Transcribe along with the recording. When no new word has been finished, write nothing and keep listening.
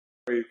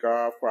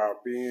God for our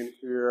being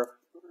here,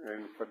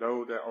 and for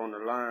those that are on the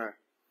line.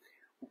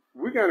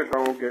 We're going to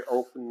go and get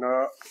opened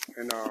up,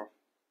 and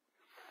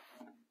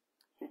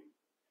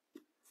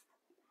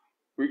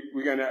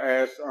we're going to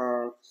ask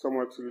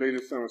someone to lead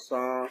us in a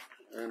song,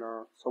 and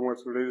someone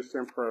to lead us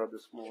in prayer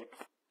this morning.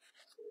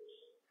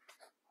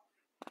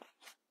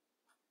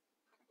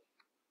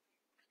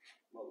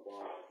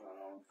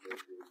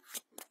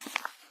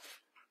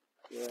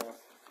 Yeah,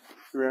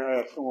 we're going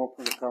to ask someone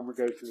from the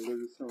congregation to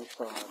lead us in a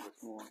song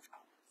this morning.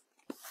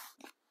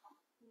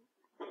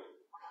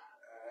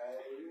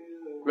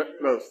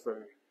 Let's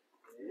sing.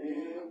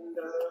 In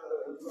the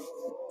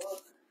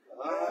Lord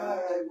I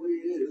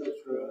will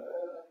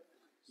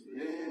trust.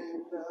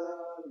 In the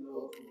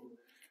Lord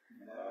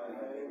I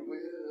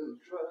will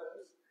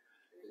trust.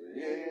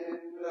 In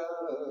the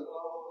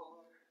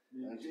Lord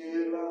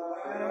until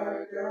I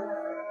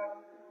die.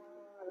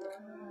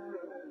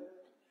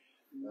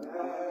 I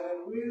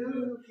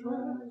will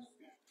trust.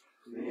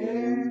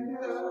 In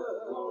the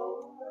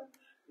Lord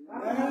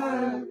I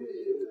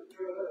will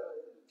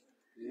trust.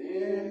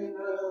 In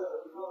the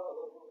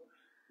Lord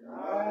I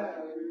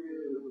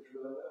will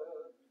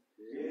trust.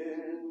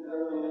 In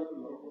the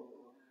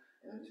Lord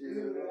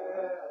until I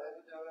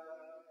die.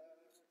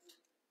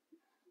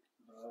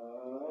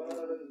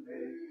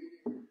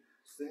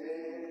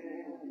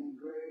 Amazing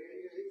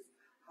grace,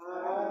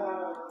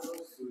 how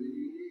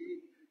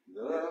sweet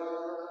the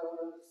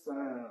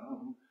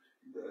sound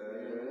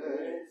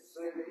that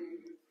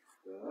saved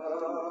a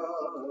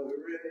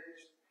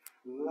wretch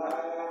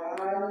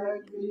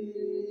like me.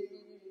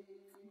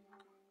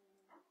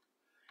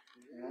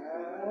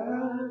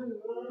 And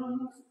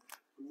once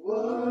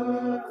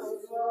was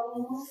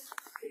lost,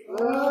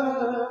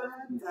 but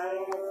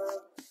now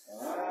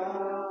I'm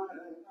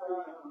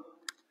found.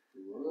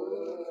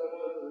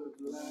 Was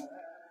blind,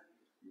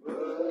 but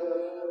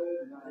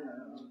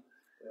now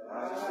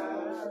I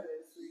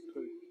see.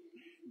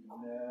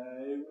 And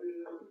I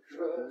will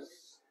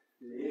trust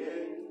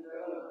in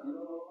the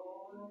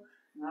Lord.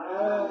 I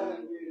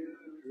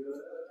will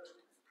trust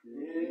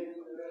in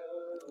the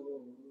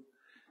Lord.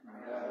 I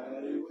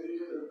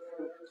will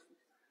trust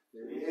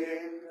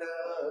in the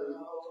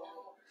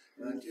Lord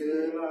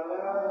until I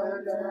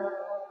die.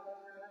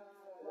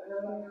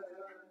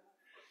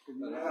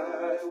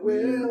 I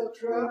will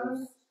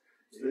trust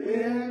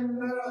in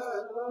the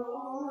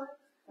Lord.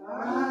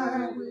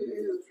 I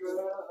will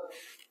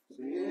trust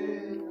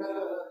in the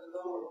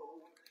Lord.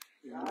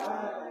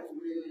 I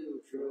will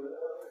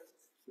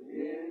trust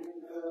in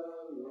the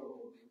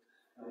Lord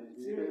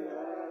until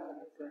I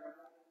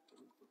die.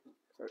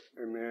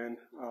 Amen.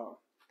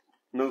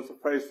 Minister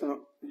Payson,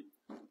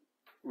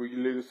 will you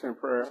lead us in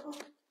prayer?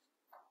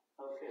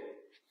 Okay.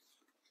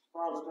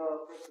 Father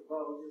God, first of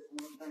all, we just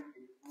want to thank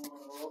you this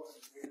morning, Lord, for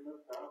giving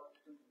us the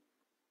opportunity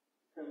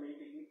to meet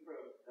you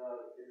first, God,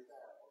 at this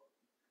hour.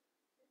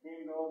 And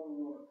then, Lord, we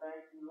want to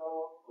thank you,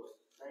 Lord, for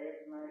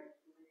last night's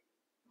sleep,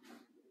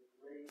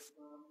 raised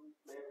from us,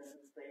 left in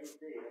the state of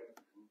death,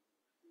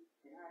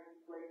 and how you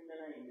placed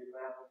an angel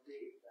by our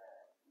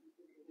bedside.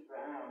 It's the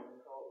hour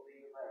we call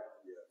thee alive.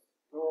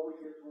 Lord,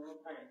 we just want to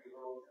thank you,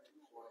 Lord, this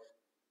morning.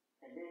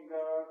 And then,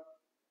 God,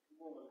 we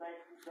want to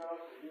thank you, God,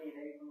 for being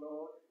able,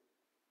 Lord,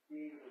 to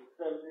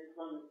study this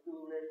Sunday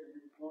school lesson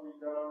this morning,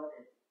 God,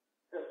 and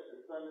touch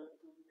the Sunday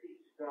school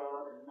teacher,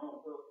 God, and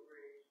Mount Hope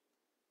Bridge,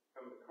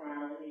 from the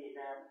crown of the head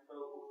down to the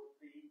sole of the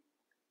feet,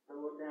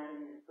 Lord,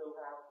 down in his soul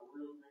house for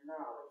wisdom and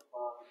knowledge,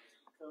 Father.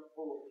 Come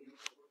forth, you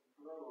for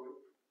glory,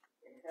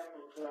 and help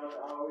us, God,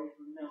 to always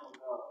remember,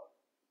 God.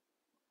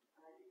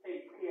 You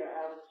take care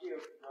of our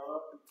children,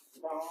 God, the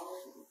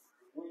storm,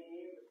 the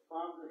wind, the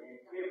thunder,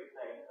 and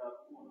everything, God.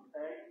 We want to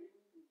thank you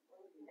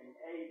and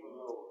able,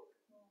 Lord.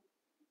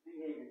 We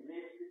gave you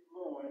this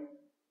morning,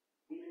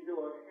 even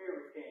though a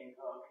hurricane,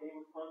 God,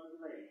 came upon the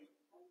land.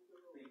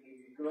 We give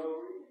you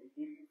glory and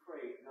give you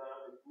praise,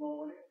 God, this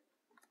morning.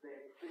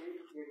 That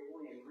fish, every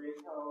wind, red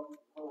hog,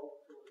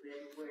 hope, to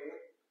everywhere.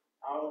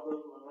 All of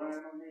us will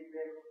learn on this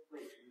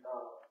affliction,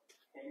 God.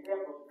 And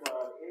help us,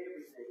 God,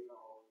 every day,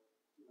 Lord.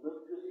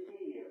 Look to the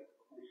hill,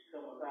 which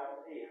comes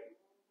out of here.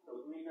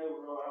 So we know,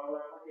 Lord, all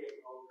our help,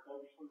 Lord,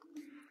 comes from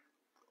you.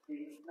 In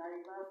Jesus'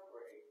 name I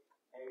pray.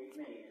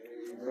 Amen.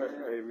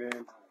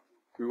 Amen.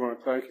 We want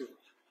to thank you.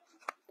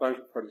 Thank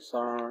you for the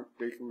song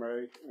Deacon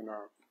made, and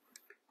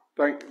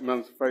thank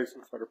Minister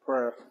Payson for the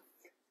prayer.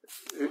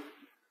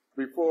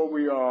 Before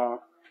we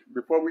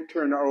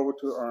turn it over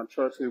to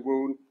Trustee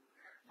Wooten,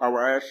 I will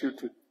ask you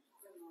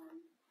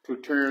to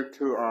turn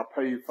to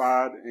page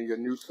 5 in your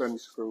new Sunday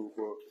school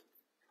book.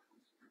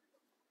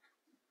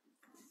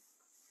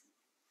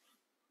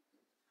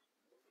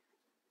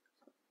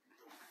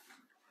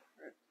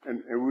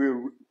 And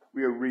we'll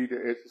read the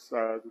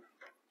exercise.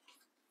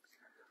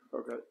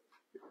 Okay.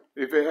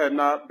 If it had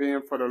not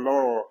been for the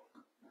Lord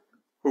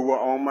who were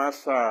on my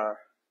side,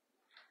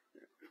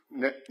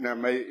 now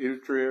may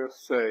Israel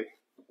say,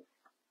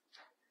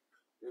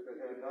 if it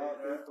had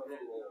not been for the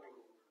Lord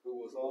who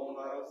was on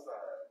our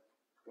side,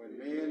 when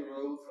men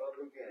rose up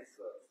against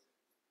us.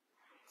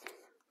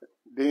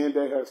 Then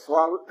they had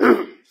swallowed,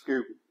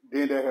 excuse me,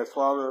 then they had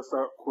swallowed us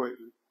up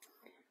quickly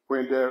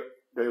when their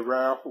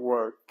wrath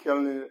was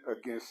killing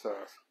against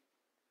us.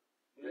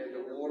 Then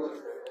the waters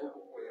had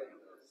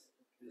overwhelmed us.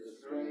 The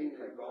stream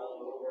had gone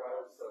over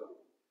our soul.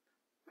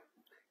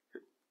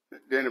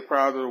 Then the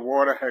pride of the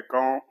water had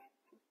gone.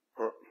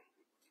 Oh,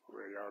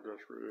 well, y'all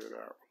just read it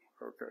out.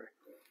 Okay.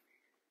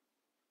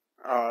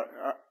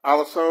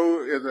 Our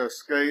soul is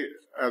escaped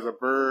as a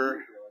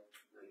bird.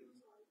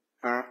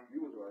 Huh?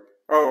 You was right.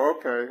 Oh,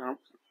 okay.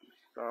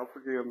 I'll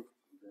forgive me.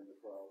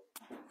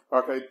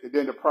 Okay.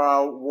 Then the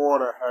proud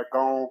water had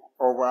gone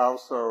over our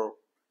soul.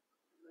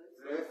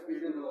 Blessed be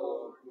the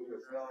Lord who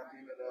has not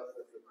given us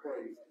as a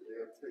praise to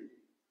their teeth.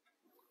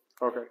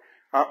 Okay.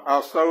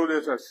 Our soul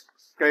is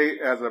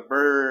escaped as a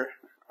bird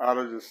out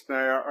of the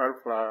snare of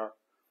the fly,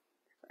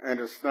 and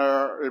the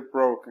snare is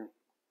broken,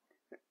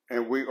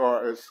 and we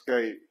are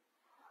escaped.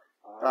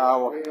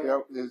 Our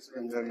help is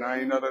in the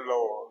name of the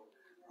Lord,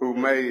 who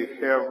made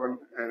heaven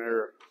and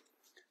earth.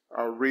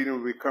 Our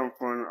reading will come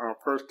from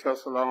 1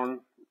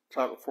 Thessalonians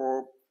chapter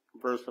 4,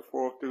 verses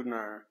 4 through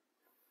 9.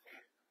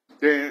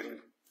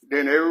 Then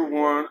every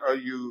one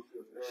of you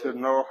should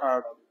know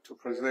how to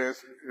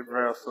possess a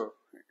vessel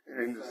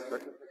in the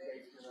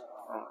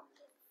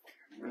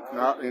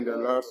not in the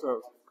lust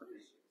of,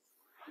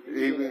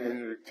 even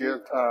in the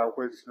Gentile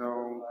which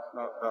know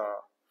not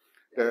God,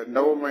 that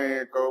no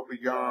man go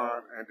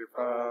beyond and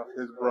defile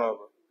his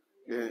brother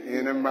in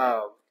any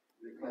matter,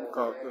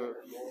 because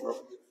of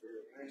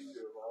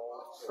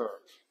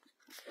such.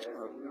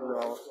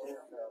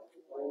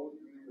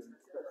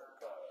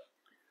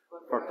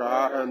 For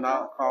God has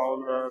not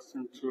called us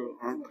into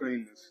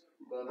uncleanness,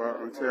 but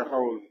unto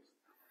holiness.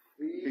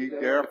 He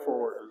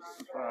therefore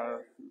is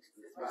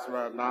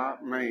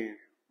not man,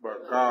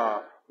 but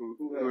God,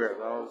 who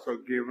has also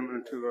given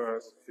unto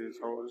us his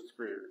Holy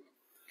Spirit.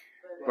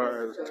 But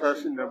as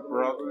touching the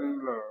brotherly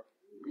love,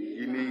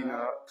 you need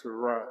not to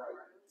write,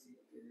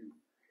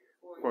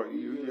 for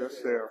you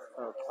yourself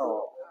are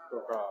taught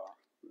of God,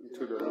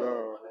 to the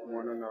love of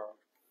one another.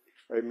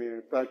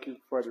 Amen. Thank you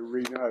for the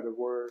reading of the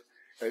word.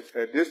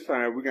 At this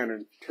time, we're going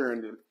to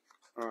turn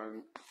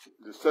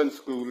the Sunday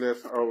school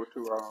lesson over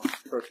to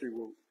Trustee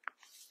Wooten.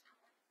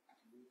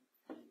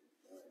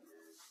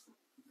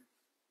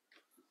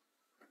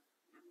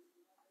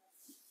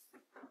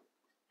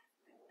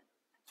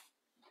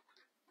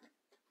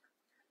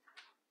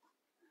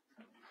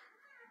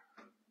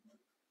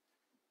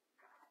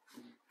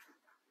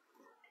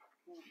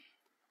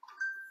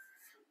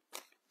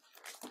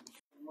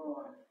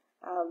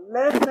 Our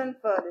lesson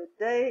for the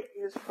day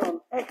is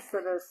from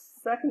Exodus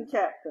 2nd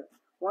chapter,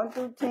 1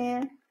 through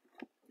 10,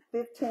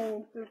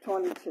 15 through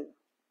 22.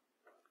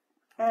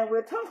 And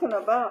we're talking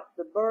about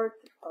the birth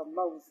of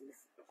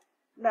Moses.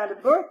 Now, the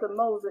birth of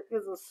Moses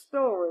is a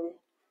story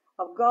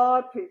of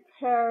God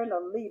preparing a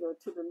leader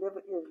to deliver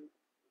Israel.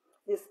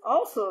 It's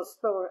also a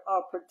story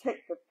of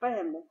protective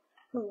family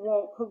who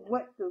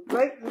went through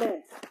great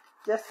lengths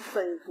just to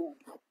save him.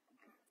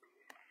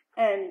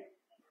 And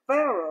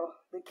Pharaoh,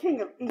 the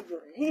king of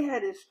Egypt, he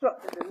had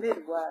instructed the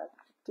midwives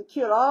to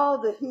kill all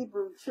the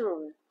Hebrew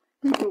children,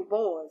 Hebrew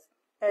boys,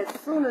 as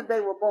soon as they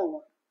were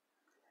born.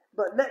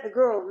 But let the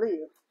girls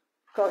live,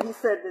 because he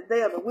said that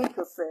they are the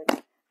weaker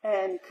sex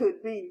and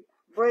could be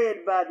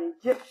bred by the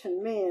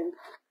Egyptian men,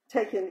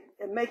 taking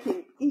and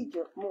making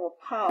Egypt more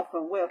powerful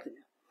and wealthy.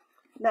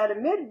 Now the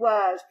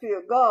midwives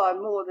feared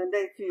God more than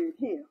they feared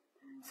him,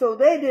 so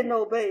they didn't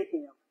obey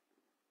him.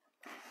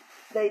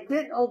 They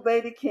didn't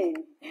obey the king.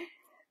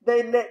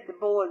 They let the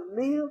boys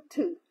live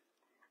too.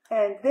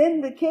 And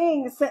then the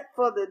king sent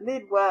for the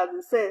midwives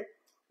and said,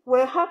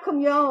 well, how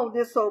come y'all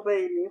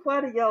disobey me?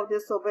 Why do y'all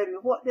disobey me?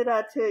 What did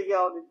I tell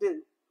y'all to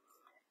do?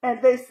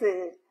 And they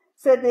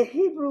said the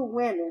Hebrew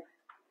women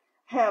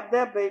have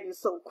their babies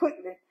so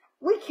quickly,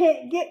 we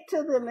can't get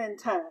to them in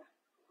time.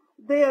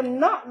 They are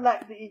not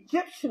like the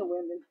Egyptian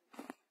women.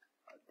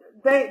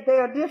 They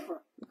are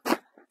different.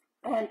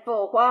 And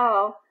for a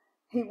while,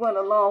 he went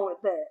along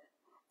with that.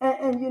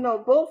 And you know,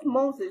 both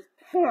Moses'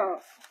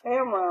 parents,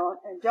 Aaron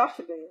and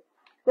Joshua,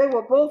 they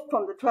were both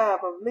from the tribe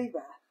of Levi.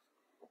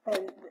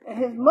 And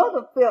his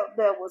mother felt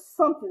there was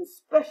something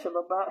special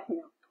about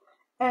him.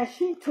 And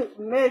she took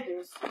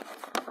measures,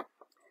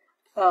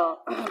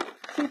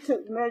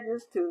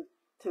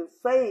 to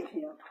save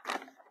him.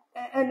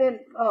 And then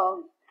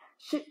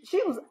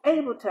she was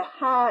able to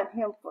hide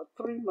him for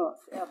 3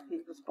 months after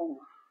he was born.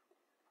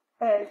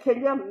 And can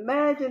you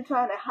imagine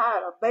trying to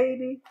hide a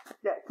baby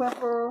that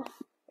whimper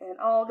and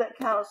all that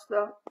kind of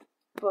stuff?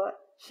 But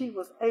she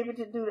was able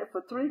to do that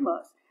for 3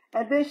 months.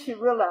 And then she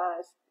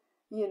realized,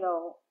 you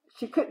know,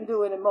 she couldn't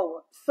do it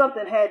anymore.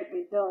 Something had to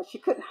be done. She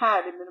couldn't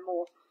hide him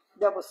anymore.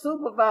 There were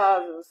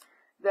supervisors.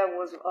 There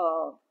was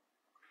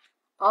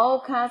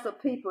all kinds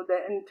of people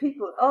and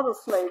other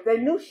slaves. They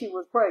knew she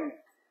was pregnant,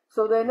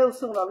 so they knew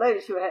sooner or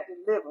later she would have to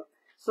deliver.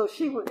 So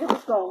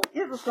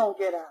it was gonna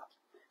get out.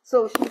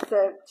 So she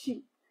said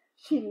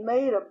she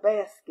made a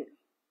basket,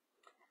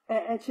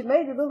 and she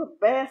made a little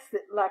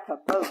basket like a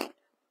boat,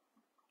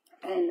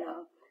 and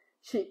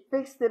she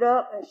fixed it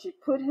up and she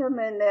put him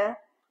in there,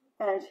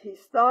 and he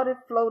started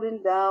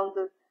floating down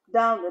the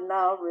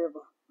Nile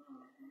River.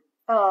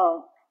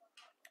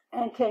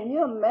 And can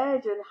you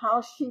imagine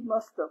how she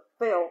must have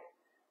felt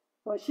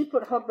when she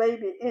put her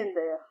baby in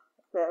there?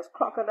 There's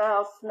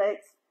crocodile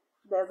snakes.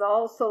 There's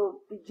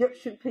also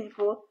Egyptian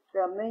people.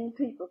 They're mean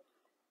people.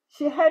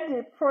 She had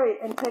to pray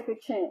and take a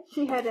chance.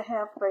 She had to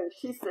have faith.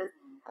 She said,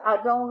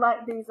 I don't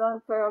like these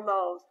unfair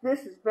laws.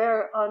 This is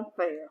very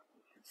unfair.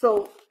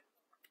 So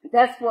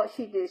that's what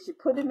she did. She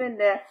put him in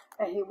there,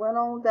 and he went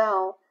on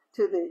down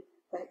to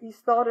he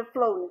started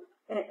floating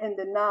in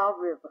the Nile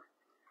River.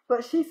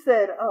 But she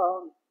said,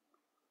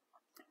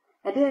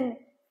 and then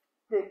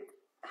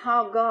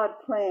how God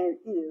planned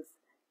is,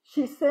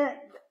 she sent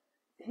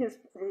his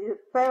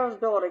Pharaoh's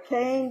daughter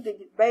came to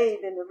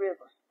bathe in the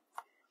river.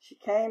 She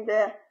came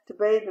there to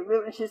bathe in the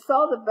river, and she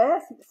saw the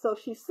basket, so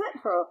she sent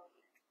her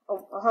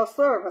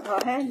servant, her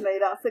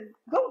handmaid, out, said,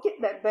 go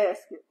get that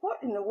basket.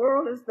 What in the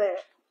world is that?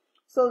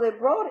 So they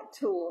brought it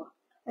to her,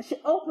 and she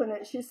opened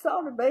it. She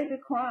saw the baby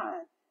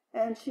crying,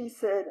 and she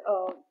said,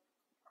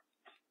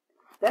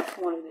 that's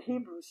one of the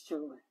Hebrews'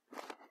 children.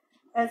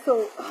 And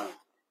so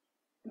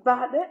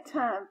by that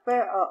time,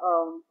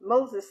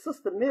 Moses'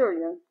 sister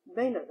Miriam,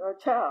 being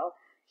a child,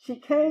 she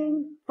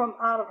came from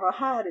out of her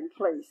hiding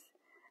place,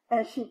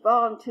 and she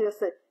volunteered,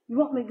 said, you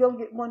want me to go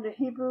get one of the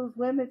Hebrews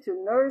women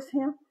to nurse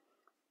him?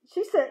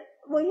 She said,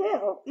 well,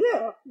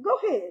 yeah, go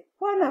ahead.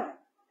 Why not?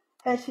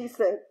 And she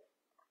said,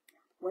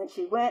 when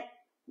she went,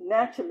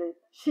 naturally,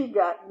 she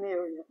got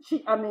Miriam. She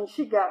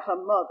got her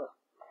mother,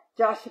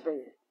 Joshua,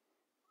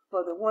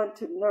 for the one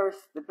to nurse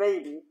the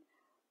baby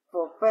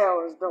for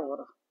Pharaoh's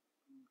daughter.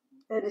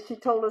 And she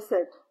told her,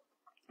 said,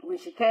 when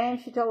she came,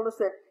 she told her,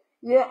 said,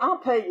 yeah, I'll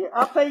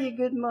pay you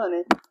good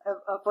money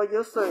for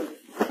your service.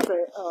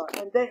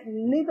 And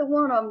neither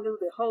one of them knew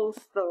the whole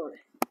story.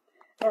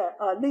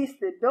 At least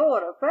the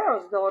daughter,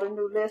 Pharaoh's daughter,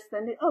 knew less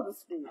than the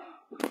others did.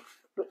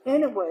 But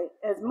anyway,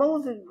 as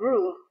Moses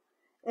grew,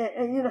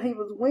 and he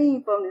was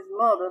weaned from his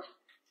mother,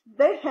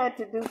 they had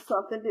to do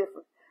something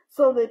different.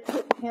 So they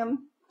took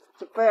him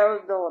to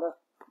Pharaoh's daughter,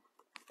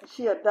 and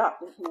she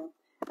adopted him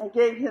and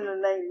gave him the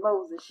name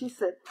Moses. She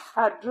said,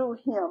 I drew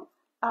him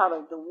out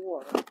of the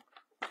water.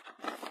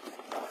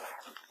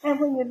 And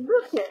when you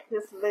look at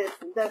this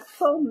lesson, there's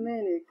so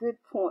many good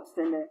points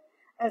in there,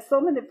 and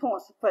so many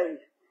points of faith.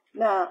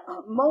 Now,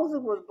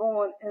 Moses was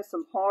born in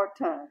some hard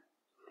times,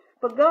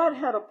 but God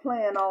had a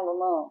plan all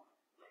along.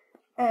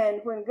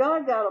 And when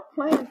God got a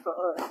plan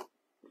for us,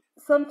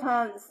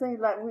 sometimes it seems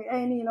like we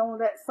ain't even on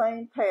that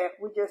same path.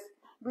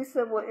 We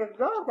said, well, if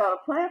God got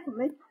a plan for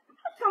me,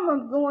 how come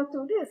I'm going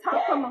through this?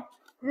 How come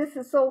this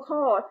is so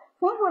hard?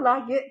 When will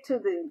I get to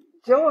the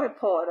joy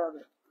part of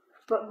it?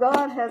 But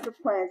God has a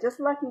plan, just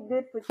like he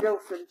did for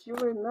Joseph. If you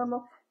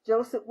remember,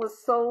 Joseph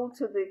was sold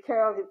to the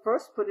Pharaoh. He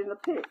first put in a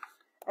pit.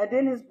 And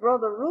then his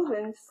brother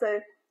Reuben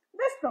said,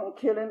 let's don't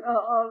kill him.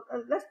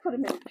 Let's put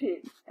him in the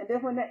pit. And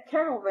then when that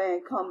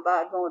caravan come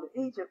by going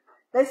to Egypt,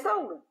 they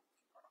sold him.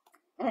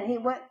 And he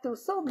went through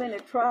so many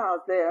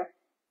trials there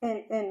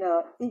in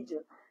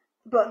Egypt.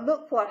 But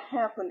look what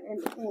happened in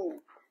the end.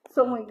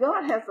 So when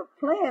God has a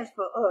plan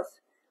for us,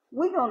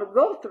 we're going to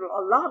go through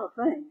a lot of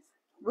things.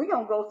 We're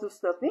going to go through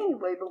stuff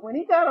anyway. But when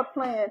he got a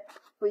plan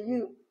for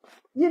you,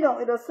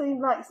 it'll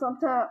seem like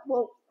sometimes,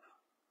 well,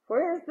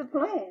 where's the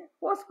plan?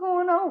 What's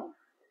going on?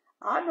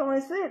 I don't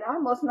see it. I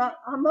must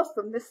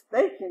have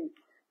mistaken.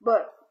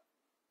 But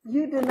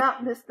you did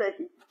not mistake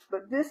it.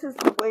 But this is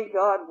the way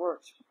God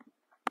works.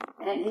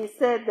 And he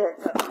said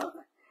that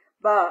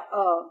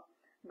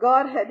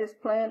God had this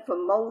plan for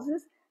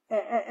Moses.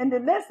 And the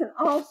lesson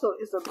also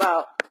is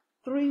about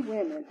 3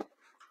 women.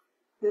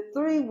 The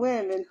 3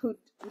 women who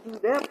do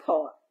their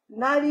part,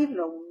 not even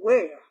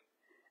aware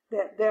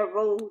that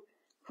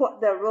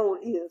what their role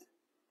is.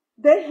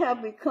 They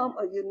have become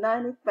a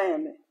united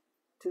family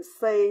to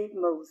save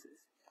Moses.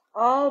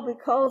 All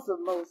because of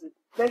Moses,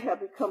 they have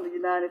become a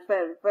united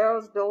family.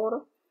 Pharaoh's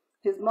daughter,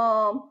 his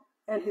mom,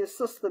 and his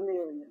sister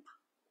Miriam.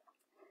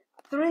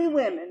 3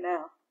 women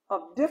now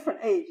of different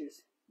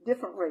ages,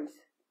 different race,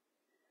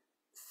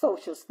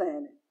 social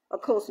standing.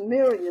 Of course,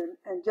 Miriam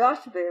and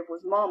Joshua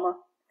was mama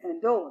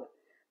and daughter.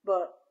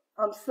 But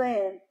I'm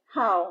saying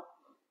how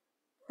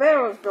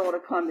Pharaoh's daughter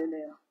come in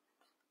there,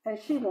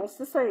 and she wants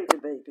to save the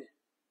baby.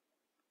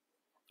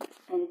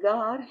 And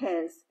God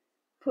has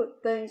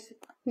put things,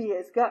 he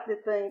has got the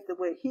things the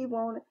way he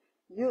wanted.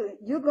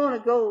 You're going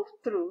to go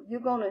through. You're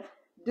going to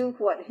do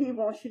what he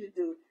wants you to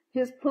do.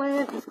 His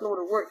plan is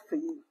going to work for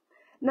you.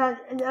 Now,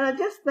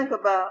 just think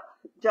about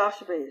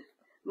Joshua,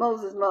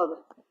 Moses' mother.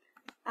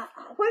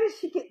 Where did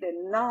she get the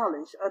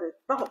knowledge or the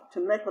thought to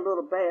make a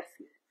little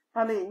basket?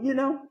 I mean,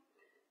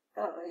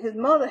 his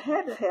mother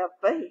had to have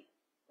faith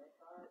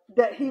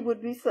that he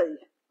would be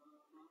saved.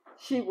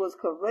 She was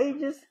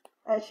courageous,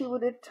 and she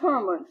was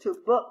determined to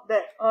buck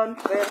that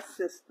unfair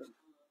system.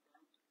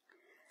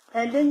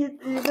 And then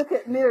you look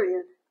at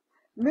Miriam.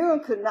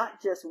 Miriam could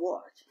not just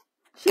watch.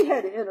 She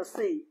had to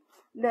intercede.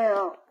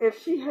 Now,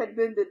 if she had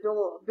been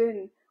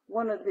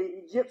one of the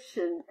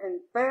Egyptian and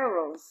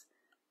Pharaoh's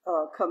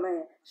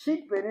command.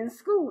 She'd been in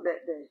school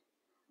that day,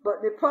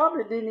 but they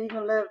probably didn't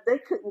even they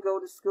couldn't go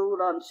to school,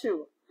 I'm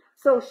sure.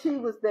 So she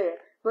was there.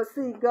 But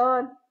see,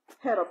 God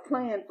had a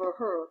plan for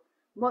her,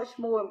 much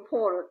more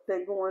important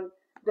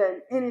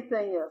than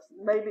anything else,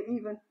 maybe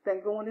even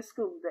than going to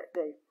school that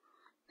day.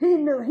 He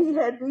knew he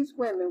had these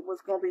women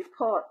was going to be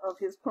part of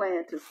his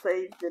plan to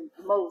save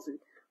Moses,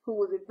 who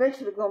was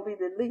eventually going to be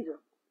the leader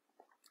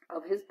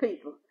of his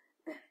people.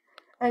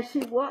 And she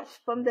watched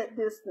from that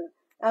distance.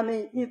 I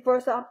mean, the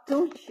first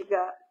opportunity she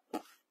got,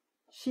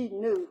 she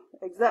knew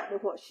exactly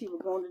what she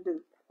was going to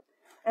do.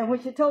 And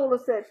when she told her,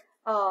 said,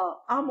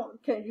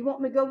 you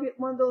want me to go get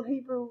one of those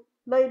Hebrew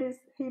ladies,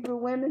 Hebrew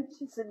women?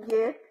 She said,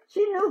 yeah.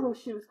 She knew who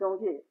she was going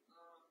to get.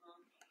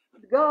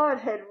 God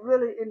had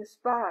really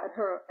inspired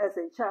her as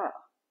a child.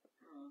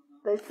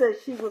 They said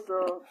she was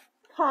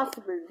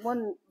possibly,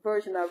 one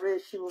version I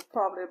read, she was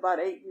probably about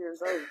 8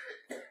 years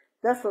old.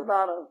 That's a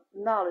lot of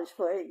knowledge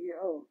for an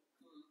 8-year-old.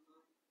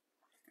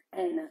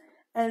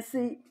 And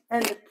see,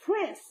 and the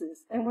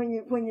princess, and when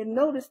you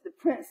notice the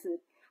princess,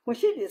 when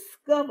she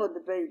discovered the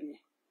baby,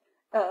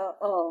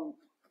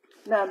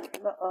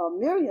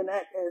 Miriam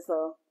acted as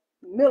a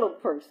middle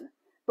person,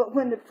 but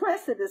when the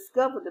princess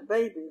discovered the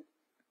baby,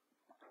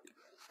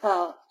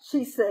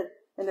 she said,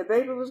 and the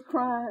baby was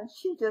crying,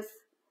 she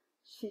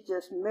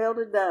just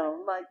melted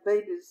down like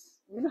babies.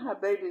 You know how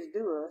babies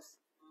do us.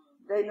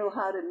 They know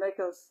how to make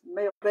us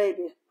melt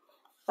baby.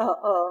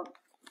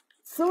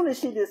 Soon as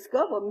she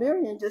discovered,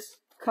 Miriam just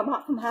come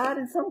out from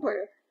hiding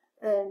somewhere,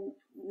 and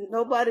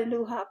nobody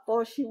knew how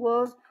far she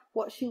was,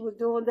 what she was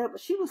doing there, but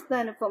she was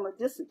standing from a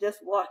distance just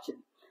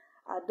watching.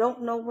 I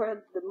don't know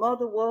where the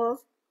mother was,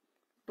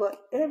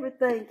 but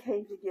everything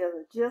came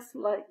together just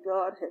like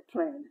God had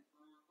planned.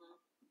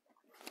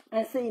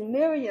 And see,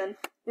 Miriam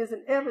is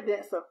an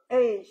evidence of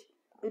age.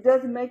 It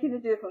doesn't make any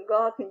difference.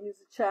 God can use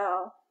a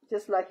child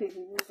just like he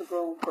can use a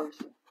grown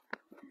person.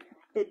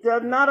 It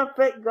does not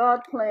affect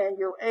God's plan,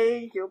 your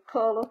age, your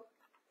color,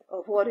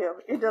 or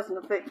whatever. It doesn't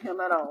affect him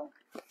at all.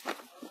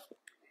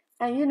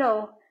 And you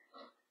know,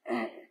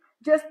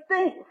 just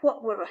think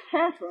what would have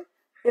happened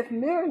if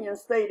Miriam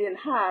stayed in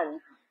hiding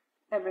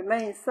and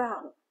remained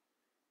silent.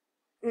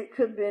 It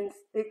could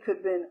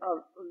have been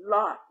a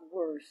lot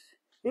worse.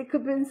 It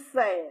could have been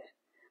sad.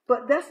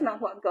 But that's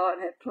not what God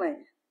had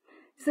planned.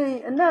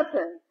 See, another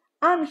thing,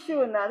 I'm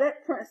sure now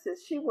that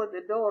princess, she was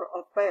the daughter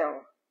of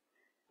Pharaoh.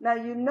 Now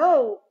you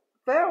know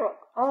Pharaoh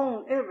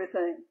owned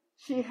everything.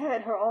 She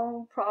had her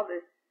own probably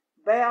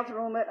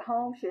bathroom at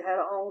home. She had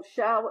her own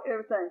shower,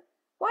 everything.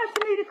 Why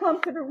did she need to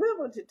come to the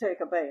river to take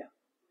a bath?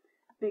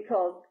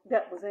 Because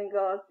that was in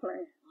God's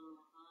plan.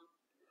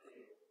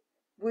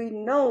 We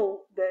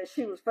know that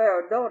she was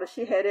Pharaoh's daughter.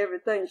 She had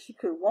everything she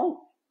could want.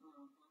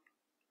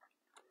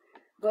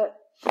 But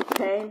she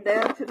came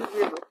down to the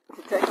river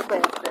to take a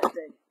bath that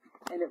day.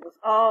 And it was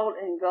all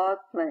in God's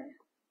plan.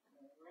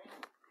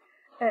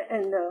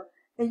 And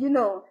you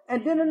know,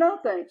 and then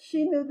another thing,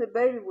 she knew the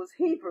baby was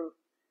Hebrew.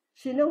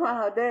 She knew how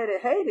her daddy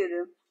hated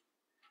him.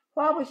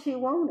 Why would she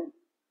want him?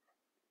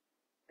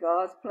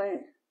 God's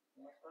plan.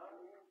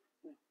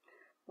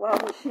 Why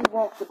would she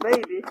want the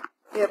baby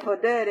if her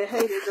daddy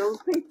hated those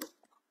people?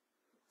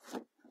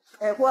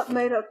 And what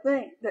made her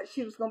think that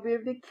she was going to be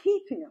able to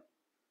keep him?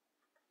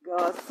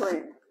 God's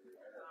plan.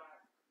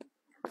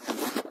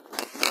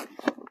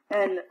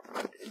 And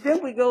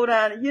then we go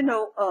down, you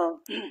know,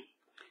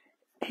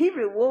 he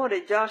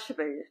rewarded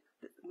Joshua,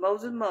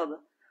 Moses' mother,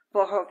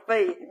 for her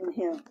faith in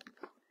him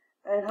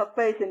and her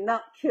faith in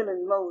not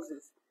killing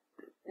Moses,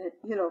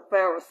 you know,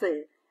 Pharaoh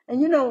said.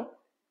 And you know,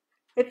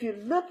 if you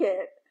look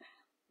at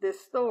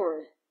this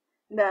story,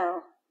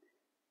 now,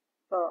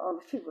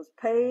 she was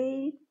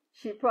paid.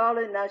 She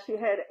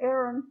had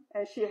Aaron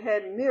and she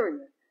had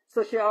Miriam.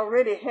 So she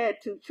already had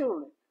 2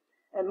 children.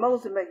 And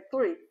Moses made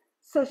 3.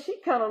 So she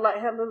kind of like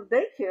had a little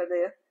daycare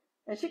there.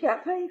 And she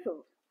got paid for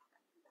it.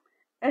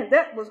 And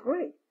that was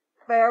great.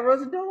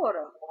 Pharaoh's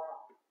daughter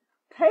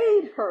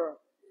paid her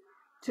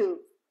to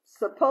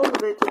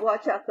supposedly to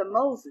watch after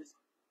Moses,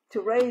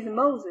 to raise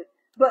Moses.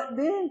 But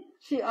then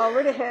she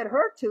already had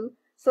her 2.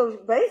 So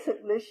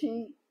basically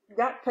she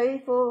got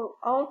paid for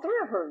all 3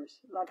 of hers.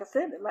 Like I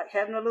said, like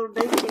having a little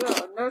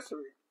daycare or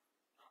nursery.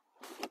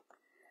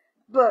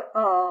 But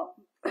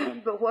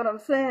but what I'm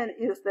saying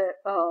is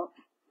that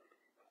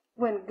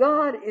when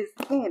God is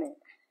in it,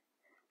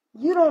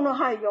 you don't know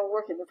how you're going to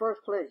work in the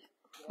first place.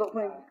 But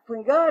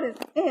when God is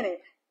in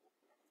it,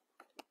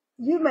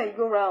 you may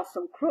go around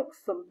some crooks,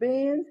 some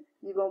bends,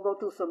 you're going to go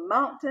through some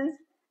mountains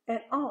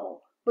and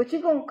all. But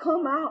you're going to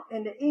come out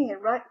in the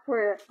end right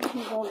where he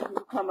wanted you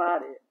to come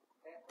out at.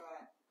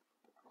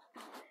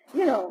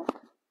 You know,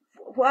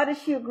 why did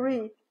she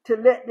agree to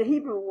let the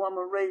Hebrew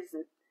woman raise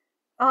it?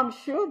 I'm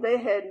sure she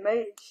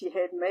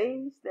had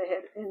maids, they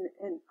had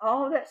and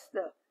all that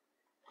stuff.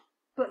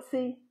 But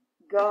see,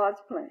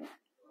 God's plan.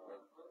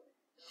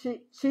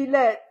 She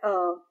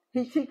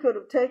could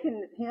have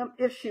taken him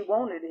if she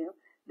wanted him,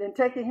 then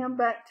taken him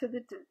back to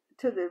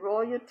the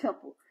royal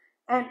temple.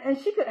 And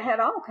she could have had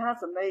all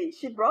kinds of maids.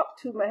 She brought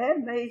 2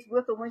 maids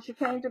with her when she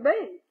came to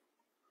bathe.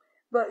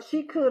 But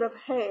she could have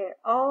had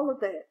all of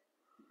that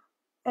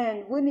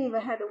and wouldn't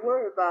even have to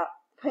worry about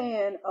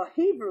paying a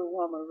Hebrew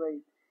woman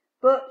raise.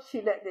 But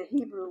she let the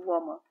Hebrew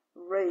woman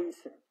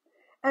raise her.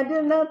 And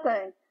then another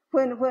thing,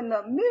 when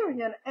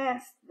Miriam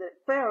asked the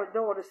Pharaoh's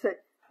daughter, said,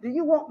 do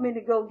you want me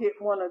to go get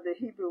one of the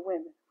Hebrew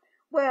women?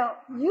 Well,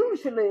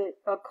 usually,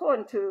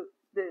 according to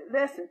the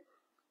lesson,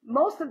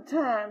 most of the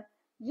time,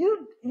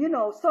 you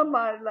know,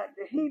 somebody like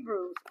the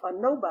Hebrews or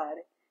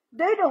nobody,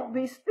 they don't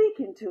be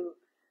speaking to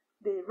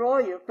the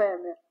royal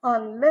family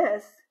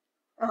unless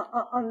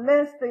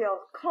they are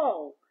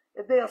called.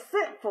 If they are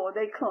sent for,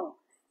 they come.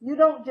 You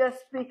don't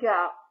just speak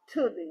out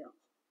to them.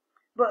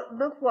 But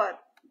look what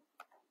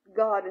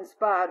God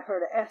inspired her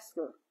to ask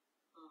her.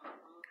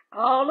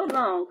 All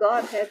along,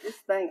 God had this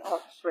thing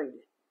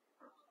orchestrated.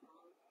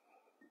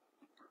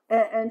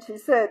 And she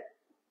said,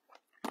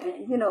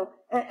 you know,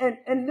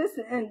 and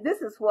listen, and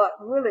this is what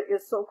really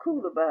is so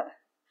cool about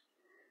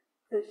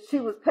it. She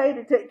was paid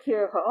to take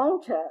care of her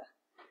own child.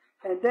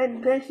 And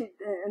then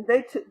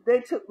they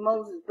took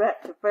Moses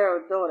back to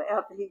Pharaoh's daughter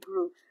after he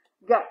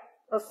got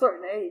a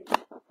certain age.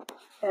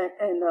 And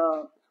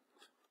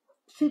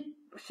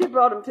she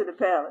brought him to the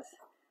palace.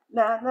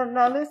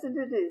 Now listen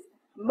to this.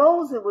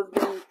 Moses was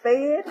being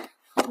fed,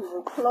 he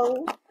was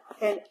clothed,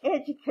 and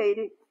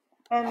educated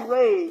and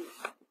raised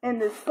in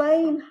the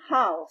same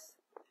house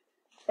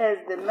as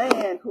the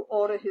man who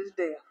ordered his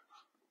death.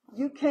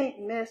 You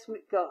can't mess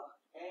with God.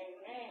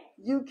 Amen.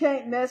 You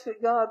can't mess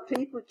with God's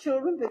people,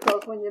 children,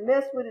 because when you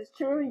mess with his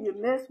children, you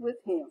mess with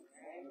him.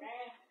 Amen.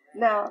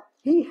 Now,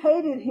 he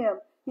hated him.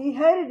 He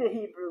hated the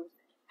Hebrews,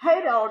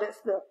 hated all that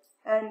stuff.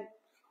 And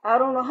I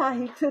don't know how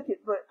he took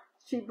it, but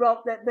she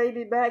brought that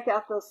baby back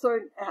after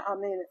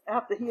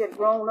after he had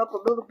grown up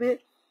a little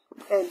bit,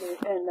 and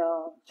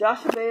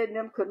Joshua and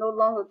them could no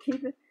longer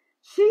keep it.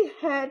 She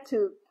had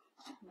to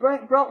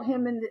brought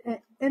him in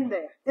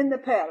the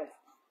palace.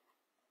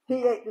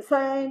 He ate the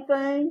same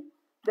thing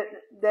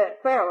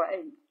that Pharaoh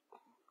ate.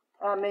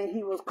 I mean,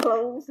 he was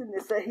clothed, and they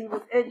said he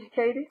was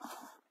educated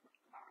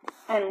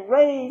and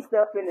raised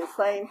up in the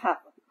same house.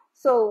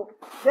 So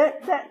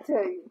that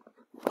tell you,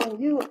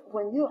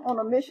 when you're on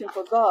a mission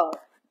for God,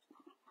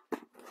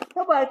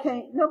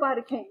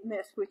 nobody can't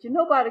mess with you.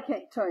 Nobody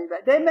can't turn you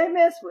back. They may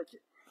mess with you.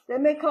 They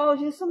may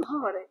cause you some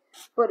heartache.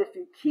 But if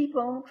you keep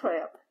on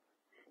traveling,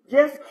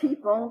 just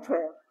keep on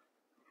traveling.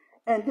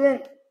 And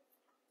then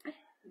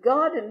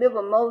God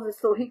delivered Moses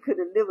so he could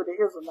deliver the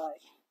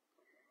Israelites.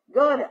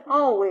 God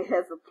always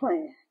has a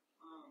plan.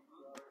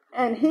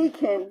 And he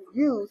can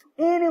use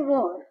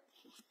anyone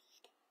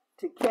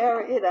to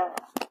carry it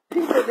out.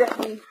 He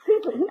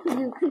can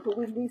use people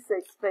we least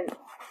expect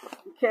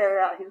to carry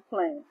out his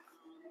plan.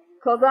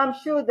 Because I'm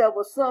sure there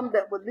was some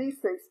that would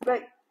least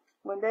expect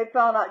when they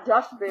found out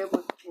Joshua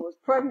was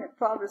pregnant,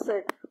 probably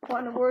say, what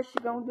in the world is she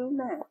going to do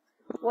now?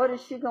 What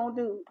is she going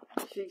to do?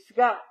 She's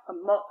got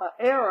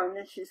Aaron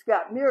and she's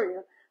got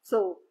Miriam.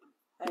 So,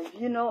 and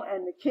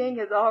the king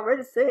has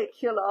already said,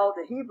 kill all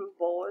the Hebrew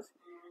boys.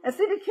 And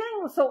see, the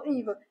king was so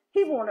evil.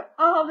 He wanted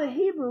all the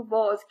Hebrew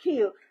boys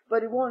killed,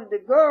 but he wanted the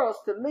girls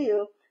to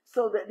live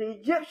so that the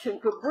Egyptian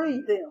could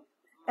breed them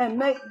and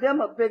make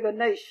them a bigger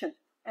nation,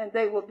 and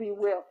they will be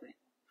wealthy.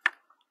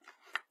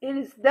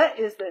 That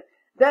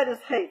is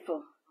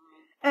hateful.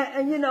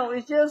 And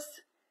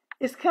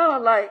it's kind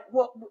of like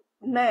what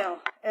now,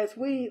 as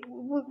we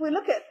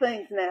look at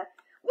things now,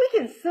 we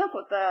can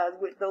sympathize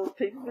with those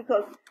people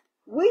because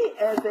we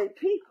as a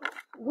people,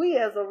 we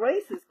as a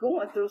race is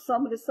going through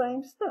some of the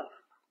same stuff.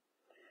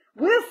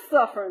 We're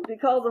suffering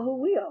because of who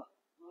we are.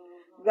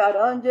 Got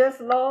unjust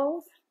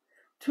laws.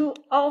 Too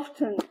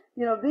often,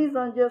 these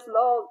unjust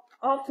laws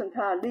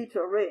oftentimes lead to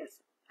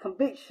arrest,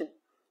 conviction,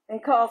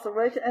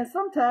 incarceration, and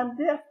sometimes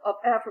death of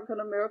African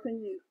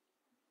American youth.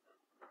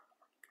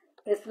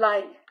 It's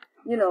like,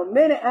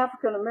 many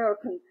African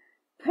American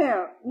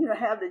parents,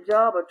 have the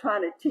job of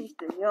trying to teach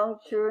the young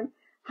children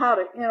how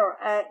to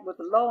interact with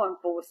law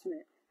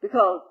enforcement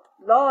because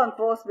law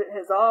enforcement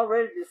has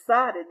already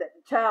decided that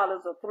the child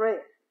is a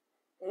threat.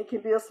 It can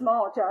be a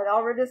small child.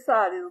 Already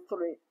decided it's a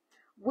threat.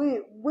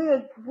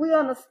 We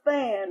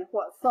understand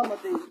what some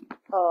of the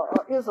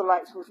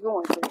Israelites was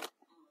going through.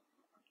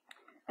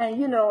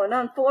 And, and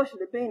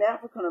unfortunately, being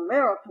African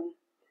American,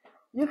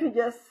 you can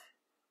just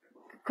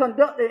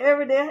conduct an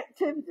everyday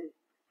activity.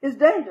 It's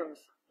dangerous.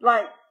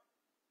 Like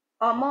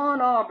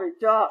Armand Arbery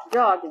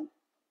jogging,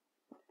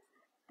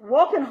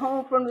 walking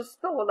home from the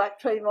store like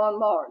Trayvon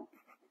Martin,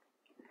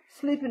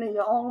 sleeping in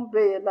your own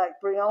bed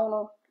like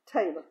Breonna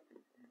Taylor,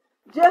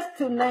 just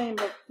to name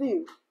a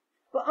few.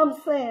 But I'm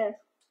saying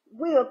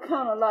we are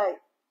kind of like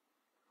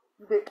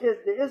the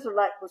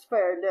Israelite was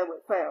faring there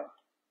with Pharaoh.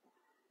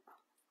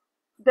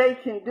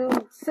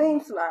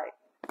 Seems like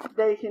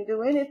they can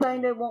do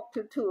anything they want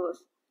to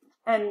us,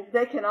 and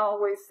they can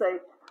always say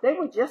they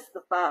were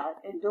justified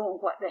in doing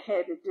what they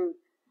had to do.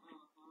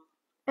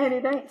 And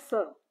it ain't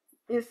so.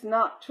 It's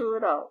not true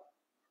at all.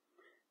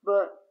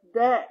 But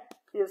that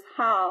is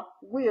how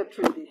we are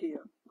treated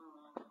here.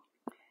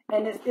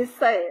 And it's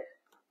sad.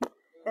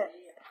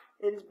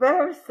 It's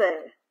very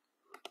sad.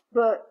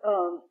 But,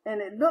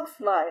 and it looks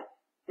like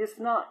it's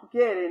not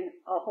getting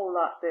a whole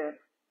lot better.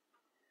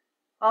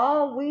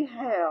 All we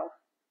have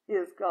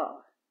is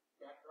God.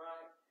 That's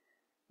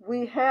right.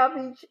 We have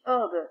each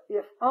other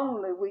if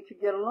only we could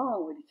get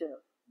along with each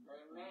other.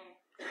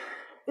 Amen.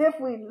 If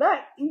we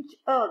like each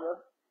other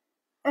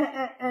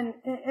and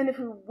if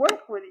we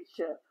work with each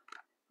other,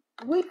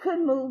 we could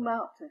move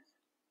mountains.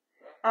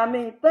 I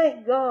mean,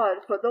 thank God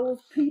for those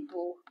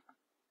people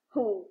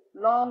who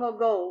long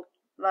ago,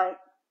 like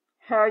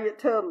Harriet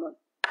Tubman,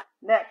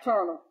 Nat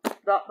Turner,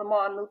 Dr.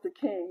 Martin Luther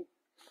King,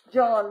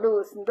 John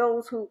Lewis, and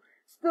those who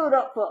stood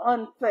up for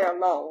unfair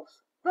laws.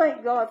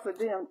 Thank God for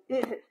them.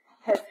 It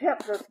has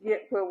helped us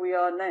get where we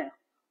are now.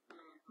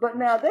 But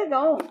now they're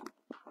gone.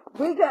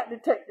 We got to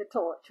take the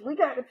torch. We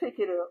got to pick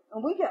it up,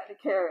 and we got to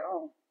carry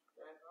on.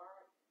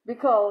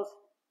 Because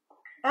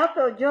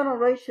after a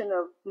generation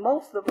of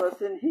most of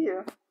us in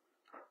here,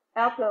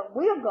 after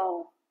we're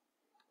gone,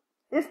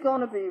 it's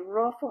going to be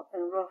rougher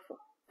and rougher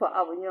for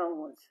our young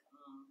ones.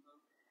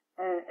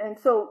 And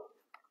so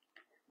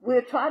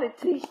we'll try to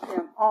teach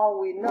them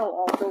all we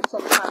know, although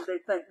sometimes they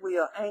think we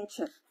are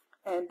ancient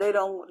and they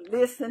don't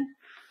listen.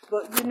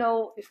 But, you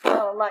know, it's kind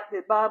of like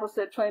the Bible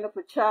said, train up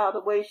a child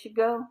the way he should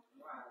go.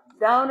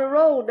 Down the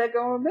road, they're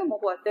going to remember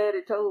what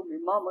Daddy told me,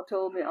 Mama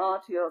told me,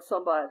 Auntie or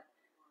somebody.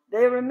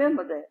 They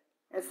remember that.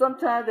 And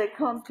sometimes they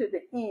come to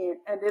the end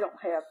and they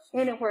don't have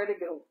anywhere to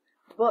go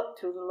but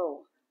to the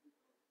Lord.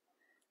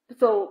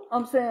 So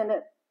I'm saying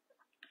that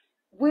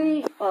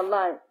we are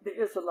like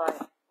the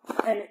Israelites.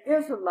 And the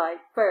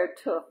Israelites fared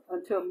tough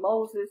until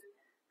Moses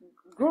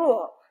grew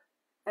up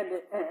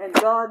and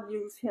God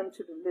used him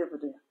to deliver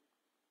them.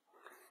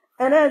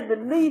 And as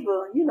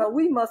believers, you know,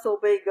 we must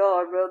obey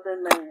God rather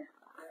than man.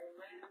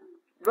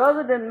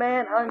 Rather than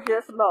man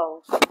unjust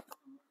laws.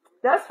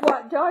 That's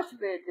what Joshua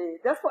did.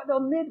 That's what the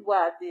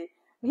midwife did.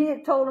 He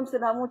had told them,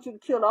 said, I want you to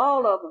kill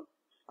all of them.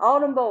 All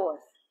them boys.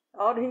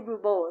 All the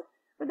Hebrew boys.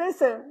 But they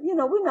said, you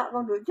know, we're not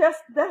going to do it.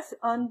 That's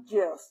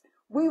unjust.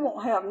 We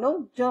won't have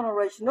no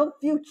generation, no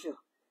future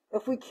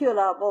if we kill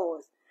our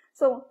boys.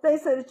 So they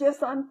said it's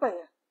just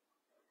unfair.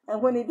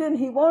 And when he didn't,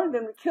 he wanted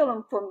them to kill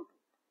them from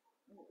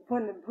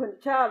when the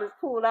child is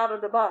pulled out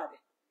of the body.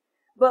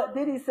 But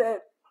then he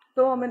said,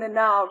 throw them in the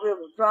Nile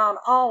River, drown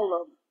all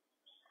of them.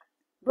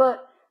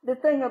 But the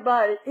thing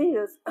about it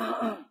is,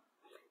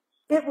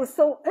 it was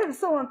so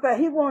unfair.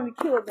 He wanted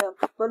to kill them,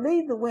 but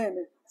leave the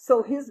women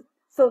so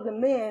the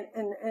men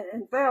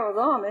in Pharaoh's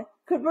army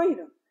could breed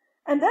them.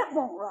 And that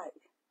won't right.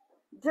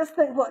 Just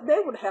think what they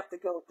would have to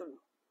go through.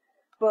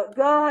 But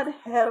God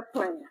had a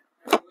plan.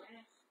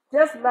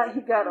 Just like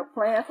he got a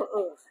plan for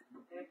us.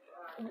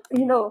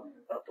 You know,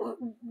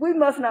 we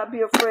must not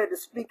be afraid to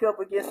speak up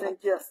against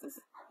injustice.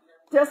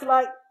 Just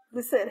like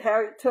we said,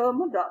 Harriet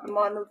Tubman, Dr.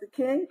 Martin Luther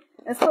King,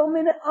 and so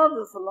many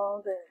others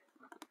along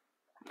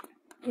there.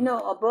 You know,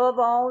 above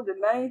all, the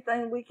main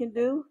thing we can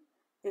do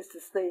is to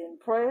stay in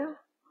prayer,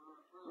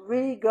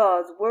 read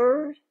God's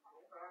word,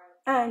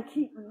 and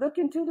keep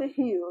looking to the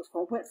hills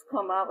from whence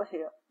come our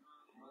help.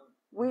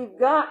 We've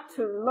got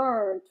to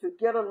learn to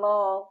get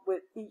along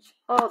with each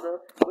other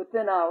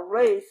within our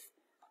race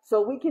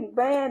so we can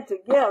band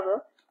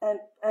together and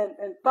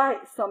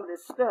fight some of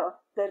this stuff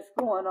that's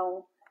going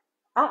on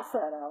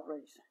outside our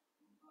race.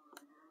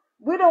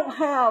 We don't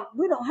have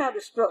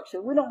the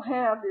structure. We don't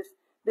have this.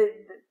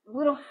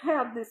 We don't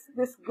have this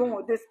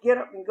get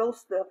up and go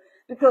stuff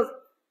because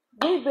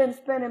we've been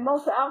spending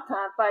most of our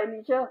time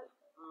fighting each other.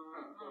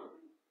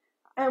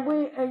 And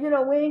you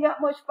know, we ain't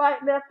got much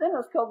fight left in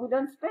us because we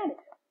done spent it.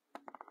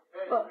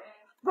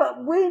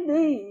 But we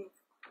need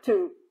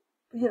to,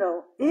 you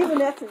know,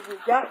 even after we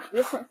got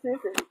differences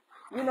and,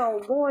 you know,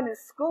 going to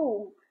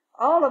school,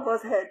 all of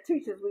us had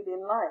teachers we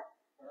didn't like.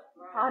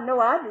 I know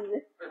I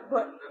did,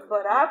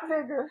 but I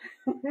figured,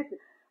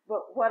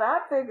 but what I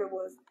figured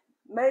was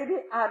maybe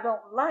I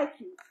don't like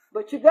you,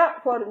 but you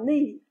got what I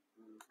need,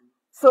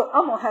 so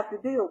I'm gonna have to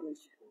deal with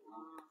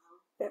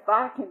you. If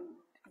I can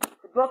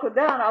buckle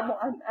down,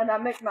 I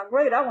make my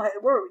grade, I won't have to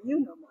worry with you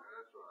no more.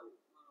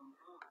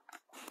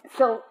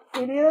 So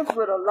it is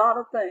with a lot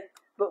of things,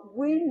 but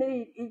we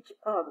need each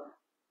other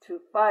to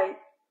fight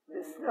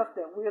the stuff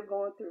that we're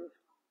going through.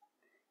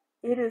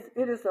 It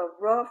is a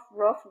rough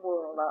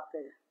world out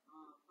there.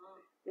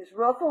 It's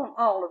rough on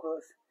all of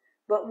us,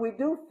 but we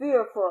do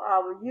fear for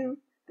our youth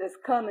that's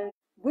coming.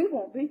 We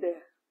won't be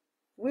there.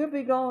 We'll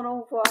be going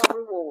on for our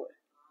reward.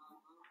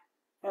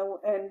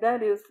 And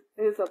that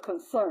is a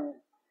concern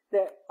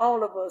that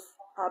all of us,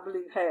 I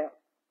believe, have.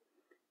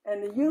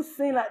 And the youth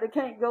seem like they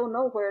can't go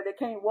nowhere. They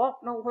can't walk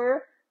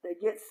nowhere. They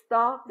get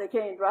stopped. They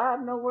can't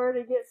drive nowhere.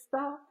 They get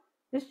stopped.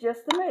 It's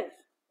just a mess.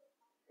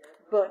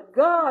 But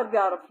God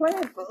got a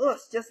plan for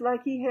us, just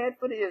like he had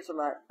for the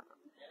Israelites.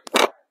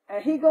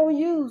 And he going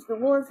to use the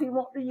ones he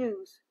wants to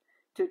use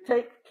to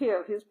take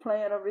care of his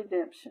plan of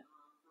redemption.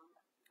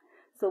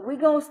 So we're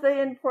going to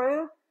stay in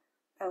prayer,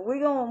 and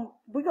we're going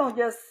to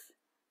just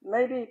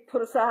maybe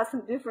put aside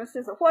some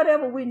differences or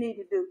whatever we need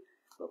to do.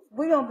 But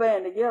we're going to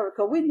band together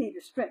because we need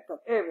the strength of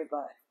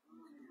everybody.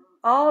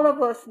 All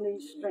of us need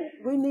strength.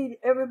 We need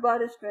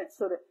everybody's strength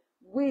so that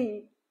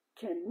we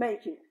can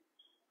make it.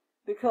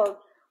 Because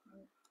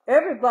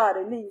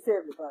everybody needs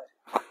everybody.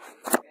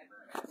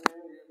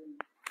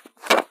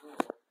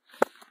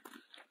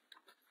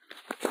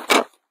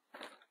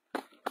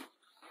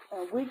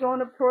 And we're going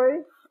to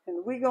pray,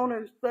 and we're going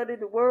to study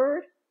the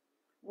Word.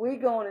 We're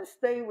going to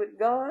stay with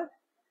God.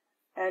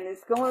 And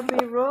it's going to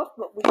be rough,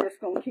 but we're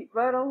just going to keep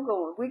right on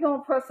going. We're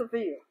going to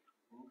persevere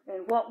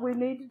in what we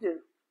need to do.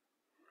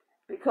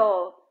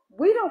 Because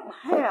we don't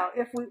have,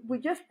 if we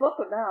just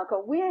buckle down,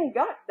 because we ain't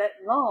got that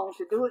long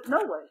to do it no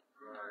way.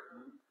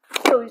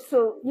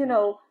 So you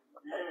know,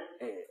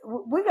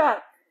 we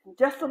got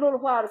just a little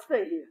while to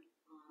stay here.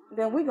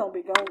 Then we're going to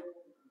be gone.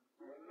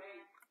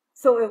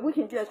 So if we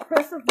can just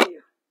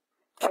persevere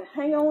and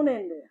hang on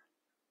in there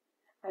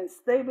and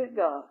stay with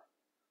God,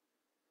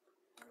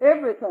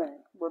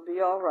 everything will be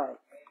all right.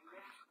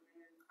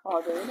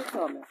 Are there any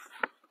comments?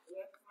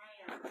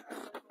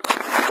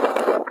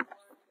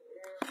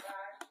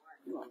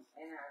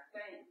 And I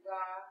thank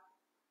God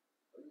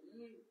for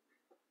you.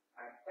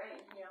 I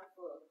thank Him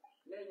for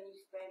letting you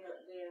stand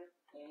up there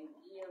and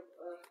give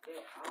us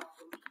that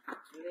awesome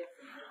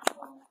lesson this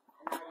morning.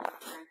 And I just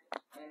thank you.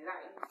 And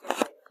like you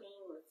said, that King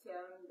was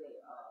telling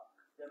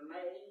the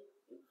maid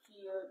to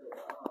kill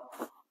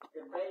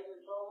the baby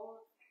boy,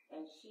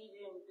 and she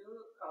didn't do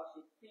it because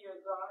she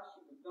feared God.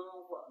 She was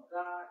doing what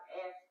God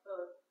asked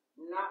her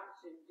not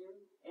to do,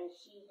 and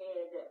she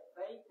had that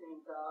faith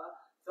in God.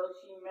 So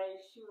she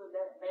made sure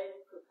that baby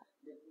could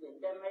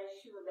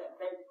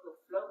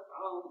float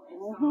on, and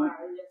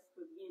somebody else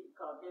could get it,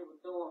 because they were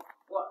doing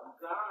what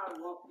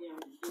God wanted them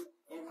to do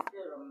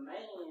instead of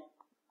man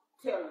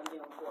telling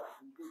them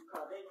what to do,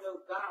 because they know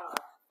God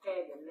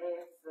had the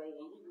last say,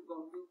 and He was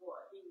going to do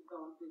what He was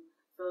going to do.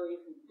 So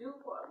if you do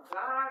what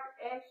God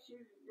asked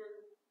you to do,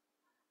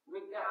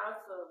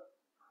 regardless of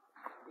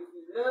if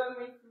you love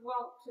me if you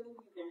want to,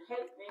 you can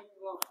hate me if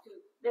you want to,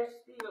 that's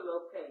still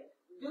okay.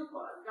 Do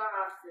what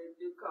God said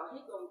do, because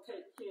He's going to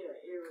take care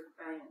of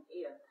everything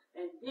else.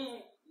 And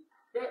then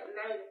that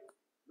lady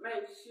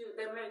made sure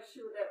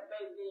that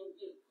baby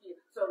didn't get killed.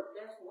 So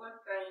that's one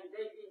thing,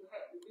 they didn't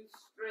have to be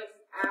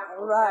stressed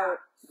out about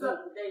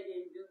something they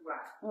didn't do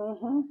right.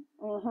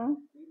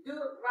 You do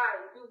it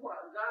right and do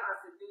what God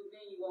said do,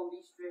 then you won't be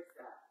stressed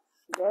out.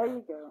 There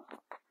you go.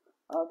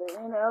 Are there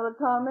any other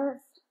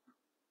comments?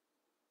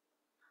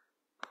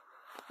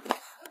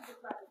 I'd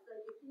just like to say,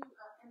 if you,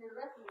 in the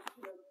lesson,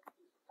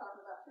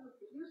 talking about too,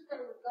 if you stay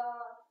with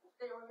God and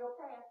stay on your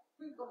path,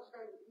 He's going to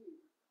stay with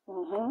you.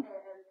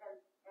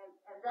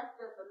 And that's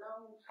just a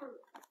known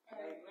truth.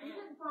 And He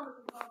didn't promise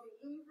it's going to be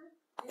easy.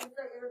 He didn't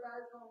say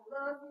everybody's going to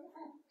love you.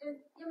 And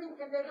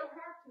they don't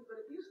have to, but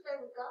if you stay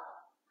with God,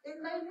 it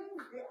may mean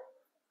death.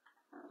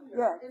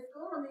 Yes. It's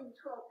going to mean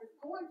trouble. It's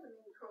going to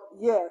mean trouble.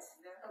 Yes.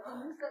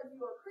 When you say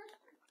you're a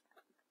Christian,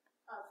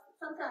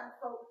 sometimes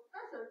folks,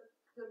 especially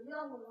the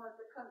younger ones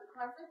that come to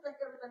Christ, they think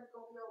everything's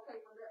going to be okay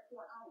from that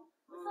point on.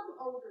 But some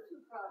older too,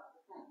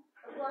 probably.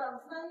 But what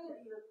I'm saying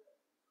is,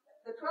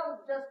 the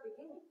trouble just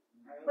beginning.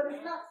 But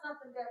it's not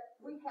something that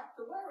we have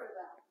to worry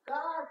about.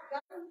 God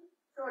got it.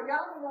 So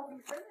y'all won't be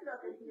singing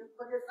up in here,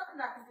 but there's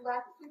something I can do. I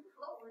can keep the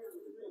flow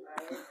really good. I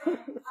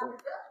can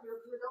just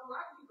real good. Don't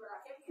like you, but I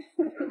can.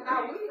 And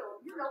I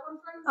will. You know what I'm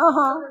saying?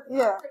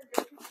 Yeah.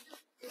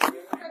 If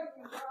you stay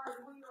in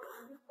God's will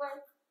in this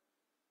way,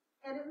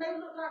 and it may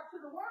look like to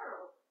the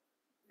world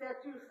that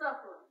you're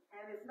suffering,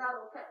 and it's not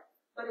okay.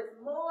 But it's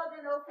more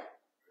than okay.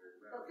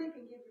 So He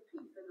can give you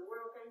peace, and the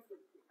world can't give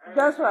you.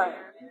 That's right.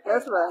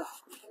 That's right.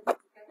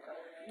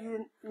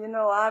 You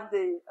know, I've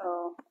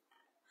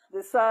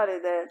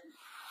decided that,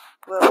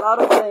 well, a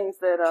lot of things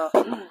that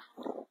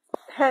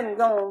hadn't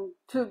gone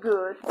too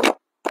good,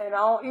 and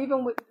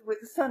even with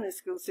the Sunday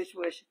school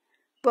situation.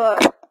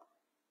 But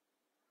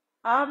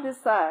I've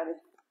decided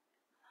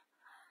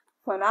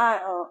when I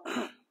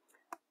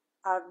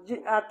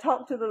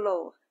talked to the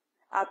Lord,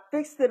 I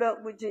fixed it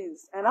up with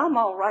Jesus, and I'm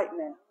all right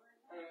now.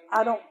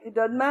 It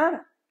doesn't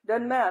matter.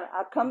 Doesn't matter.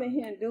 I come in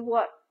here and do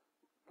what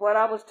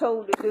I was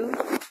told to do,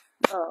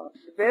 the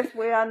best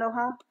way I know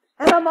how,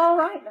 and I'm all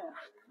right now.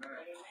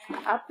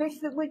 I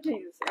fixed it with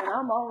Jesus, and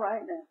I'm all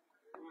right now.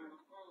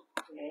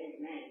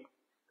 Amen.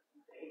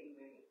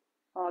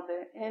 Are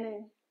there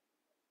any?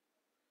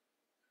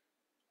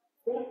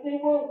 Look,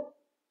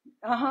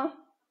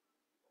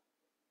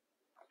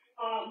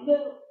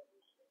 look,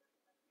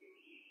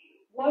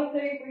 one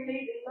thing we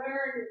need to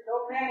learn is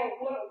no matter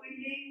what we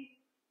need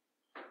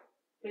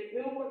to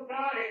do what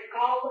God has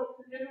called us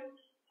to do,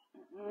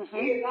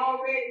 He has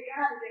already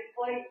got it in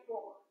place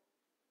for us.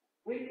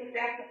 We just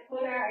have to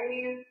put our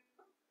hands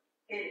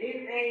in His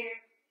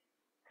hands,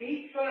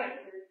 keep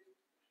trusting,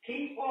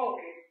 keep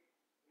walking,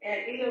 and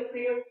He'll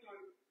see us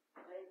through.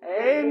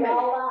 Amen.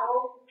 All our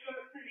hope and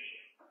trust in Him.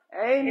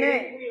 Amen.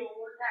 And it will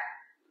work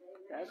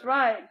out. That's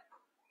right.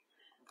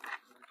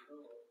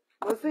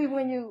 Well, see,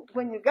 when you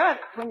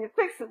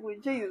fix it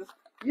with Jesus,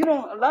 you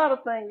don't, a lot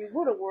of things you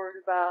would have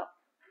worried about,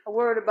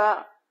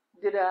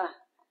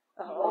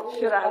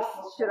 should I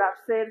have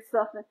said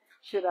something?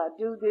 should I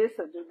do this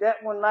or do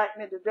that one like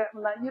me, do that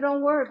one like me? You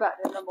don't worry about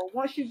that no more.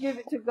 Once you give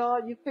it to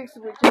God, you fix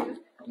it with Jesus,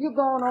 you're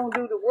going on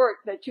do the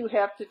work that you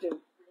have to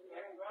do.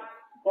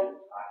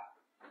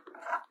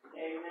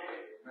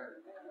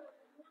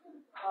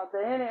 Are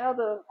there any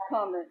other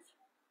comments?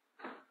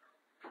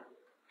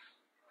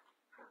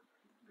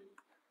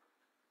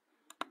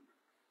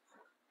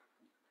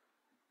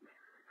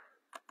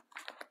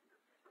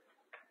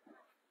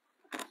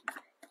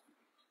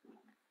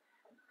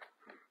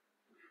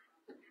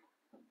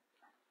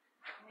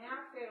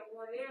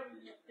 Whatever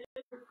you do.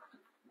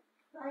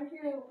 Thank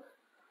you.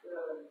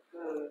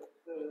 Good.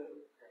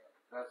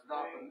 That's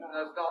not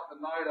the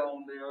night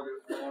on there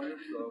this morning,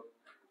 so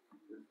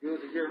it's good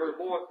to hear her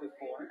voice this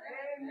morning.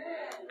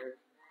 Amen.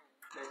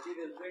 And she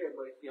didn't say it,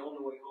 but she on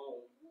the way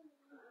home.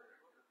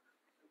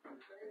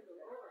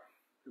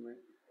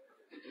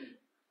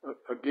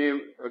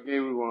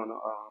 Again, we want to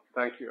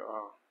thank you,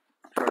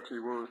 Trustee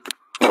Wooten.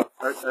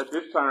 At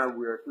this time,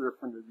 we are here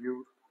from the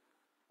youth.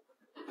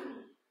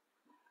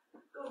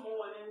 Good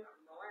morning.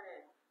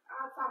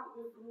 Our topic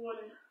this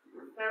morning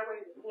is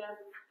Stairway to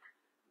Heaven.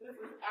 This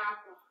is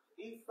after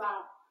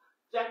Esau.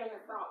 Jacob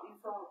had saw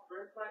Esau's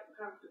birthright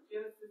comes to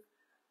Genesis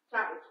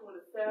chapter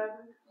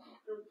 27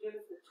 through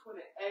Genesis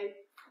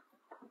 28.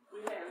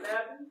 We had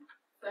 11.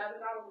 $7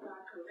 was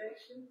our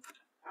collection.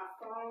 Our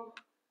song,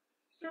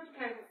 scripture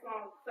came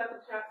from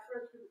Psalm 7 chapter,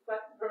 first to the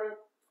second verse,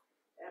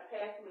 and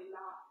pass me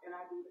not, and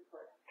I do the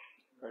prayer.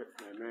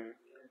 Amen.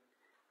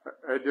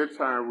 At this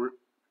time,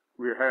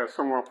 we have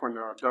someone from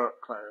the adult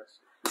class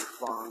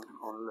respond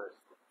on the list.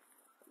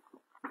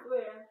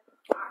 Well,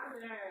 I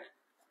learned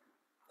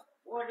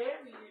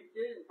whatever you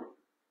do,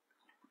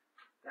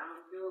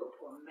 don't do it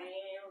for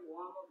man,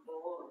 woman,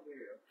 boy, or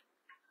girl.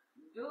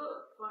 Do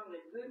it from the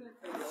goodness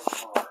of your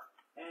heart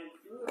and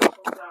do it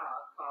for God,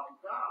 because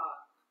God,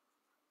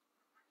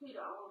 He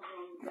the only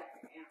one you got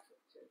the answer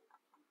to.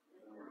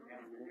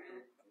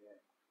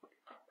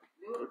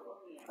 Do it for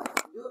Him.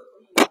 Do it for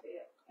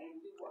yourself and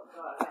do what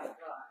God asks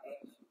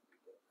you to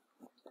do.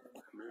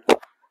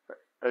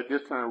 At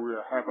this time,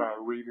 we'll have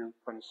our reading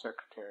from the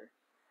secretary.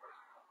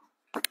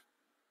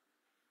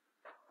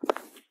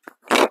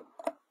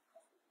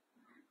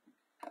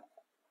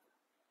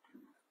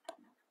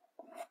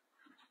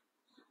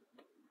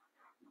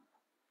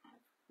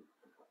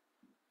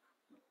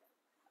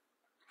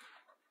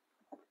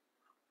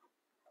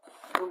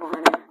 Good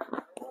morning.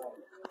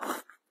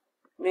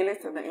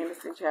 Minutes of the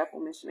Anderson Chapel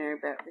Missionary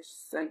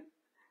Baptist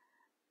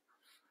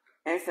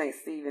and St.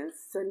 Stephen's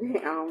Sunday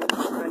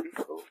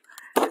School,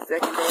 the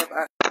second day of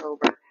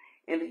October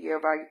in the year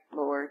of our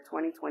Lord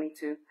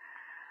 2022.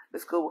 The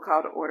school will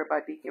call to order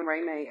by Deacon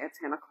Ray May at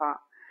 10 o'clock.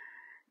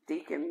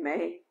 Deacon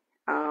May,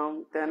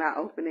 then I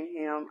opening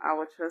hymn, I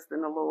will trust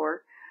in the Lord.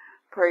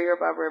 Prayer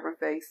by Reverend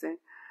Faison.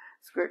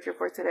 Scripture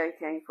for today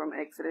came from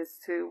Exodus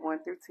 2,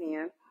 1 through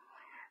 10.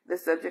 The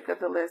subject of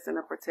the lesson,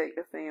 to protect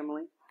the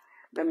family.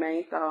 The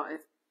main thought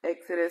is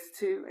Exodus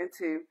 2 and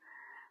 2.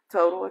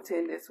 Total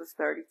attendance was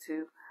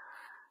 32.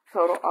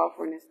 Total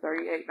offering is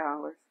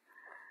 $38.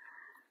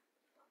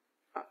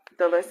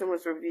 The lesson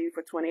was reviewed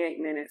for 28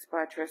 minutes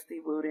by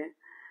Trustee Wooten.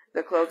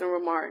 The closing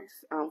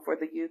remarks for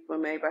the youth were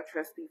made by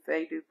Trustee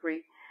Faye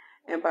Dupree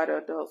and by the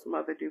adults,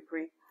 Mother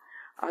Dupree.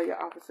 All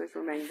your officers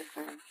remain the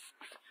same.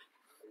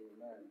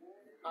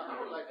 I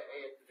would like to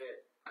add to that,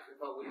 because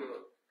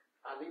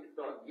I need to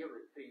start giving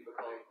it to you, because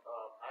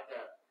I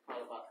got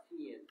probably about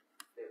 10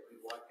 that we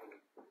watching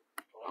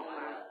on my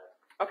live.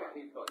 Okay. I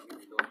need to start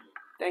giving those.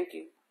 Thank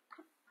you.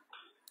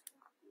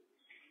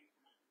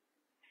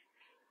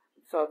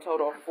 So a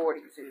total of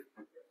 42.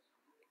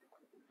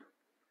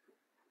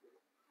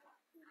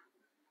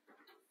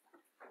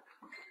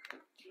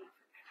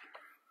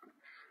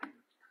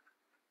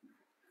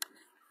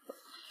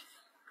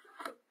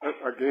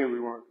 Again, we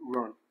want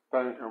to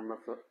thank him,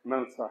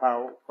 Minister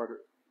Howard, for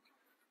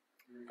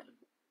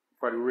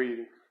the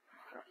reading.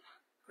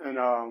 And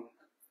I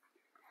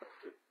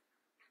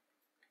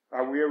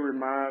will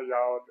remind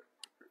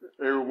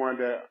everyone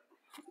that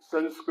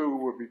Sunday school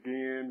will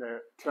begin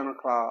at 10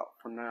 o'clock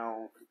from now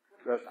on.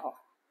 That's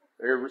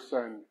every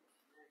Sunday.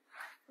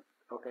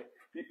 Okay.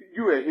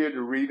 You are here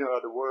to read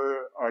the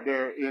word. Are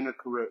there any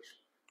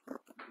corrections?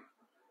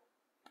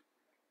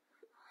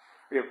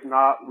 If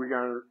not,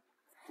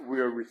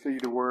 we'll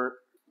receive the word,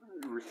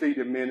 receive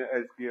the minute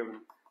as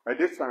given. At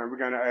this time, we're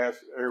going to ask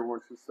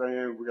everyone to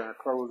stand. We're going to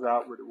close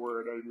out with the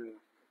word, amen.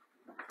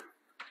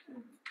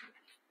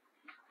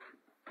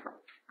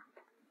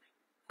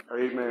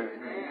 Amen.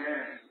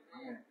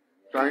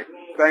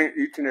 Thank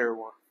each and every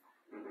one.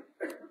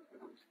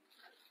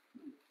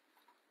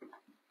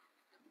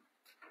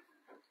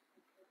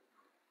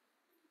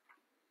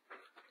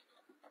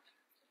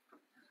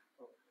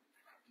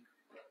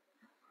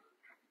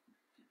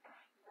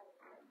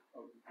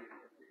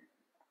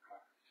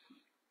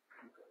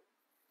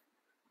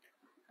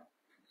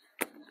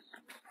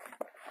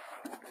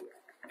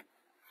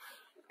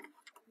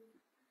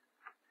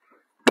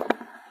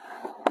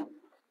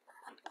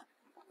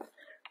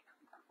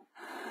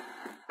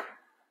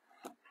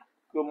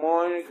 Good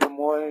morning, good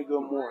morning, good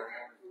morning.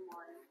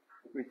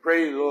 We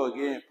praise the Lord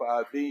again for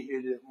our being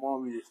here this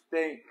morning. We just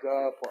thank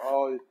God for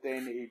all the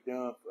things that He's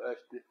done for us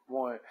this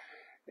morning.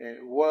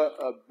 And what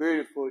a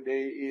beautiful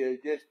day it is.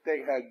 Just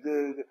think how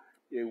good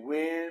the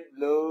wind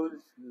blows,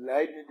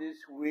 lightning this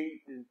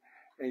week,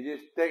 and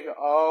just think of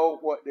all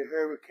what the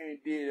hurricane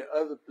did in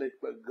other places.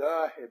 But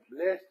God has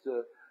blessed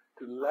us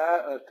to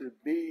allow us to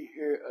be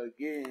here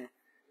again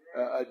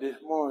this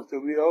morning. So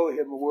we owe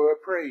Him a word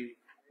of praise.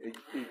 And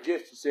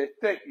just to say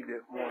thank you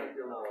this morning.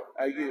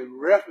 I give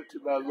reference to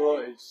my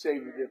Lord and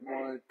Savior this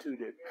morning, to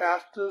the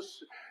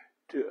pastors,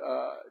 to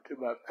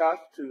my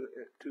pastor,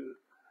 to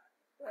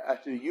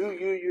you,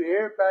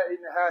 everybody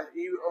in the house,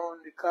 even on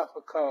the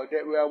conference call.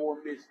 That way I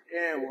won't miss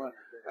anyone.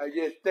 I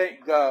just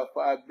thank God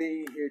for our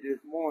being here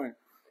this morning.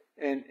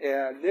 And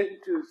I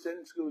listened to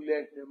Sunday school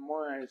lesson this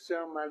morning. I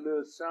sung my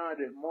little song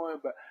this morning,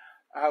 but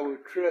I will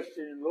trust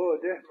in the Lord.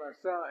 That's my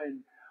song.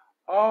 And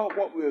all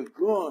what we're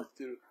going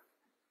through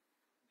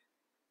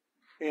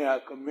in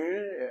our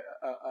community,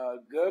 our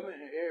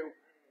government, and everything,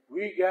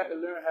 we got to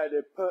learn how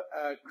to put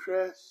our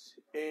trust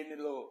in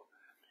the Lord.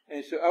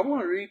 And so I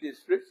want to read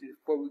this scripture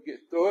before we get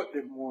started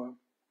this morning.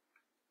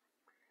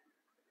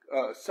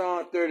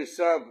 Psalm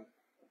 37.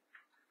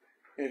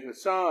 It's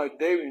a song of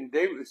David, and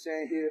David was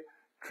saying here,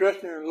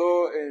 trust in the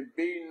Lord and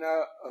be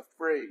not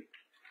afraid.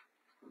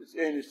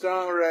 And the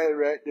songwriter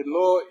writes, the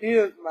Lord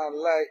is my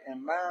light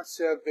and my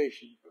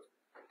salvation.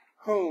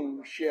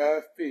 Whom shall I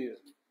fear?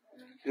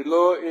 The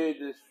Lord is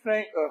the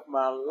strength of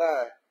my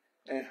life,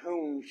 and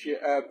whom shall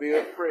I be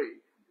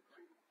afraid?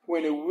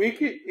 When the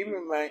wicked,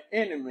 even my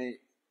enemy,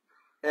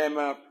 and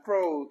my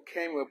foes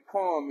came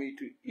upon me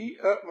to eat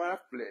up my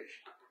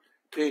flesh,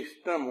 they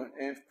stumbled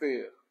and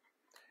fell.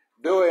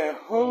 Though a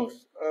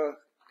host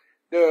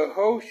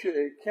should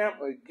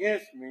encamp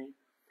against me,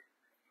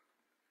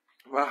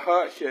 my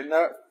heart shall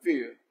not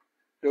fear.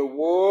 The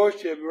war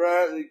shall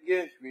rise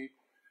against me,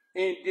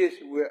 in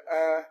this will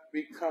I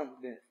be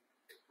confident.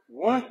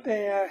 One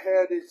thing I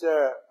have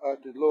desired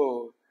of the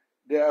Lord,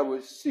 that I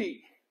will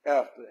seek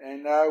after,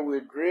 and I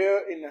will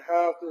dwell in the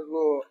house of the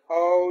Lord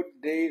all the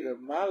days of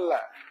my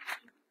life.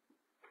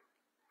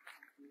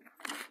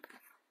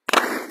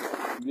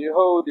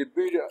 Behold the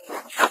beauty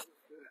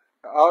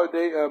all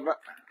day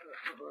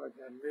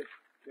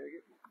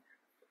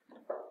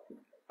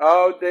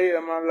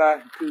of my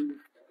life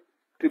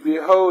to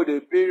behold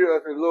the beauty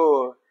of the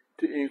Lord,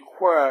 to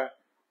inquire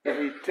in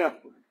His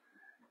temple.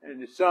 And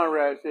the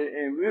songwriter said,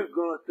 and we're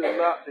going through a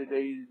lot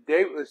today.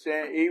 David was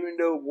saying, even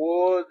though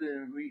wars,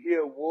 and we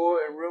hear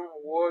war and rumor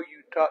of war,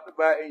 you talked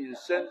about in your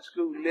Sunday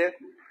school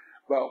lesson,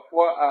 about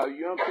what our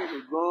young people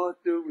are going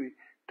through. We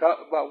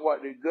talked about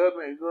what the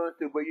government is going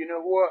through. But you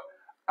know what?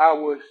 I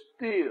will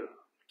still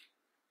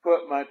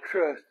put my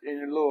trust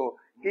in the Lord.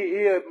 He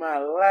is my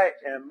light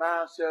and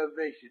my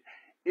salvation.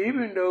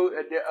 Even though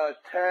there are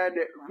times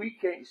that we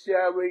can't see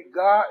our way,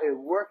 God is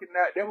working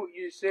out. That's what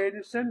you said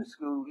in Sunday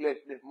school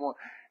lesson this morning.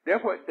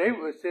 That's what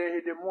David was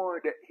saying this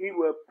morning, that he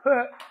will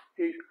put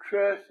his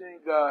trust in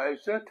God. And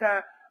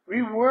sometimes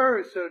we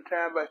worry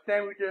sometimes about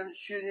things we just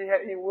shouldn't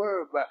have any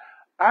worry about.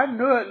 I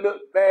know it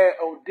looked bad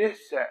on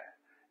this side.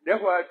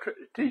 That's why the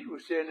teacher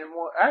was saying this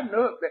morning. I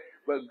know it bad,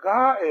 but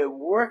God is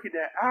working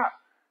it out.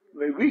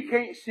 When we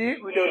can't see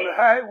it, we don't know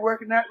how it's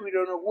working out, we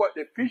don't know what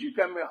the future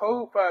can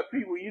hold for our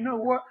people. You know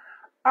what?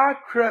 I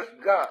trust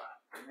God.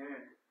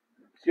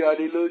 See all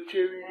these little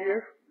children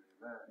here?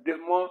 This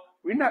morning,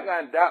 we're not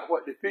going to doubt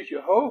what the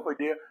future holds for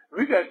them.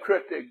 We got to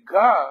trust that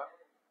God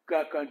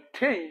can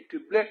continue to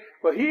bless.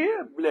 But He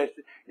is blessed.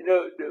 You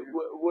know,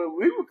 when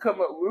we would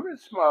come up, we were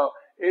small,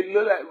 it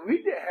looked like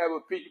we didn't have a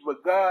future,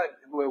 but God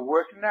was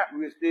working out.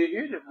 We were still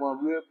here this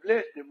morning. We were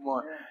blessed this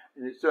morning.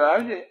 And so I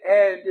just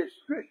added this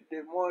scripture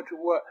this morning to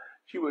what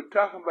she was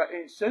talking about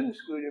in Sunday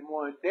school this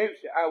morning. David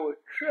said, I will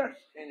trust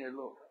in the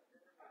Lord.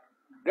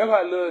 That's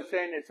why I love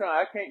saying that song.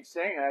 I can't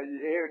sing. I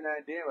just every now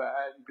and then, but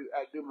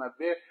I do my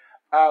best.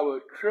 I will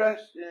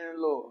trust in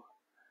the Lord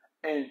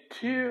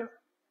until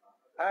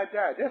I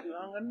die. That's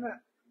long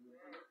enough.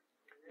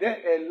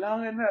 That is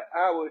long enough.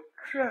 I will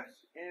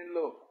trust in the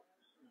Lord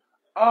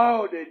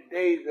all the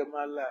days of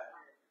my life.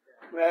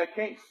 When I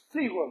can't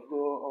see what's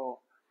going on,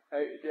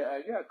 I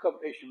got a couple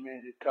extra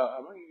minutes to talk.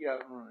 I'm going to get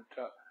out room to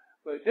talk.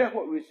 But that's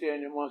what we're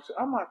saying in the morning. So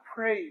I'm going to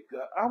praise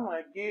God. I'm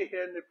going to give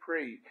Him the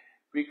praise.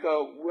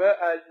 Because, well,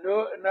 I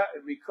know it not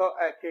because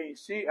I can't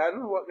see. I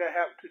don't know what's going to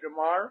happen to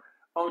tomorrow,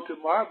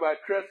 but I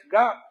trust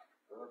God.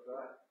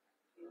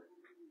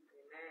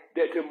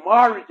 That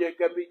tomorrow is just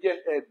going to be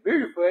just as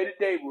beautiful as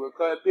the day will,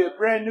 because it'll be a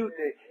brand new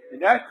day.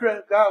 And I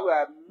trust God. When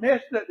I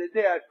messed up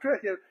today, I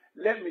trust Him.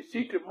 Let me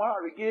see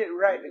tomorrow to get it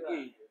right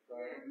again.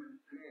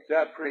 So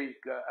I praise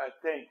God. I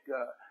thank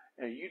God.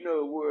 And you know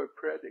the word of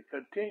prayer, that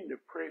continue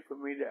to pray for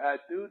me that I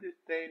do this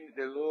thing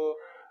that the Lord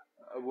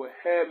will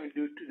have me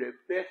do to the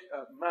best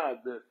of my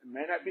ability. It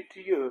may not be to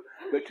you,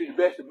 but to the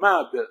best of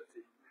my ability.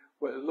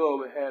 What the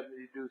Lord will have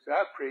me to do. So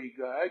I praise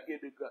God. I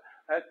give to God.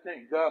 I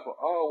thank God for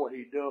all what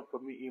He done for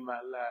me in my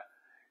life.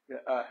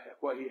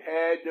 What He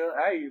had done.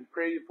 I even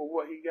praise Him for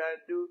what He got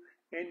to do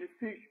in the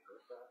future.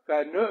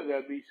 I know it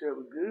gotta be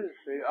something good.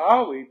 They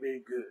always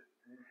been good.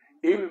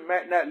 Even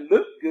might not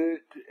look good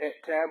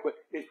at times, but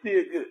it's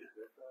still good.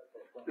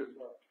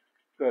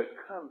 So it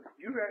comes,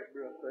 you're right,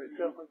 bro. So it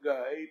comes from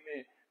God.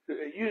 Amen. So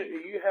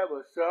you have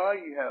a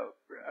song, you have,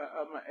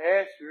 I'm going to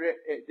ask you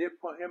at this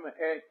point, I'm going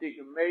to ask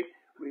Deacon May,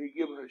 will he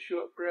give us a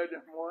short prayer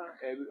this morning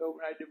as we open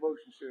our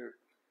devotion service?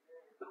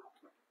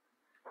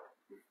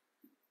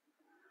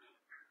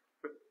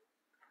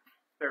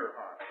 Very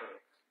hard.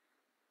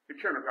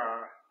 Eternal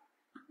God,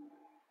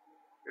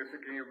 this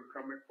again we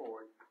come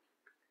before you.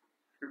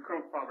 We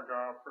come, Father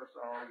God, first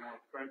of all, I want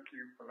to thank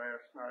you for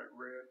last night's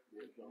rest.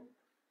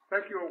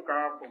 Thank you, oh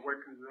God, for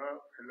waking us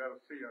up and let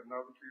us see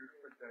another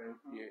beautiful day.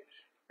 Yes.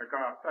 And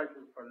God, thank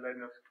you for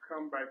letting us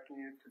come back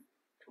in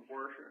to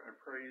worship and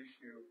praise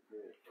you.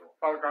 Yes.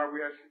 Father God, we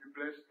ask you to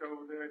bless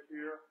those that are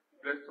here,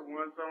 bless the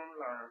ones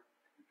online,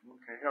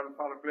 and Heavenly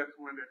Father, bless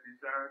the ones that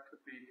desire to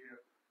be here.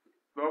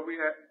 Lord,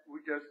 we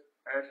just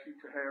ask you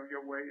to have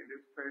your way in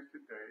this place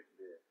today.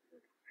 Yes.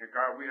 And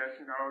God, we ask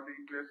you all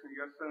these blessings in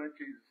your Son,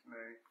 Jesus'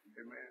 name.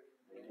 Amen.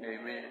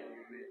 Amen.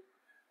 Amen.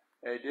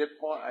 At this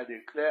point, I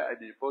declare a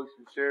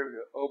devotion service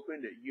is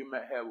open that you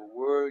might have a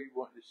word you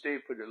want to say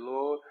for the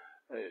Lord.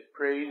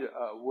 Praise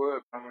a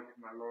word. I want to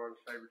my Lord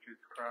and Savior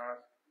Jesus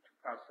Christ,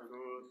 Pastor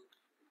Lewis,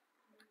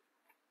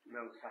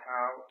 Minister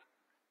Howard,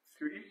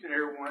 to each and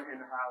every one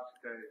in the house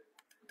today.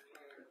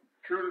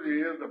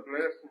 Truly it is a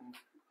blessing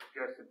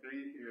just to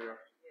be here.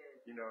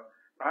 You know,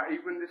 not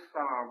even this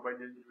song, but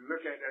if you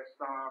look at that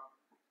song,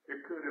 it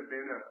could have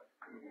been us.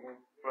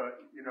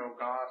 But, you know,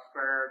 God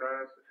spared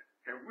us,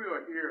 and we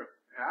are here.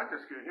 And I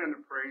just give him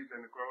the praise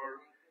and the glory,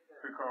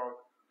 because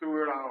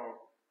through it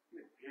all,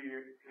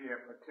 he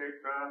has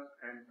protected us,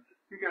 and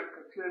he got to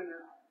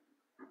continue,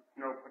 you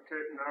know,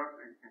 protecting us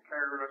and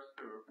carry us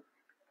through.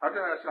 I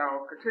just ask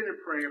y'all, continue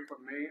praying for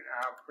me, and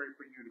I'll pray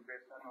for you the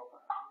best I know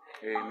how.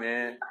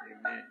 Amen.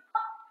 Amen.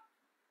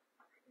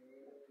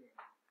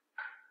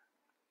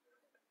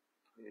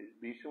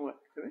 Let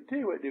me tell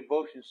you what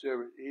devotion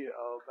service is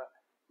all about.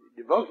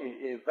 Devotion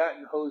is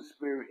inviting the Holy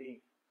Spirit in.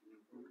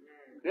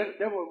 That's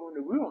what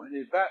we want to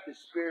invite the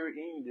Spirit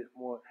in this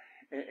morning.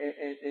 And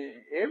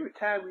every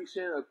time we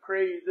send a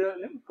praise up,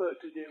 let me put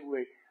it this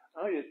way.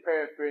 I'm just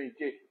paraphrasing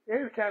Jay.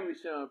 Every time we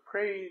send a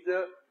praise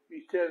up,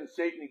 we tell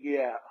Satan to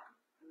get out.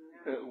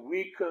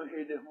 We come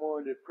here this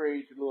morning to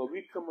praise the Lord.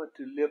 We come up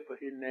to lift for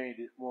his name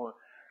this morning.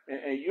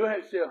 And you don't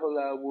have to say a whole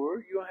lot of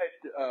words. You don't have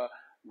to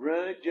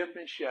run, jump,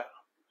 and shout.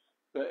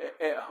 But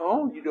at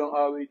home, you don't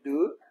always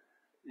do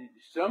it.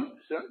 Some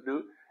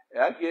do.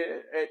 I get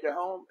at the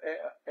home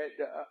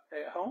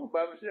at home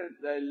by myself.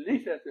 At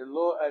least I said,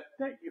 Lord, I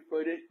thank you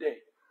for this day.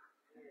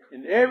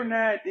 And every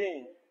now and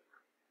then,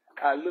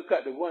 I look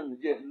out the window,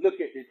 just look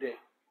at the day.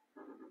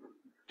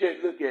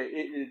 Just look at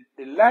it.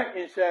 The light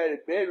inside the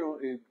bedroom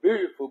is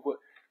beautiful, but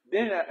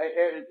then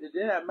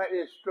I might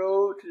just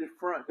stroll to the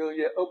front door,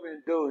 just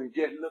open the door and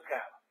just look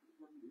out.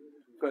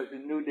 Because the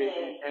new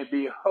day, and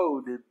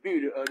behold the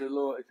beauty of the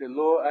Lord. I said,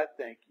 Lord, I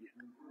thank you.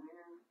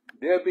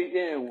 There'll be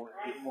anyone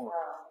this morning.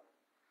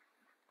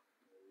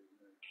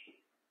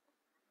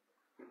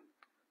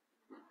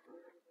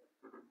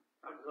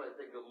 I just like to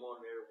say good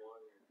morning,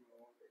 everyone.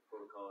 The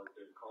protocol has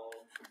been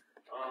called.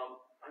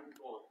 I just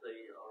want to say,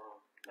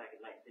 back in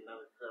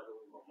 1997,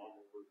 my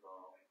mama was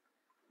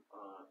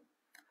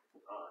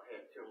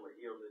had terminal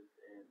illness,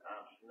 and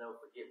I'll never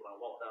forget when I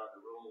walked out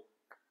of the room,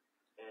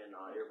 and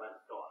everybody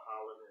started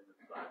hollering, and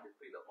so I just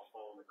picked up my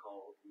phone and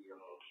called the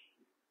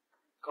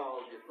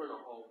friend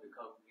of home to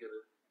come get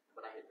us.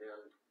 But I had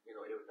done,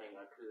 everything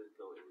I could,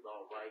 so it was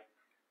all right.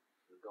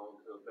 It was going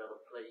to a better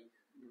place.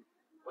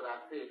 But I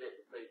said that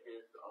to say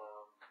this,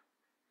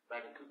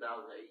 back in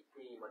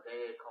 2018, my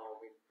dad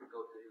called me to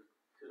go to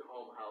the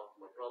home house.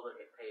 My brother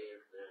had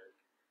passed, and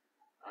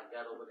I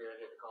got over there,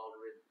 I had to call the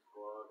rescue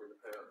squad and the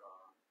sheriff's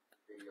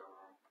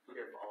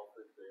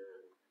office,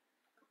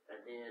 and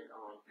then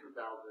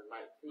 2019,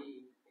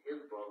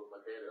 his brother,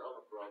 my dad's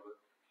other brother,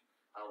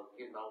 I was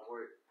getting off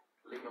work,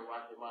 leaving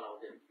Rocky Mount. I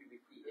was at the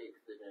QBC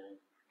exit, and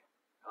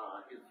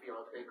his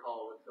fiance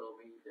called and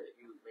told me that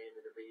he was man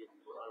in the bed, he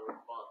was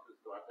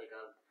unresponsive, so I think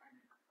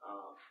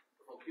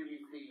from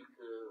QBC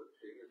to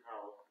his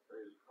house,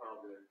 it was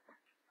probably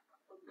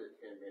a good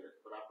 10 minutes,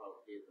 but I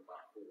probably did in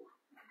about 4.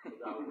 Because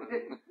I was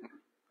running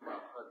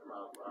about 100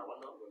 miles per hour.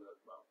 I know I'm running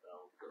about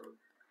 1,000. So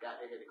got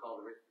there, had to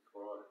call the rescue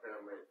squad, the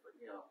paramedics, but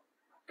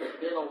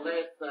Then on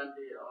last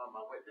Sunday, I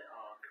went to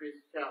Chris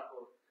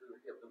Chapel to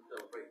help them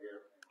celebrate their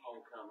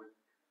homecoming.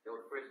 That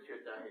was the first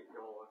church I had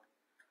joined.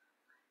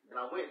 And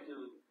I went to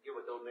give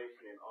a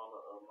donation in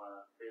honor of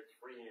my best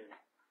friend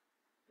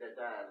that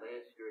died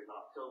last year in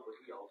October.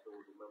 He also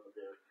was a member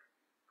there.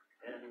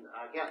 And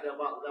I got there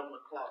about 11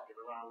 o'clock, and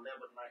around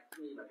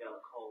 11:19, I got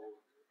a call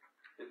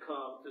to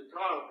come to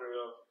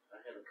Tarboro. I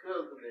had a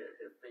cousin that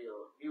had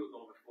failed. He was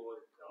on the floor.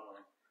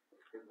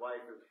 His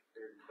wife and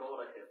his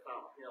daughter had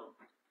found him.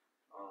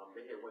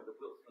 They had went to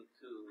Wooten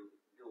to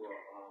do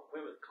a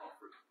women's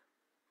conference.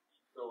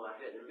 So I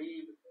had to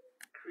leave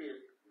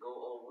Chris, go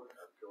over,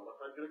 go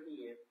 100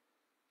 again,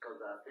 because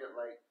I felt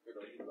like, he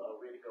was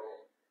already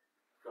gone.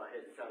 So I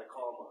had to try to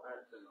call my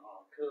aunts and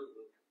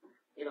cousins.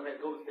 I had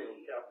to go to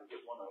Salem Chapel to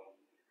get one of them.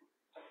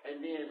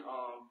 And then,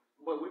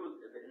 but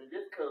and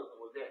this cousin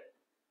was at,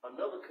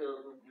 another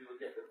cousin, we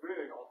was at the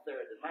burn on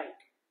Saturday night,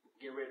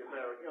 getting ready to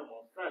bury him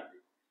on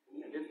Sunday.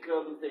 And this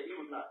cousin said he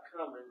was not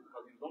coming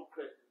because he was on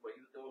crutches, but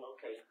he was doing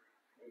okay.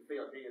 And he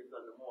fell dead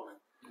Sunday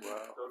morning.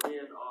 Wow. So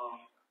then,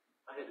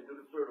 I had to do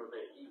the funeral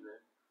that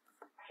evening.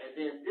 And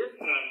then this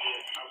Sunday,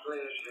 I'm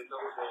glad to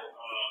know that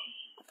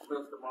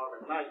Mr.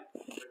 Marvin Knight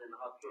has been in the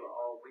hospital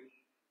all week.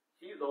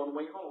 She's on the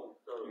way home.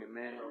 So,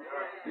 Amen.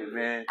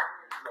 Amen.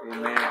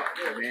 Amen.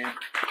 Amen.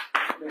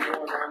 Been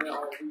going down there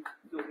all week,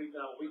 2 weeks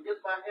now. We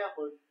just by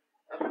happened.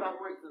 I've been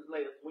working since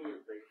last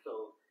Wednesday,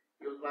 so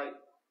it was like,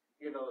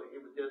 it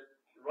was just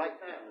the right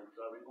timing.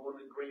 So I've been going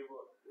to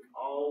Greenwood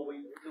all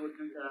week, 2 or 3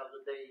 times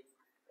a day.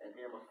 And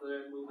then my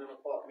son moved in an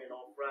apartment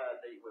on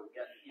Friday, where we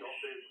got to see on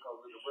Thursday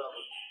because of the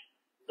weather.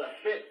 So I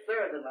spent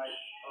Saturday night,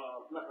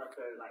 not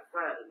Saturday night,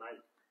 Friday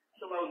night.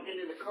 So I was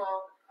getting in the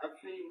car, I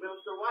seen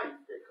Mr. White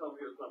that come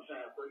here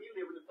sometimes. So he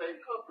live in the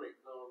same complex.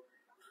 So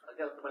I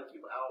got somebody to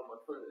keep an eye on my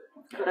son.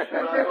 But I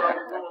know I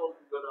was wrong,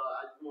 but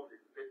I just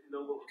wanted to let you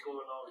know what was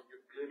going on. It's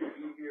just good to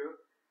be here.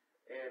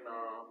 And,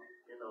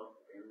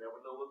 and never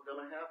know what's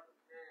going to happen.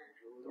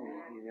 So,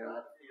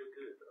 God is still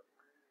good, though.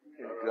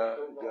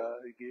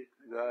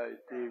 God is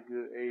still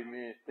good.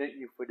 Amen. Thank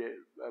you for that,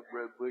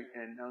 Brother Bush.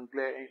 And I'm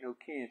glad ain't no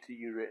kin to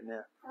you right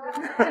now.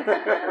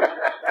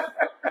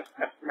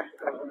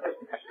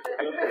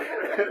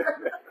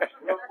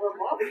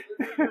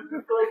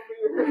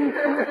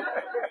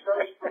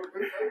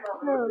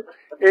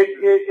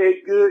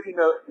 It's good,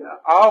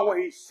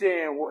 always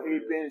saying what he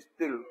been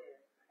through.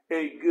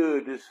 It's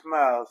good to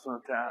smile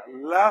sometimes.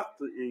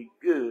 Laughter is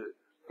good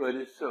for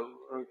the soul.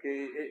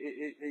 Okay,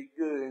 it's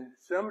good. And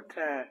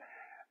sometimes,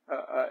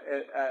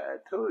 I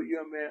told a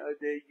young man the other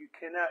day, you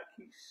cannot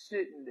keep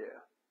sitting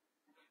there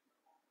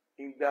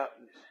in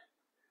darkness.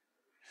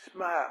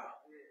 Smile.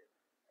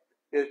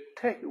 It'll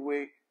take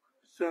away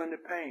some of the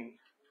pain.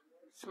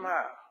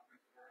 Smile.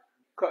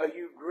 Because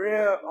you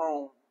dwell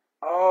on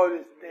all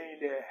this thing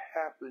that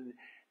happened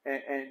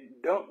and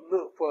don't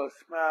look for a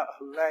smile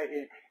of light,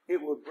 and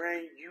it will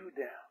bring you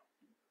down.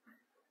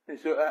 And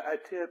so I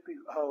tell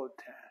people all the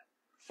time,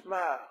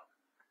 smile.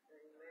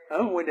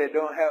 I'm one that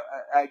don't have,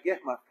 I guess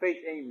my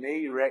face ain't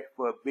made right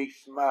for a big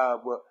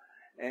smile, but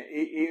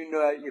even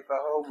though if I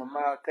hold my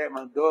mouth tight,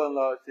 my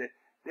daughter-in-law said,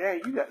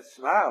 Dad, you got to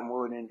smile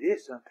more than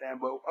this sometimes,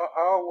 but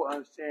I will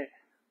understand,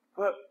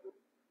 but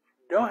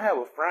don't have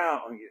a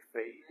frown on your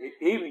face.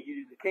 Even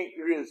you can't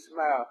really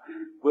smile,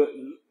 but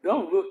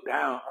don't look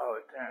down all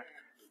the time.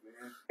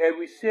 As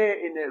we said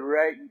in that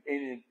writing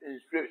in the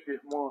scripture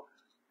this morning,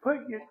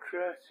 put your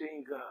trust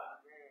in God.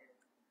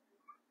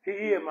 He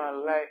is my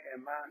light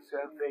and my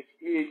salvation.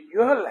 He is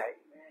your light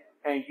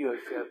and your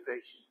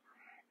salvation.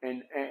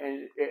 And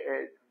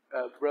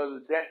as Brother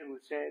Danton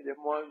was saying this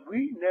morning,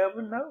 we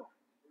never know.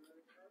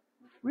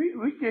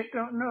 We just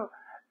don't know.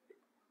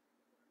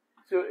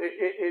 So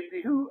it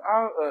behooves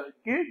all of us.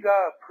 Give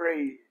God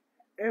praise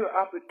every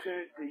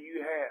opportunity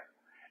you have.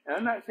 And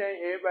I'm not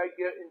saying everybody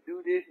get and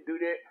do this and do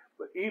that,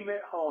 but even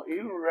at home,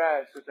 even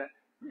rise sometimes,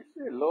 just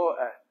say, Lord,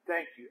 I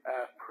thank you.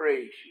 I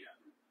praise you.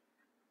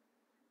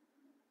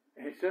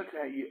 And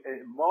sometimes you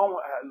murmur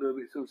out a little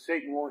bit so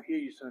Satan won't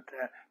hear you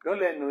sometimes. Don't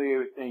let him know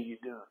everything you're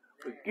doing.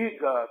 But give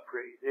God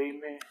praise.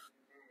 Amen.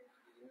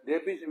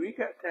 We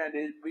got time.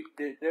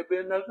 There'll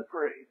be another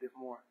praise this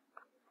morning.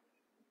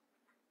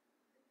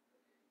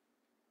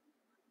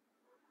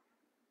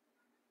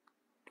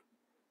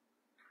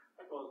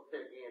 I'm going to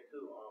check in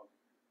too. I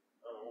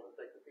want to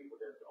thank the people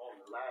that's on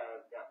the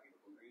live. Got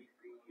people from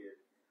DC and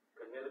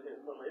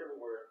Connecticut, from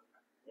everywhere,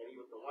 and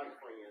even some white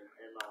friends.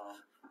 And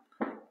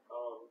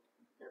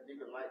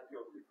Deacon Light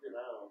tells me to sit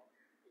down.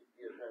 He's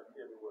still trying to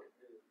tell me what to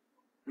do.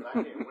 But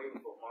I can't wait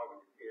for Marvin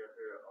to share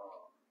her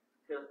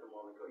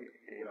testimony, because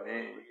she's got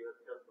her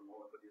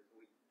testimony for this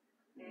week.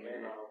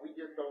 And we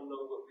just don't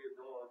know what we're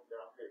doing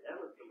down here at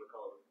Emerson,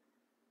 because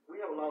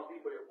we have a lot of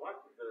people that watch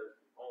us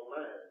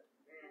online.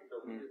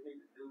 So we just need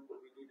to do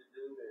what we need to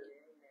do, and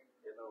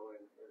and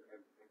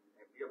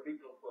be a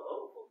beacon for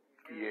other folks.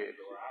 Yes.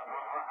 So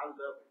I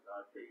love it.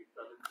 I tell you,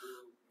 Sunday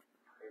school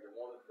and the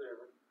morning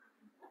service.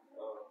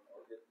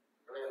 I'm just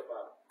glad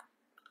about it.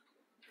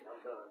 I'm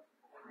done.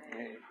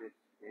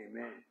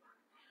 Amen.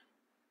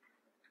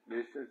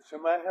 Does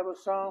somebody have a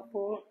song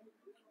for us?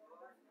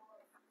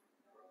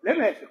 Let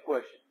me ask you a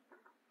question.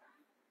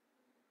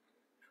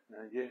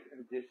 Now, just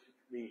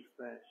be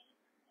fast.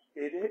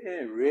 Is there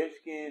any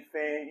Redskin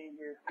fan in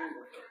here?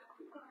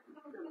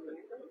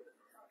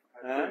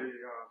 Huh?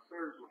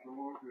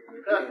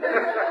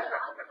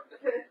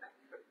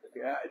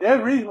 Yeah, that's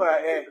the reason why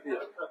I asked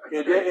this.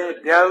 Is there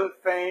any Dallas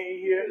fan in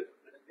here?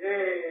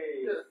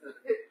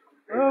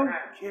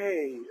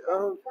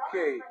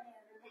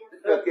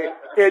 Okay.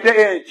 Is there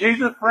any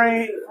Jesus fan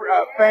in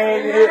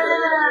here?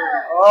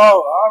 Oh,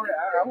 all right.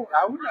 I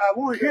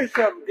want to hear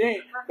something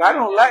then. I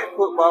don't like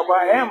football, but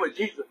I am a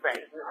Jesus fan.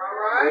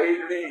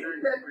 Amen.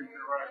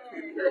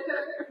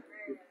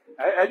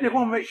 I just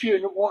want to make sure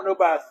you don't want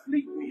nobody to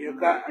sleep with you.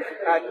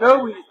 I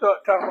know when you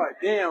start talking about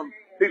them,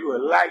 people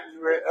will light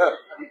you right up.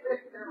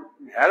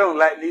 I don't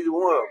like neither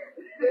one of them,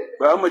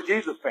 but I'm a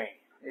Jesus fan.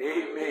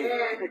 Amen.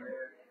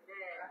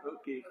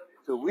 Okay,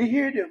 so we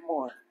here this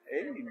morning.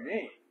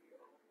 Amen.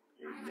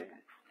 Amen.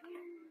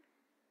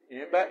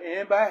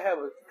 Anybody have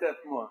a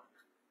testimony?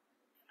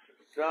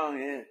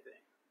 Song, anything?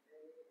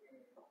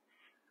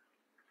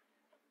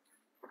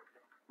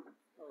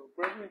 Oh,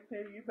 brother,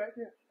 you back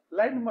there?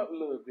 Lighten them up a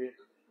little bit.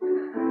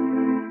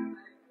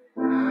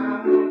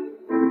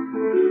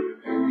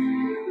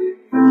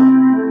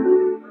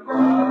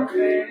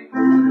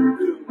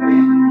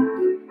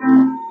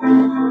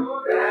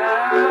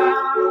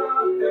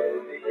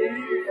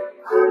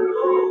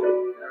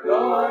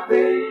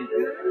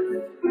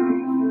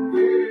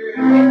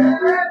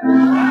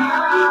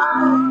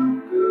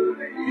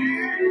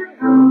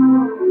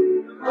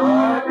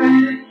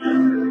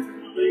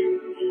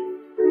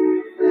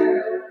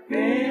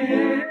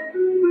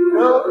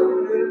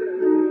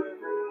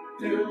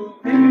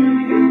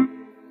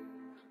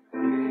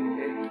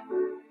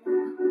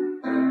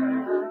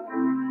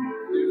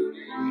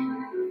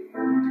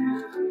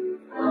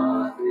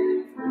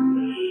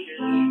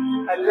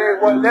 I tell you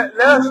what, let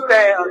us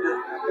stand on this.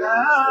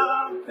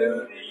 Down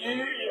through the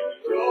years,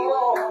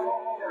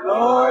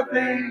 Lord,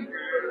 been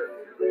good.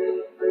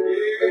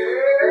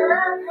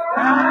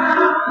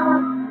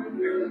 Down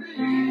through the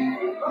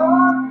years,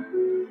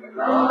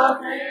 Lord,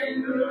 been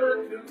good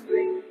to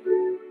me.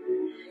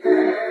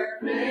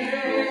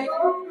 Been so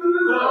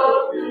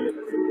good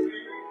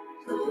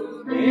to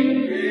me.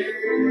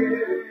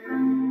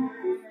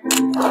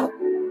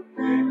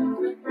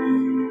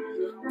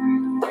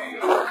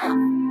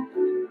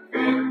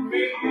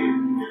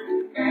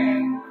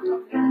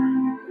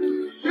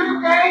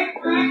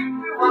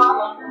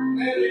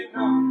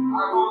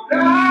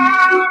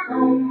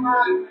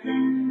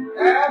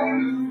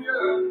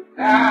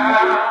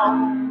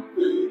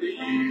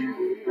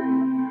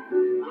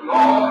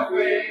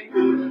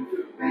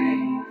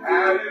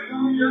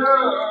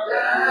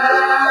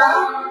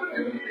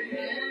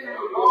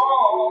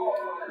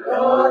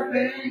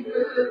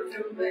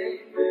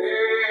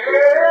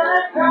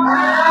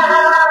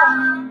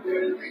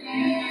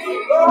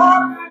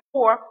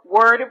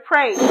 Word of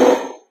Praise.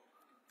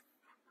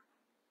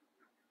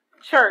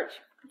 Church,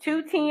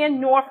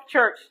 210 North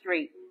Church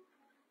Street.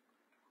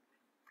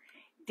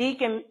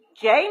 Deacon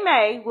J.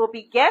 May will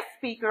be guest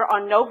speaker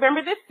on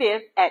November the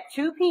 5th at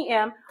 2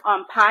 p.m.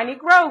 on Piney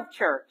Grove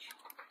Church.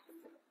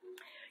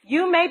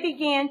 You may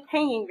begin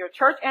paying your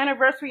church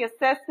anniversary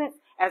assessments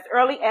as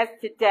early as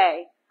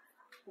today.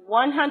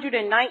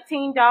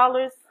 $119,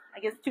 I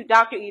guess, to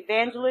Dr.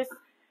 Evangelist,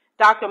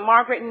 Dr.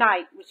 Margaret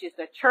Knight, which is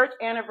the church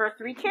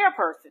anniversary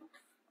chairperson.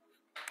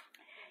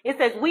 It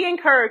says, we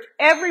encourage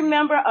every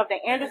member of the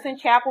Anderson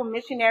Chapel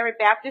Missionary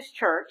Baptist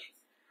Church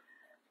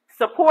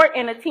support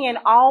and attend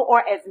all or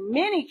as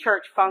many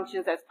church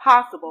functions as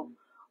possible.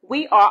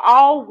 We are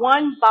all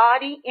one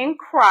body in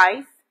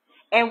Christ,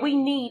 and we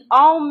need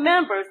all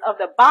members of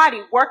the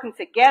body working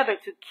together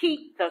to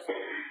keep the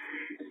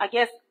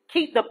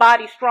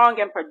body strong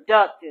and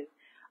productive.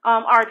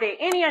 Are there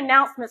any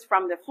announcements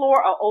from the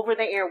floor or over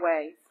the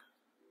airwaves?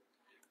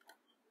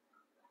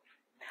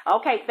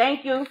 Okay,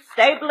 thank you.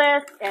 Stay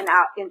blessed, and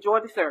I'll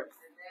enjoy the service.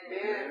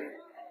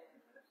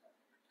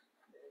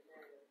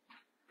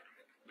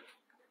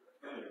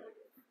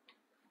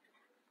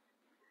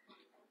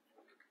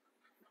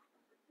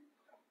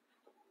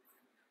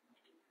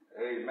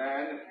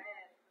 Amen.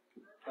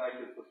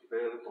 Thank you, Sister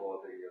Bailey, for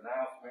the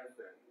announcements.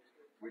 And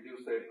we do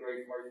say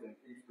grace, mercy, and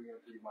peace be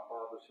unto you, my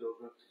father's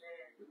children.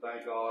 We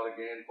thank God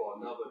again for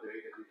another day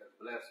that He has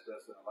blessed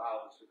us and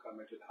allowed us to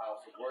come into the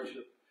house of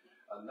worship.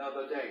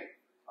 Another day.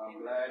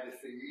 I'm glad to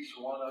see each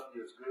one of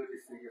you. It's good to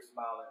see your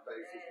smiling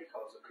faces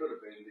because it could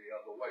have been the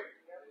other way.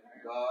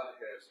 God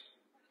has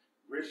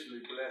richly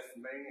blessed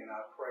me, and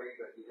I pray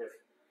that He has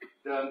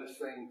done the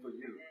same for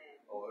you,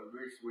 or at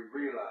least we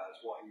realize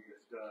what He has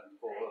done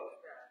for us.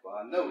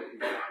 But I know that He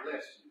has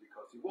blessed you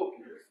because He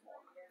woke you this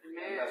morning.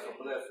 And that's a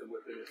blessing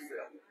within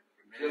itself.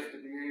 Just to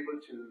be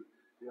able to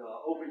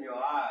open your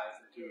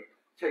eyes and to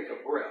take a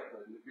breath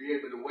and to be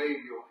able to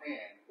wave your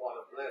hand, what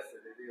a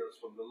blessing it is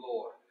from the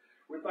Lord.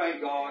 We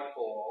thank God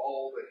for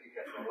all that He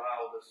has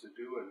allowed us to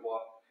do and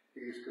what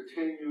He is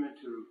continuing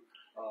to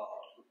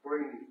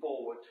bring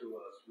forward to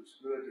us. It's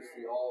good to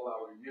see all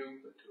our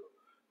youth and to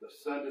the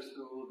Sunday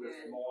school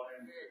this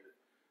morning.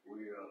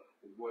 We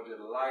were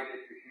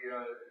delighted to hear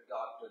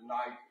Dr.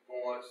 Knight's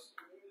voice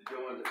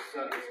during the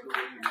Sunday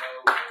school. You know,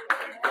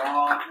 and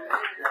God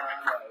has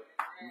done a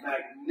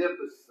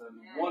magnificent,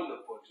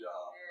 wonderful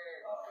job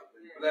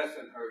in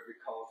blessing her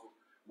because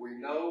we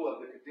know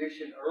of the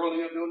condition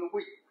earlier during the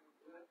week.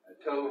 I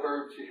told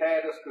her she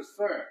had us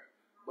concerned,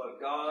 but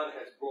God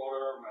has brought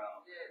her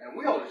around. And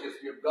we ought to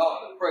just give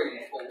God the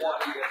praise for what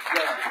He has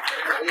done.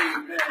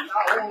 Amen.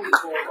 Not only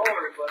for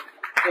her, but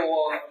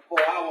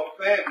for our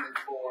family,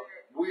 for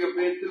we have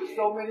been through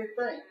so many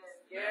things.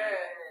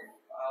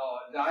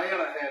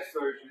 Diana had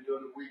surgery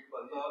during the week,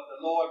 but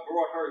the Lord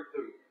brought her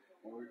through.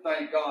 And we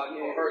thank God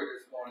for her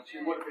this morning.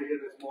 She wouldn't be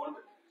here this morning,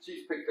 but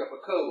she's picked up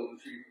a cold.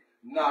 She's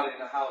not in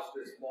the house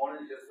this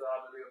morning, just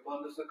out of the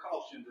abundance of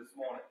caution this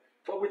morning.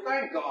 But we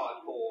thank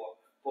God for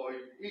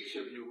each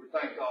of you. We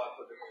thank God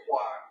for the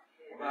choir.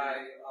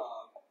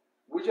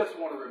 We just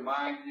want to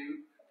remind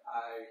you,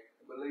 I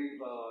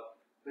believe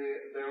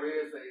there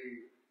is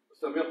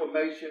some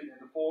information in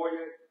the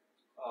foyer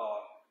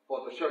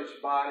for the church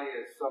body.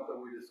 It's something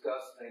we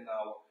discussed in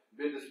our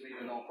business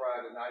meeting on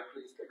Friday night.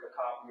 Please take a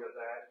copy of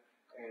that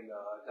and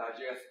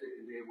digest it,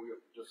 and then we'll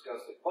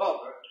discuss it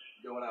further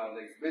during our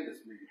next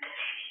business meeting.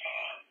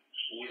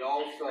 We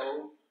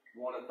also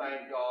want to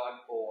thank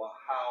God for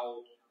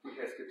how He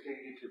has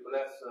continued to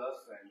bless us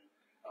and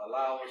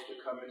allow us to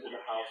come into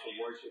the house of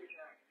worship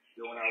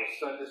during our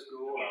Sunday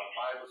school, our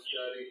Bible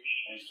study,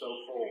 and so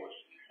forth.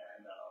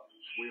 And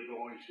we're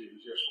going to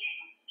just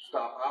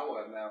stop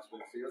our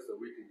announcements here so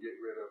we can get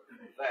rid of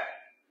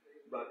that.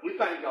 But we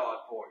thank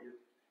God for you.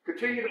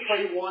 Continue to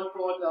pray one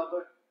for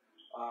another,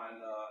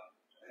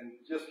 and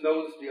just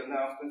notice the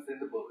announcements in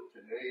the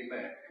bulletin.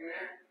 Amen.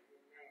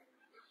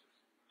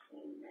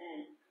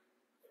 Amen.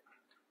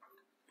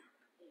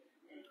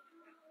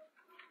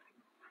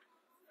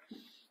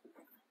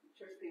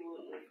 Trustee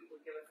Wooten, if you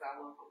will give us our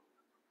welcome.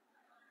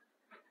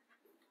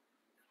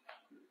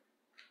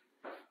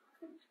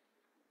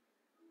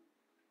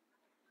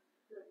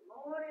 Good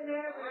morning,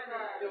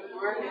 everybody. Good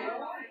morning.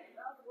 In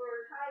other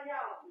words, how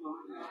y'all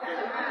doing?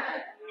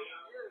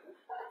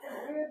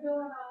 We're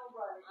doing all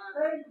right.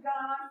 Thank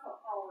God for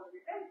all of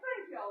it. And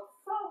thank y'all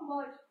so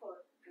much for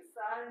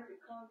deciding to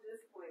come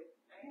this way.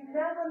 You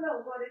never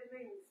know what it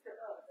means to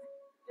us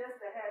just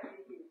to have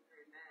you here.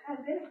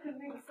 And this could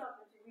mean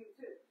something to you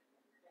too.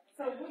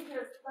 So we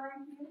just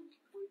thank you,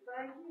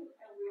 and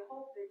we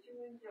hope that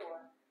you enjoy.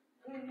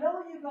 We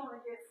know you're going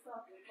to get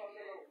something from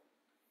the Lord.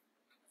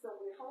 So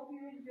we hope you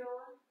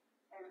enjoy,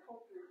 and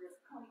hope you just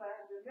come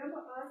back.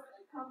 Remember us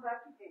and come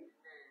back again.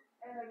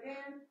 And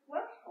again,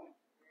 welcome.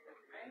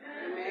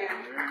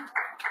 Amen.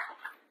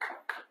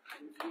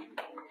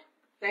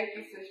 Thank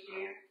you, Sis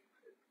Jan.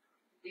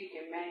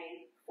 Deacon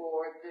May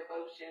for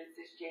devotion,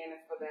 Sis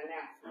Janice for the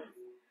announcements,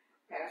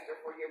 Pastor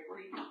for your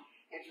brief,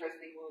 and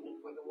Trustee Wooten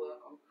for the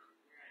welcome.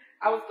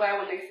 I was glad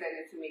when they said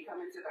it to me,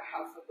 come into the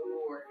house of the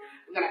Lord.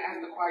 We're going to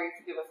ask the choir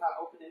to give us our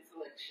opening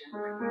selection.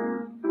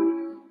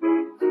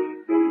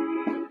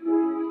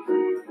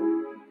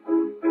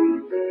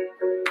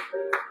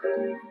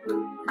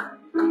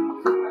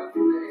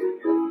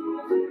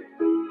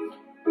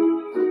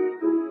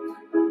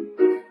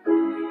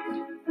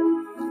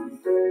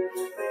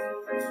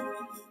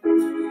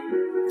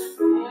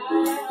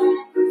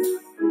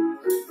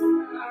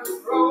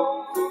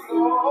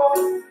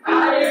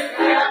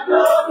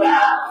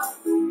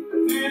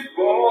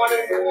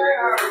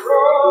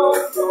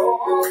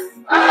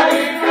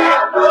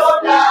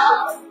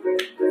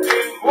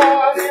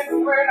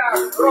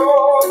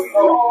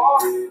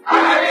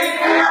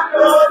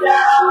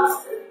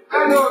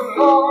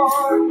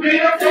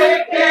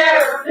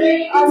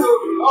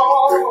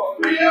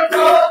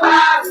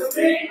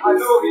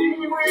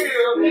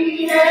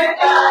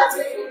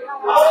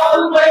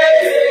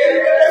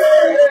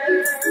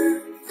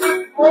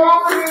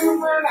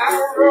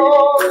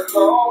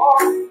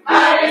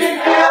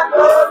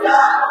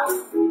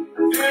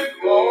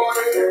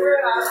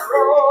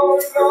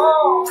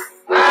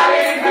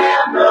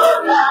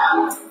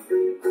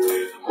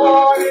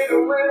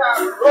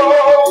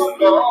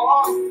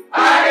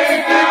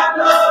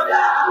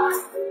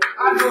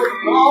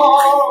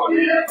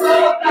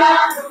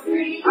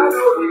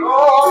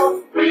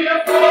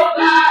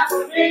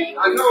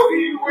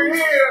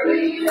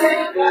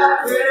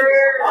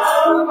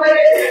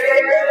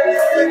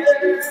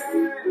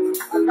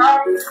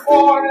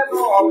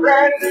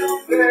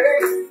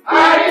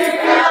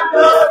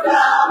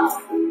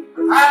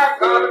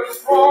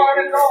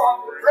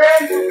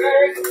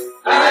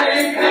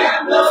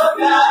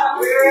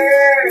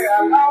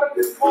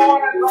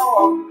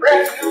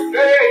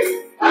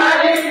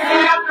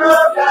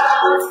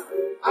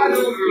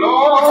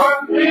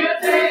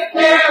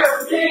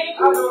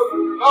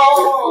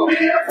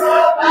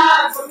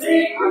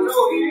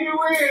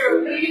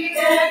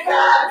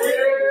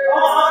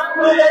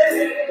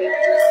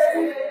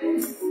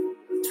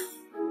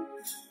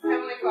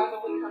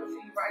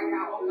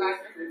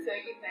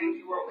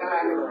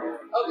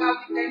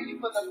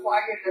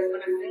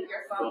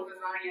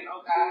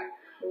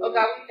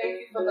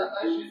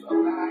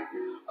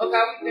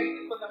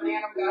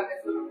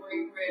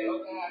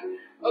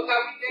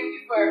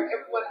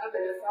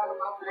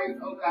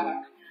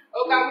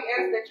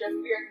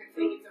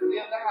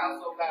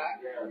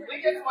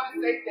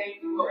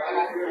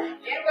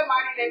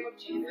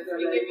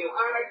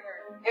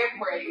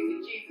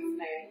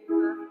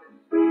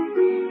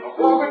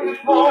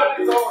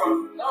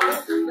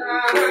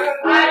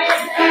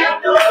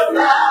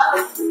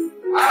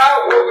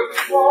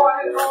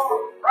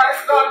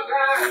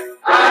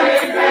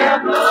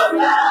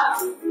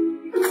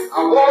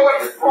 I woke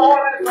up this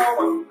morning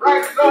on a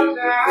bright sunshine.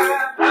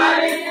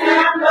 I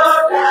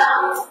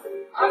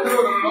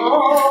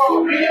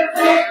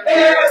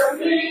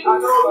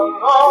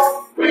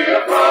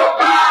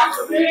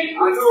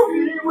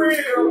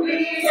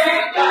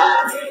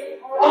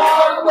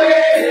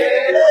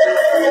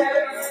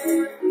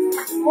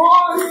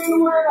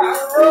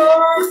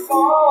road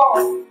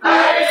long.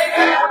 I didn't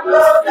have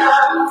no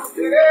doubt.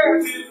 Yeah,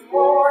 this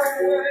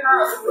morning when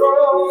I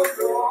rose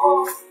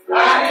long.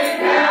 I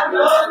didn't have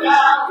no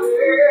doubt.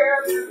 Yeah,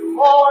 this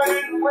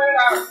morning when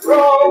I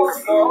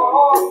rose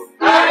long.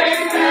 I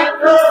didn't have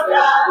no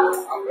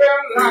doubt. I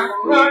felt like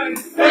running.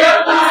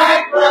 Felt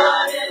like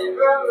running.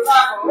 Felt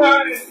like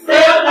running.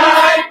 Felt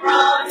like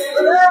running.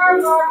 Felt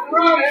like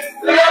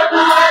running. Felt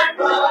like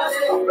running.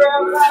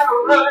 Felt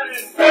like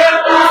running.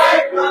 Felt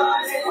like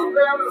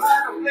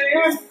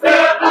running.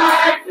 Felt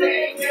like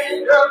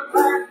singing. Felt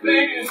like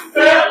singing. Felt like singing.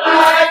 Felt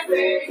like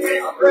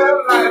singing.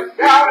 Felt like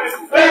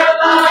shouting. Felt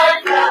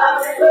like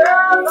shouting.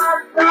 Felt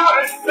like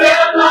shouting.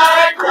 Felt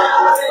like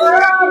shouting.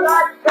 Felt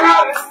like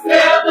shouting.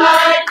 Felt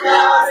like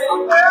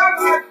shouting. Felt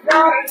like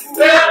shouting.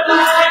 Felt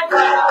like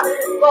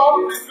shouting.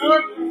 Lord, be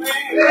good to me.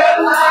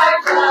 Felt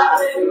like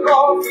shouting.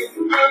 Lord, be good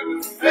to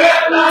me.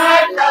 Felt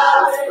like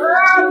shouting.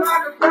 Felt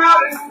like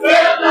shouting.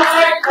 Felt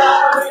like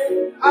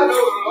shouting. I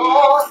know the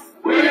Lord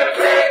will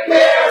take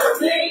care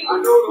of me. I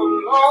know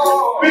the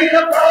Lord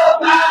will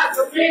provide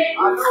for me.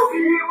 I know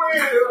He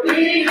will.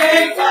 He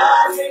may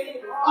guide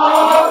me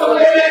all the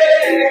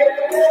way.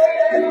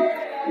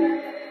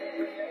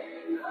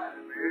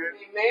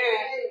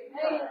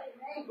 Amen.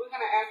 We're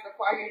going to ask the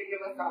choir to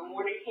give us our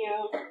morning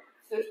hymn,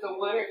 Sister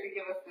Wooten to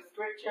give us the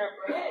scripture,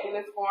 Brother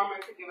Enos Foreman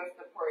to give us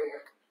the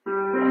prayer.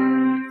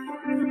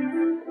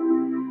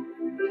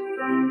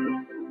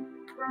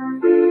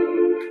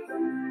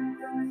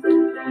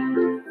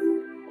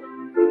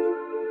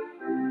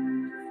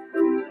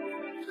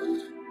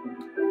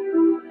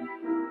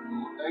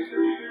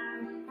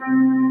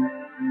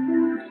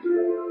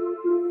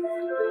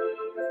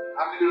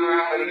 I've been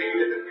around the league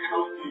that depend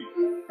on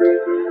Jesus.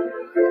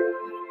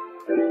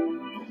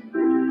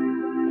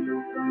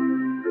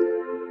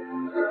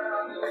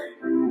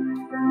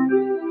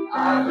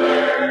 I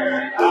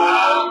learned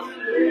how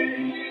to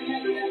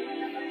live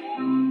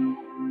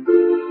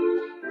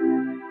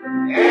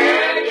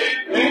and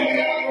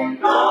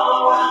depend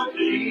on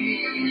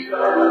Jesus.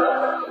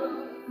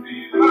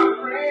 He's my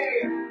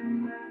friend.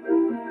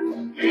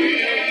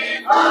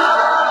 He's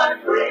my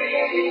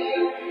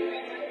friend.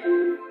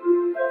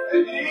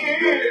 And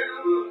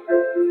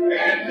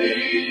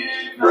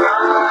He's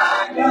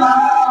my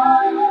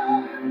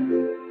God.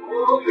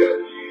 Oh, yes,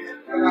 He is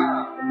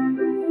God.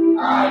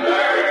 I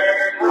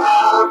learned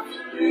how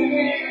to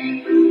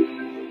live.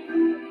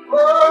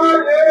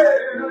 Oh,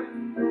 yeah.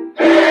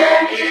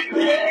 And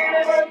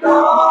depend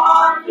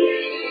on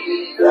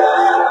Jesus.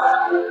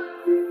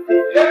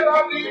 Yes, I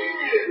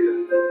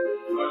did.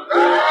 But I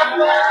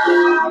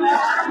found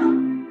out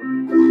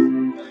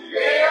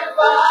if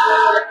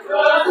I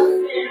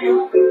trust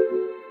Him,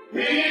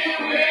 He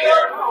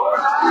will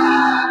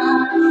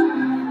provide.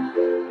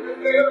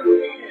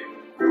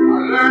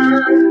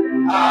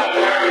 I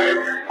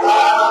learned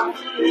how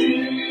to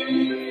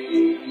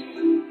live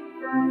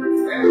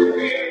and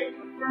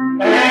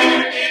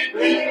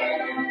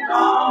depend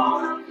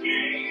on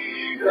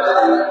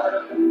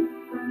Jesus.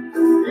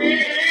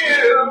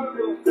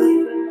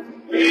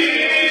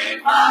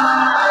 He's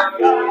my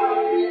God,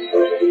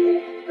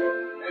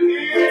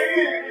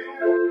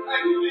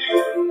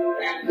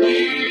 and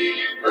He's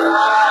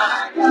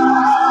my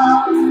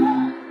God.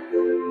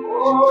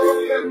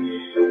 Oh, yes,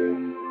 He is.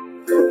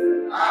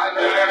 I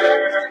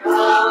learned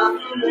how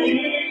to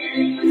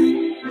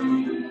live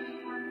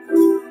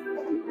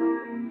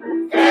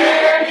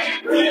and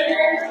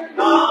depend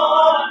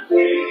on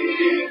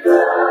Jesus.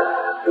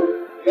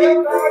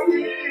 Yes, I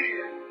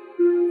did.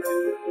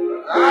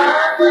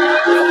 I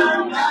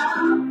found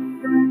out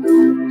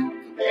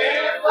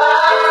if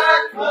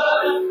I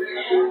trust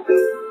Him,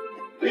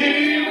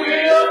 He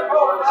will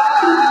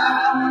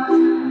provide.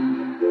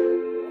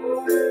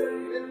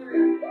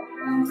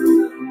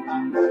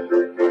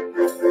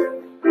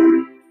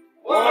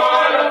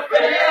 What a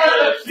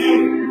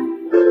fellowship,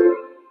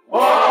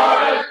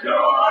 what a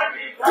joy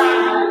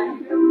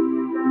divine,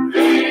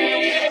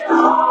 lean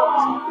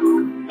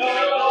on the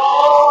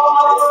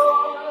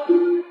Lord.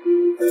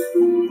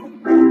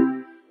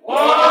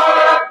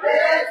 What a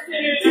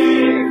blessing it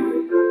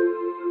is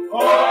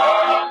for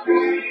a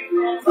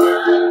faithful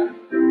man,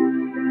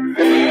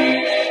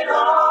 lean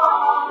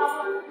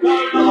on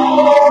the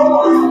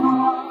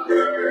Lord,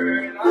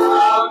 learn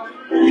how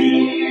to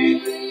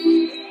live.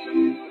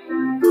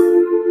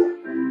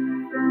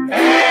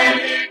 And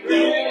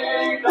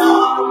depend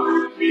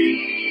on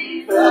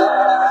Jesus.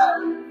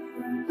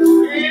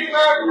 He's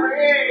my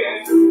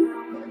friend.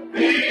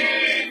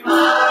 He's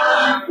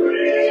my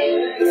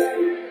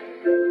friend.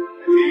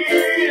 He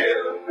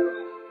is.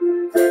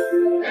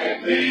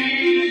 And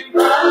He's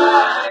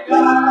my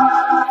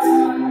God.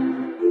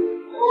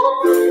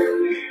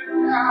 Oh, He's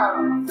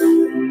God.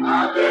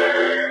 I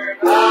learned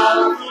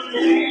how to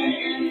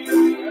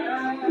live.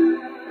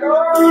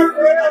 Your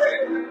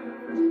way.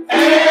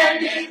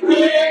 And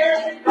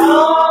depend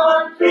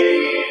on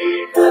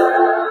Jesus.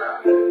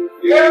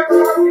 Yes,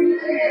 I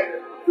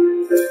did.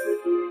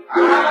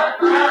 I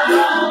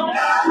found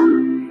out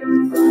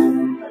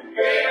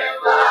if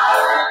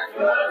I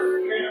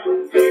trust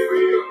Him, He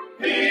will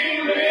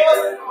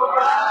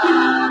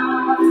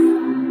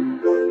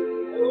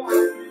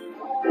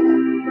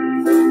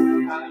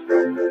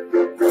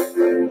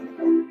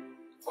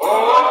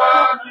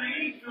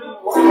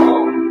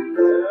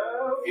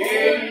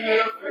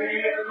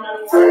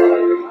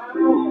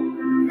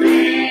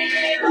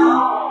lean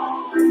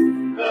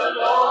on the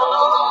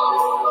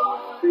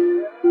Lord.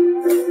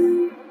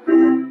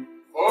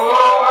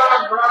 Oh,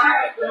 I'm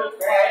right to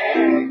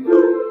thank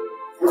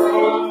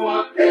from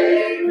one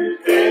day to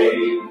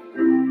day.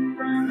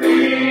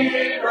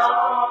 Lean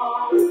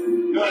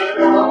on the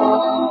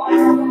Lord.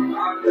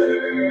 I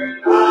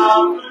learned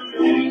how to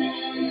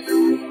lean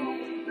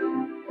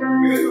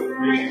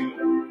with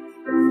him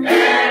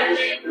and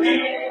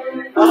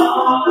depend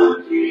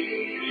on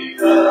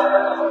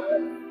Jesus.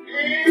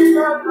 He's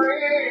my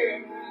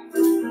friend.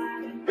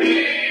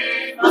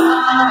 He's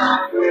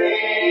my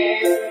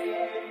friend.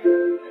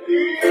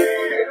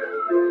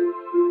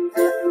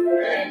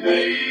 And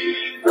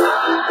he's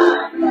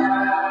my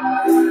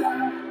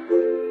guide.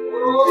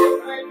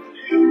 Oh,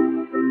 thank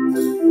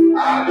you.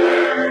 I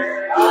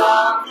learned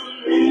how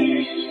to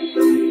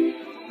lean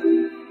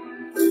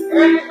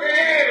and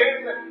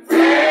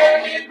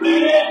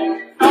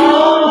depend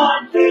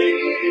on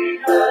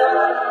Jesus.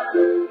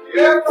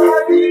 Yes,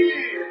 I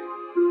did.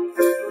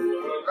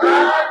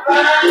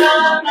 Right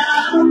now,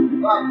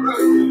 my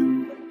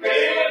brother,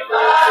 if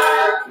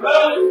I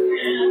trust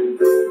him,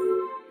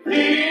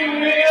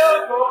 he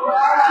will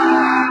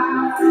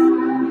provide.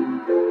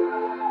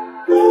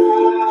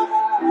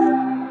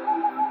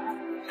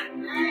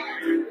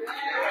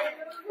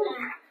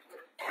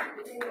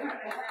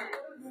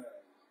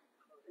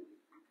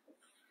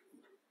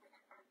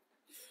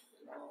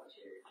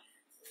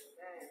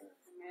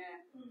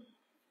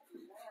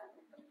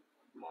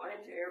 Morning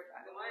to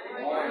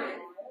everybody.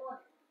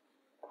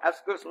 Our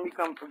scripture we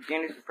come from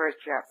Genesis first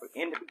chapter.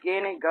 In the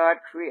beginning, God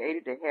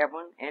created the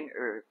heaven and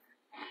earth,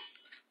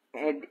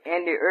 and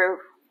the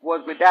earth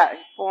was without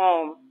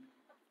form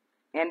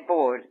and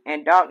void,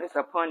 and darkness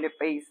upon the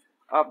face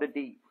of the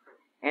deep.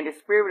 And the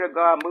Spirit of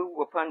God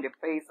moved upon the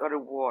face of the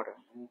water.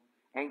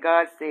 And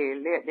God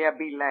said, "Let there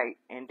be light,"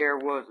 and there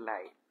was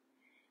light.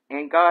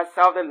 And God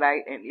saw the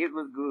light, and it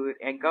was good.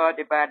 And God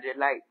divided the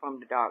light from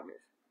the darkness.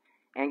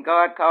 And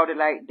God called the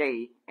light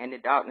day, and the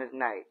darkness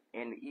night,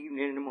 and the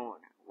evening and the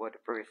morning were the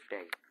first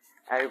day.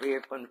 I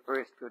read from the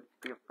first to the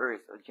fifth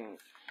verse of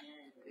Genesis.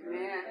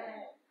 Amen.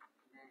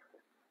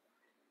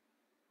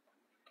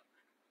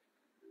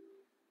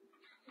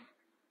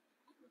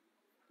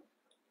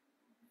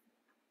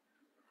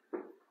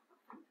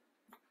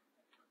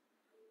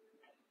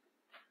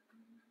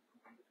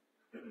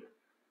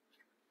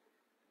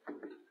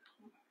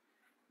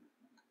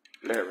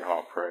 Larry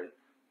Hall pray.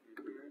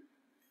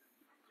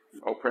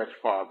 Oh, precious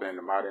Father, in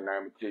the mighty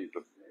name of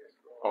Jesus.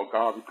 Oh,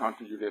 God, we come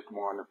to you this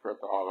morning, press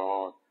our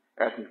Lord,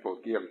 asking for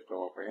forgiveness,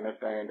 Lord, for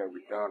anything that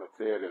we've done or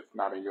said that's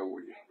not in your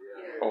will.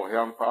 Oh,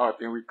 Heavenly Father,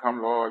 then we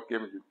come, Lord,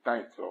 giving you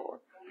thanks, Lord.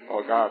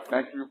 Oh, God,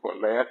 thank you for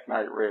last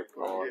night's rest,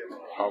 Lord.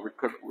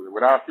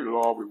 Without you,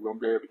 Lord, we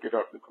won't be able to get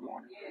up this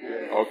morning.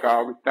 Oh,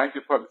 God, we thank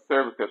you for the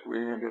service that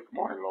we're in this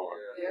morning, Lord.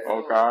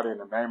 Oh, God, in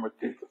the name of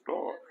Jesus,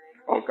 Lord.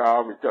 Oh,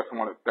 God, we just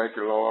want to thank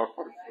you, Lord,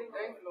 for the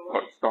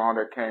storm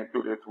that came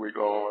through this week,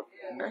 Lord,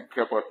 and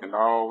kept us from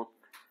all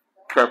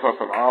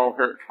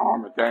hurt,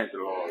 harm, and danger,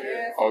 Lord.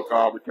 Oh,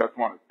 God, we just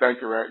want to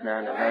thank you right now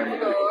in the name of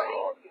Jesus,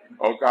 Lord.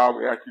 Oh, God,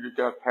 we ask you to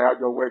just have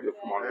your way this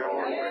morning,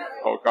 Lord.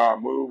 Oh,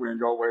 God, move in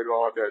your way,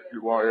 Lord, that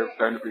you want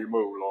everything to be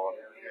moved, Lord.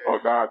 Oh,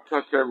 God,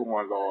 touch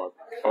everyone, Lord.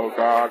 Oh,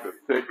 God, the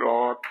sick,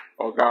 Lord.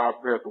 Oh, God,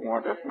 bless the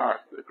one that's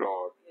not sick,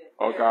 Lord.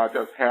 Oh, God,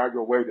 just have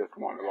your way this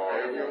morning,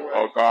 Lord.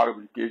 Oh, God,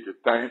 we give you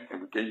thanks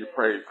and we give you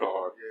praise,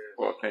 Lord.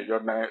 For in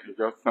your name, in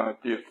your Son,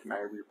 Jesus'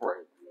 name, we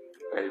pray.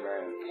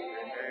 Amen.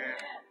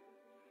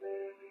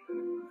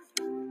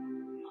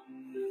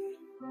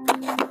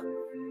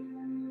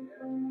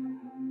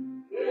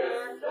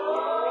 Yes,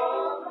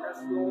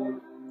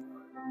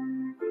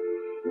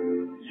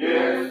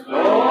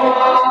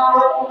 Lord,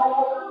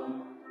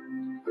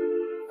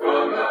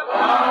 from the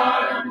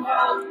bottom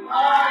of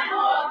my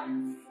heart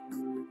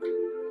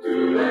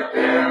to the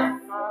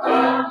depth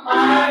of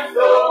my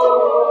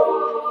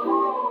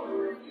soul.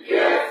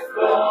 Yes,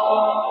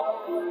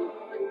 Lord,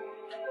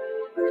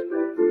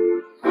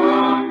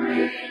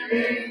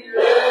 completely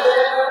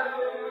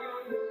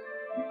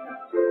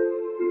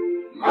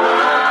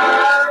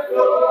my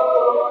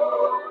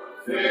soul.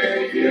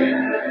 Say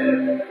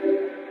yes.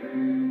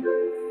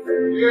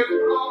 Yes,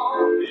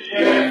 Lord.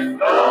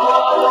 Yes,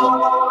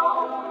 Lord.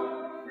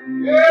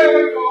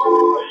 Yes,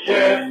 Lord.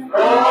 Yes,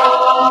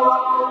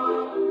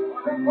 Lord.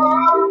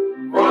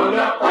 From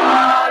the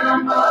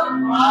bottom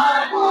of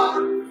my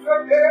heart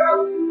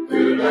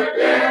to the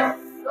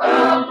depths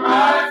of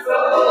my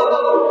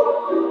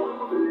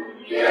soul.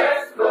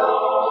 Yes,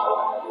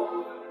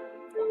 Lord.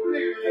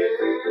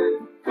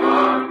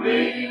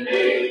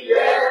 Completely,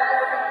 yes.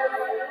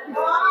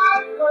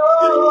 My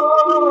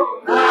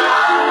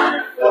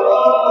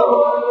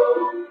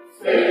soul,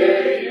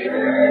 say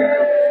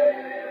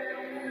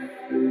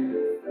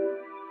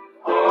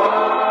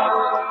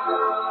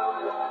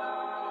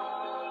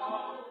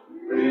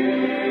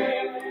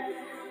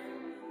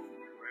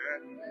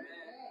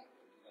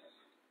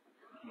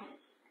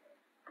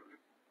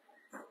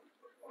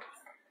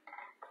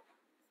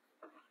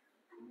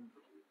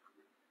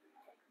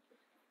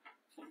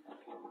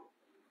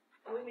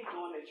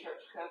on the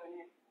church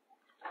covenant.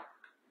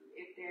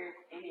 If there's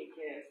any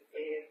guests,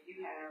 if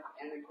you have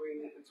an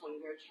agreement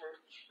between your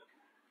church,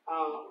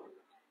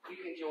 you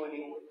can join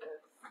in with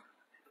us.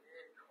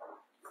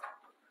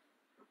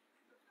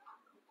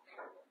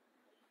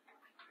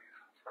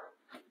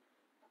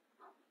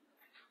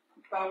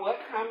 By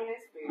what common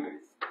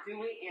experience do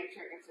we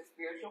enter into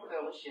spiritual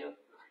fellowship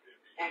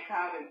and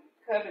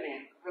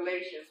covenant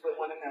relations with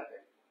one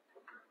another?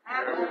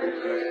 Having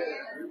been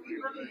led, we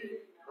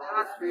believe,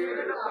 by the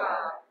Spirit of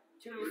God,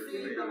 to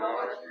receive the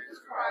Lord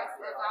Jesus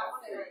Christ as our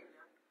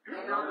Savior,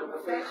 and on the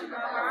profession of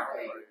our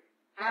faith,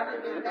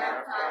 having been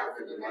baptized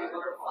in the name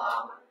of the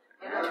Father,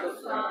 and of the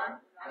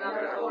Son, and of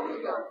the Holy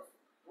Ghost,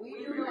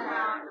 we do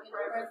now, in the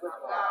presence of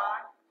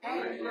God,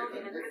 angels,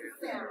 and this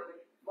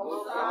assembly,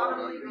 most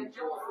solemnly and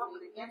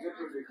joyfully enter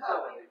into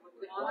covenant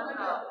with one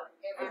another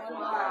as one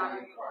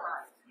body in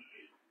Christ.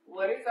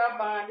 What is our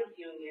bond of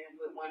union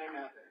with one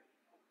another?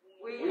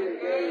 We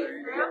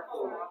engage,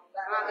 therefore,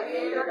 by the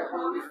aid of the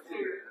Holy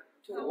Spirit,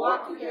 to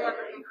walk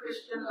together in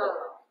Christian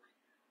love.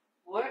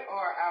 What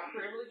are our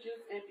privileges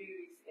and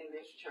duties in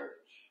this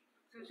church?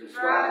 To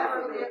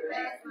strive for the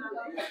advancement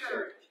of the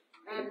church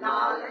in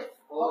knowledge,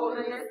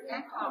 holiness,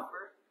 and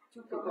comfort,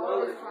 to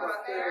promote its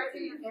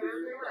prosperity and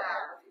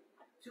spirituality,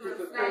 to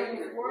sustain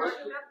its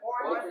worship,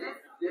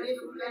 ordinance,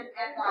 discipline,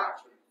 and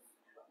doctrine.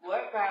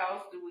 What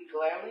vows do we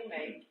gladly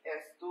make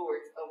as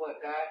stewards of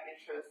what God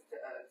entrusts to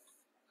us?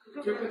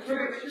 To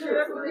contribute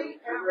cheerfully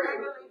and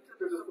regularly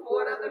to the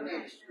support of the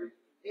ministry,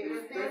 the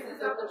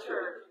expenses of the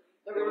church,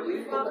 the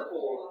relief of the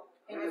poor,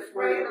 and the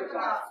spread of the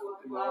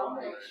gospel through all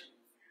nations.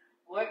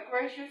 What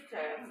gracious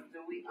tasks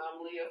do we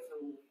humbly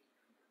assume?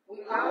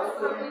 We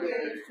also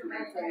engage to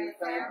maintain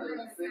family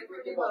and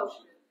sacred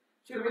devotion,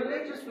 to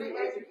religiously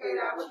educate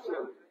our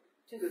children,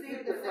 to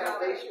seek the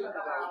salvation of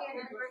our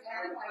kindred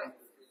and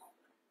acquaintances.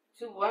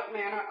 To what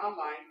manner of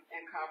life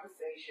and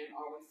conversation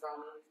are we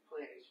solemnly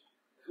pledged?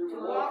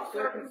 To walk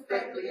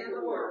circumspectly in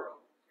the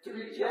world, to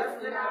be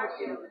just in our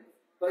dealings,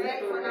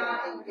 faithful in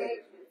our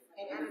engagements,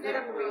 and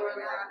exemplary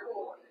in our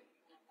authority,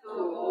 to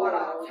avoid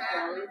all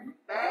talent,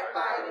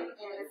 backbiting,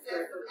 and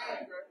excessive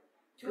anger,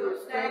 to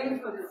abstain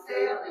from the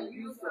sale and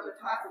use of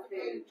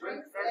intoxicating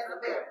drinks as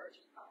a beverage,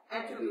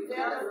 and to be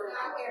zealous in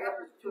our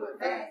efforts to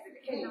advance the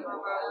kingdom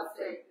of our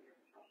Savior.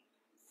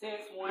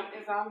 Since one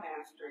is our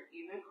master,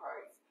 even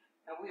Christ,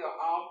 and we are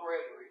all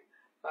brethren,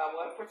 by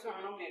what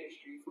fraternal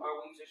ministries are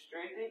we to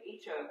strengthen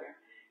each other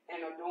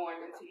and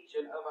adorn the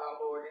teaching of our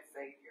Lord and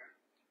Savior?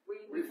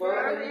 We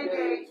firmly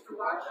engage to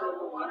watch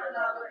over one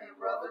another in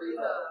brotherly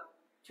love,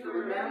 to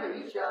remember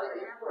each other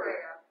in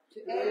prayer, to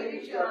aid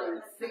each other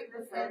in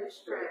sickness and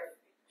distress,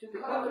 to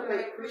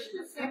cultivate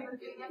Christian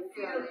sympathy and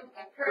feeling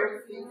and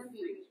courtesy in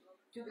speech,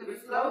 to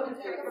be slow to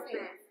take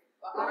offense,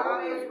 but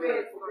always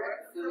ready for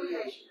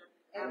reconciliation,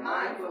 and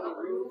mindful of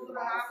the rules of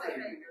our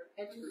Savior,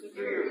 and to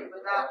secure it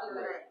without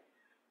delay.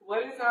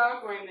 What is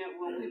our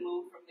agreement when we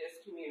move from this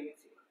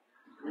community?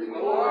 We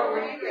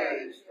morally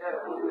engage that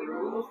when we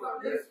move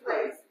from this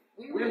place,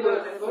 we will,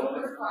 as soon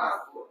as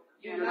possible,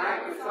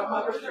 unite with some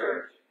other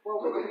church,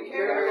 where we can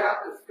carry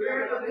out the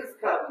spirit of this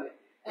covenant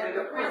and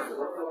the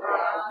principles of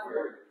God's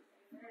word.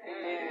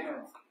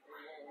 And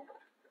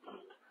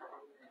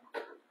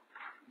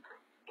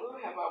we'll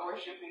have our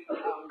worshiping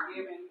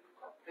given.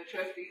 The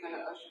trustees and the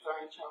ushers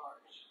are in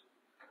charge.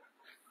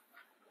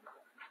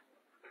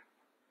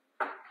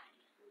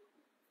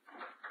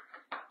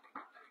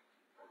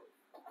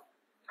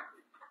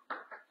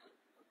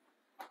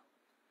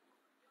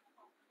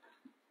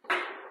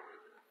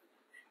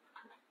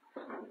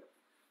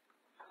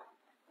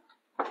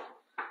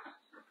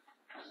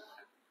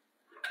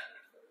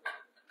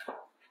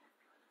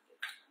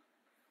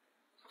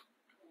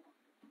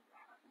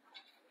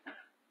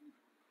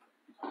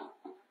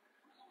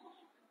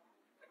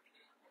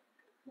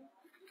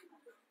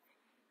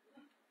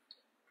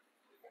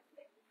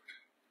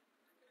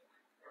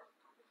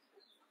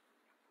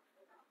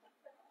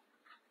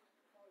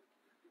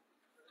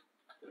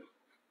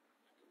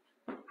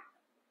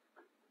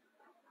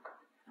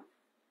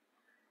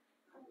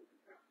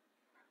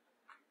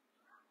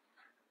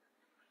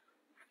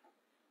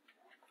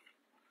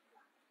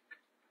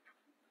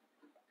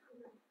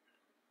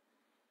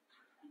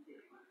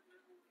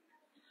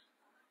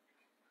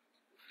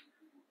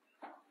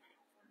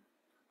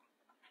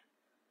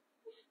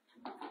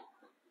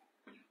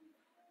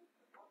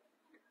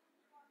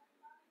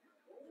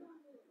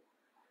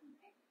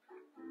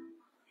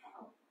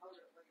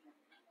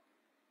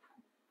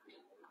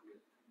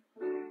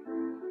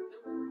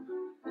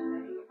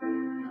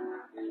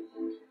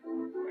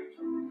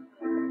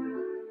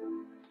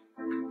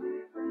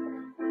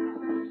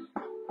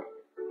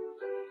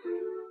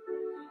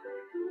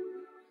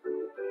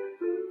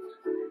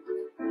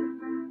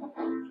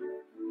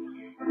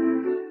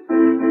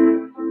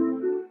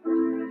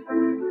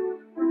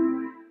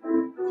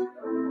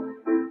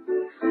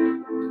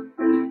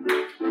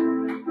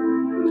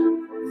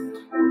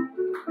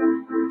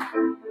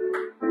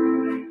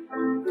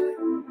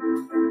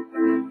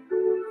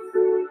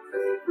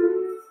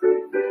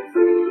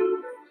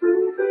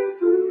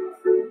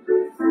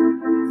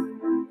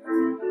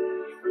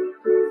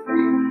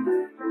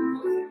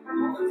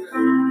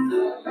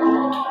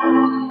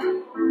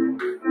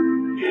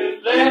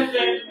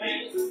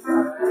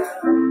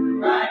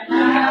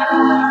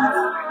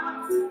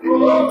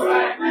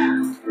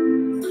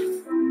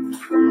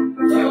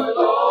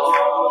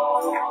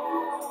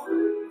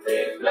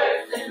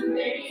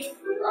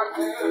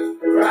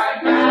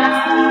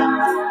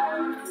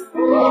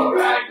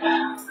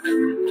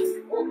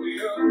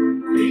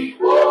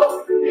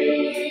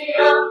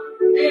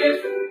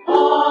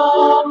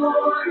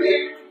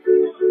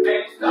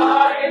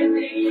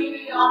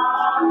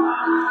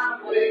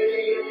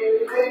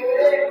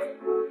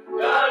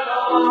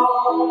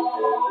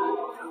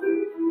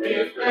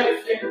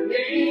 blessing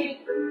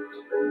me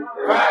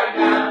right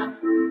now,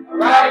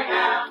 right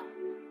now,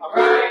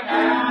 right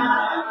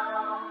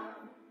now.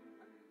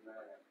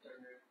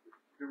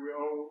 Do we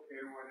owe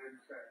anyone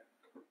anything?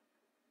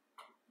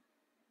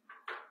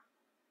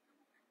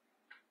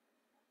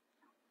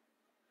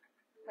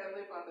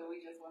 Heavenly Father,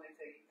 we just want to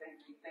tell you thank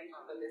you. Thank you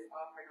for this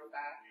offering, oh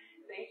God.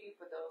 Thank you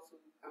for those who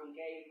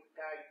gave,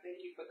 God.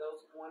 Thank you for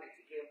those who wanted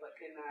to give but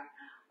could not.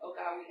 Oh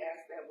God, we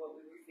ask that what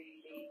we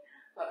receive be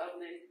for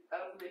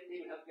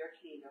uplifting of your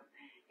kingdom.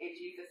 In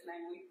Jesus'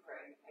 name we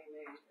pray.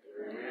 Amen.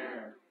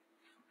 Amen.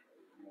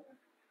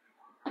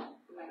 I'm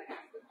going to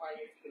ask the choir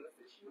to give us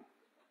a shout.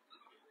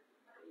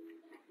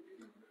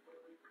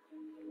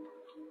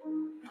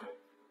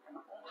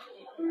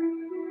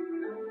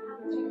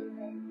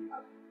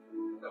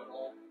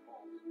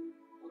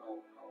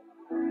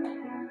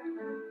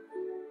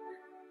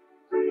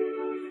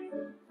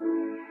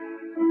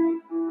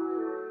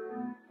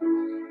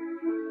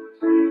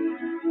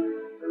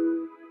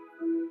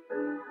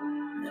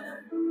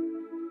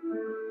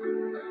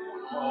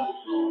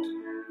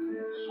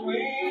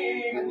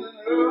 Sweet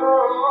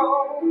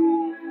love,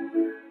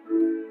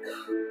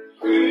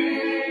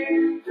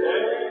 sweet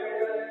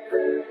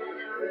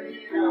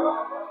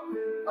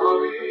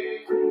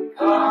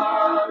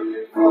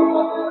coming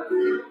for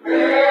to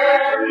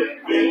carry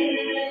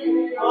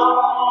me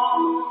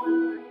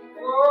on.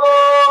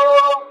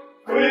 Oh,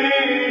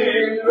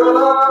 sweet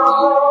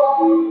love,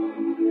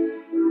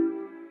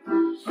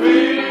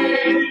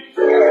 sweet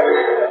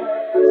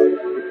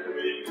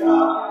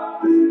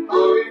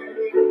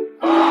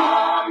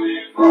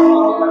coming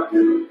for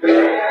to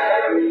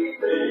carry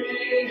me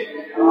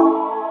on.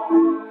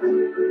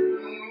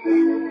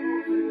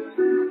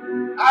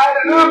 I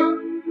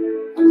look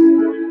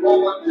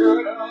over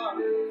Jordan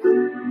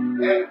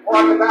and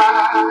what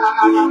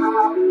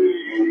about me?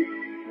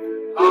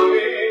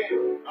 Coming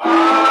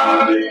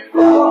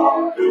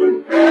for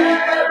to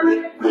carry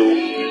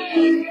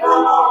me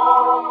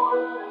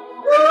on.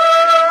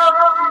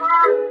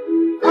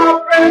 A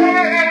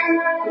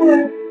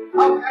friend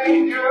of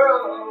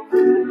angels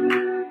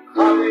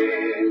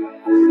coming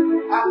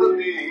after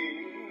me,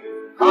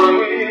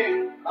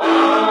 coming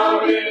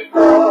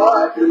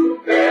for to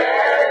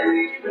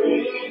carry me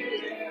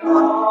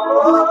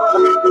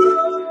on.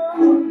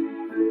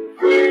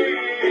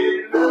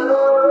 Sweet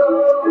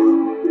love,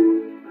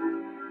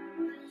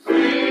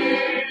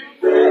 sweet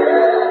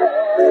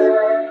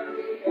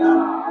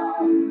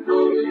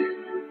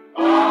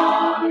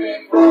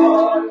coming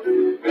for to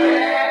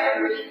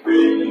carry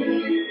me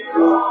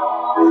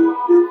on.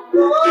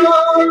 Sweet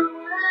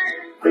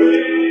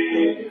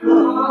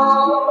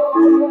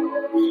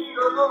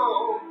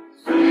love,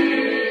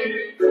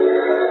 sweet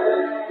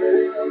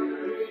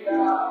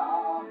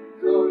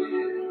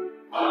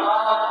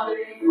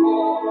coming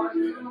for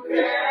to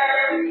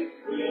carry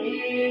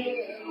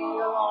me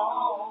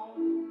on.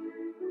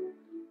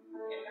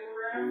 And the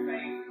prayer of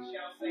faith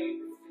shall save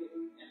the sick,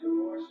 and the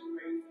Lord shall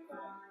raise him up.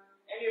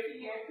 And if he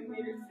has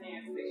committed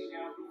sins, they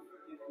shall be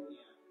forgiven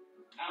him.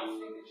 I'll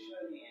sing the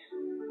shut in.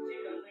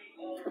 Timothy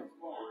Owens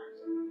Barnes,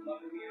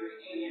 Mother Mary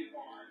Ann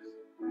Barnes,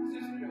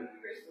 Sister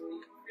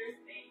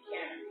Christine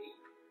Kennedy,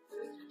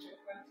 Sister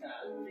Chiquita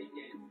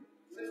Dickens,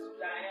 Sister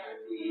Diana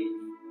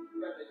Diggs,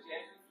 Brother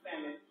Jesse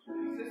Fleming,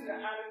 Sister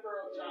Anna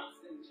Pearl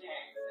Johnson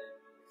Jackson,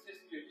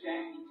 Sister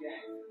Jackie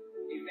Jackson,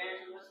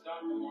 Evangelist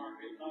Dr.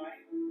 Margaret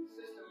Knight,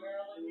 Sister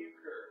Marilyn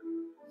Newkirk,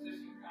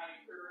 Sister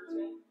Connie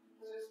Puritan,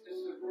 Sister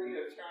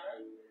Sabrina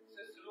Turner,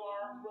 Sister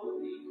Laura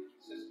Willoughby,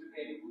 Sister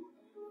Betty Wooten,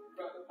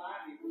 Brother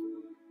Bobby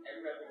Wooten, and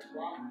Reverend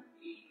Robert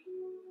E.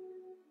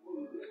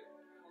 Wooten.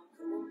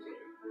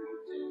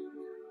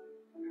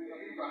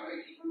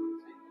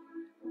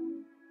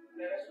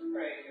 Let us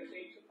pray.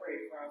 Continue to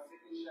pray for our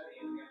sick and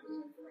shut-in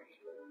members and friends.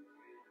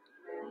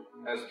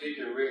 As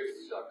Deacon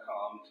Rich shall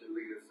come to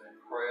lead us in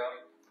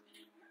prayer,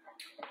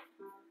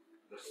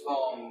 the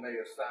song may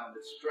have sounded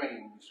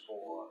strange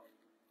for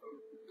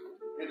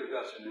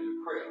introduction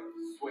into prayer.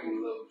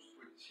 Swing low,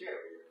 sweet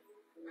chariot,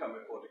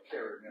 coming for to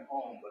carry me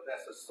home. But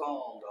that's a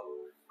song of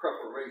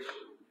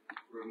preparation,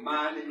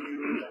 reminding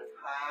you that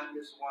time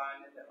is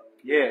winding up.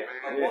 Yeah.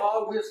 And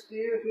while we're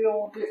still here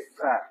on this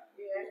side,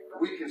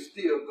 we can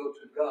still go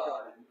to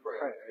God in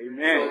prayer.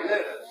 Amen. So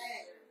let us,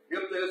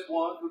 if there's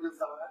one who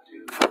desires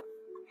to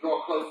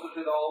draw closer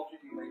to the altar,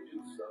 you may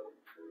do so.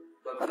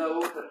 But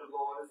know that the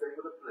Lord is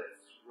able to bless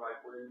right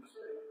where you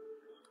stay.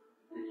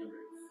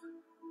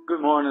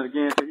 Good morning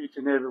again to each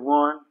and every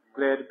one.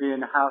 Glad to be in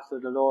the house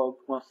of the Lord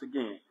once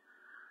again.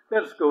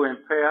 Let us go in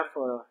prayer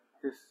for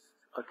this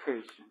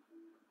occasion.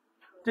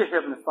 Dear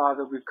Heavenly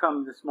Father, we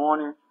come this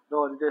morning,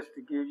 Lord, just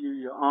to give you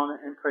your honor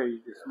and praise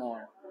this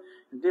morning.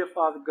 And dear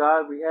Father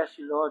God, we ask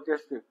you, Lord,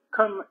 just to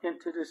come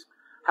into this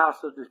house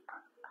of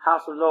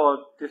Lord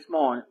this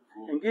morning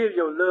and give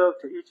your love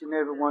to each and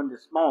every one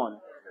this morning.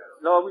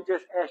 Lord, we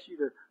just ask you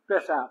to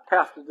bless our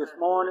pastor this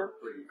morning,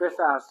 bless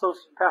our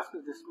associate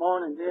pastor this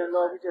morning. Dear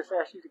Lord, we just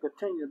ask you to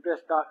continue to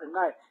bless Dr.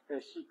 Knight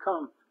as she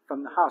comes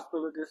from the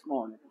hospital this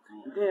morning.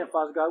 And then,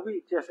 Father God,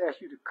 we just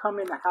ask you to come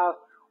in the house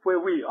where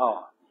we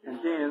are. And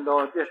then,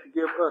 Lord, just to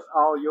give us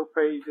all your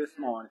praise this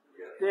morning.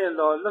 Then,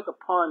 Lord, look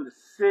upon the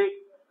sick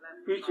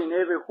each and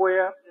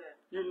everywhere.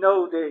 You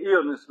know their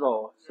illness,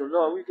 Lord. So,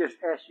 Lord, we just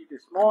ask you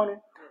this morning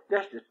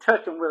just to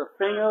touch them with a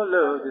finger of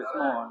love this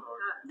morning.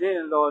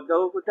 Then, Lord,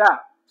 those without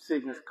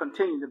sickness,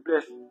 continue to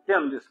bless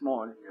them this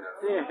morning.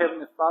 Then,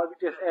 Heavenly Father,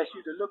 we just ask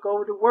you to look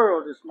over the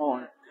world this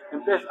morning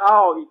and bless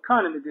all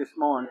economy this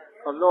morning.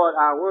 But, Lord,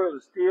 our world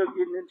is still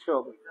getting in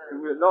trouble.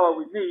 And, Lord,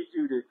 we need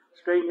you to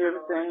straighten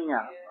everything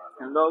out.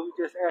 And, Lord,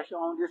 we just ask you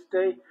on this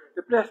day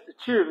to bless the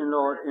children,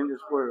 Lord, in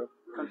this world.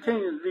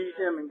 Continue to lead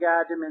them and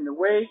guide them in the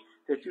way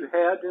that you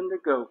have them to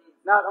go.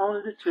 Not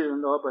only the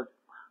children, Lord,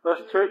 but us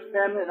church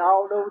family and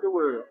all over the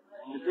world.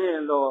 And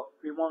then, Lord,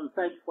 we want to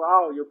thank you for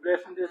all your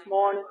blessings this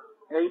morning.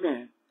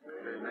 Amen.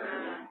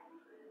 Amen.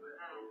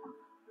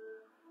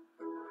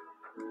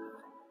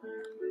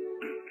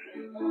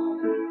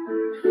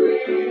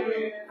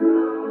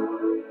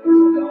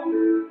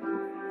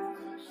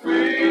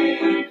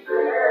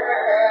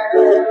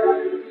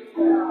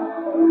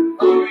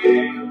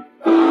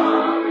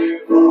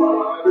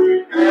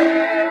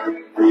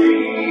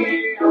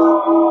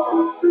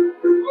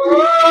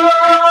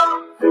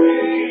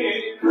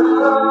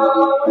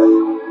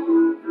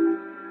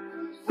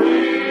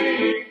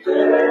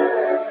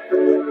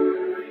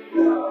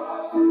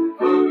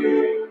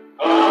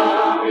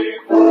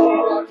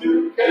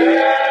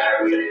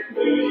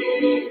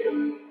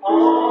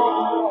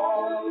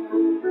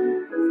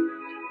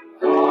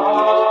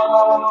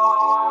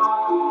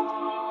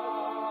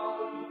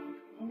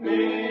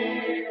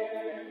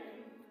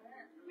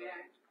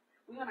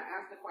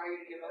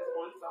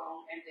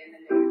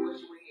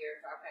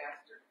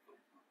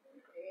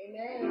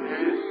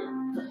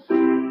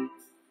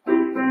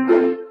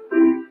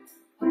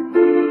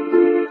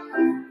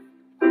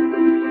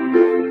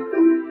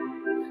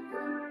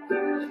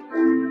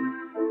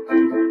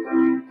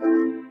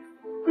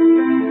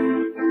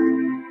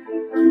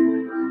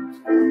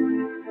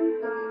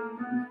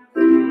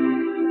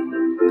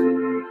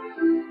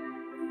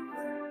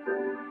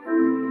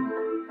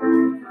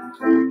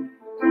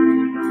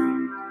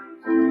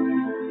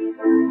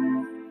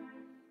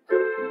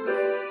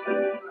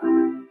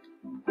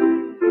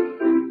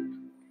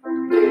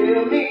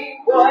 Tell me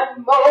what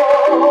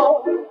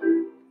more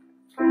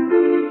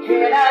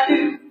can I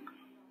do?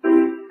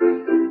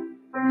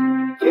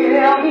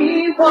 Tell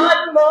me what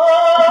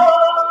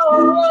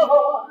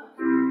more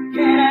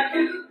can I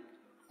do?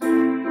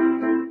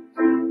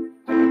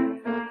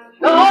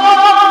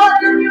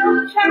 Lord, in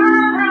your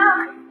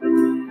time,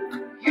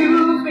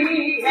 use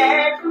me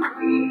as you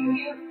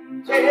will.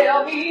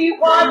 Tell me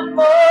what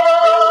more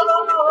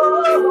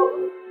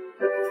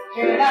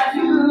can I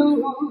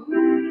do?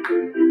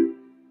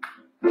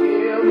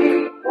 Tell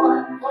me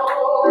what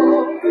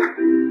more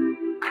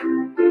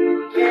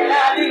can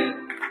I do?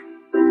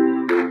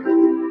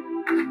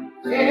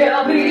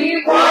 Tell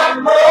me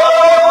what more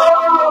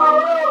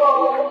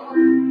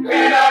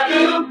can I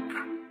do?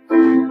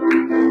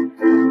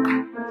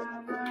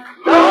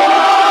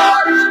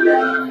 Lord,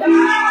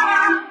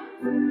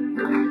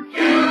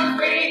 use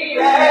me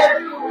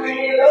as you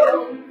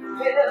will.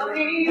 Tell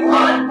me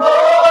what more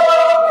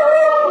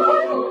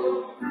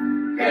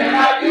can I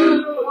do?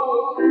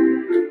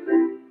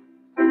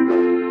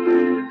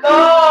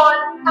 Lord,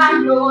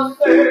 I'm your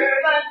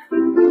servant,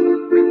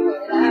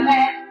 and I'm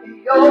at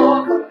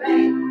your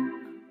command.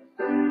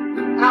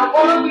 I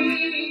want to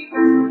be a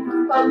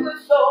good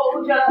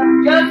soldier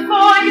just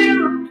for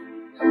you.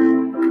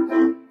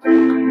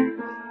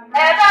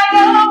 As I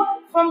go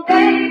from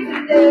day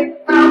to day,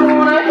 I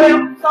want to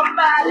help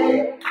somebody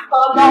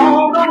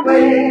along the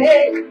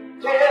way.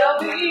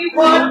 Tell me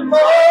what more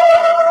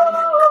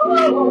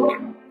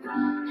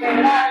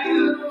can I do?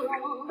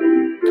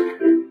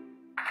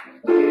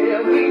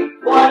 Tell me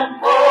what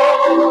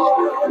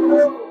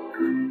more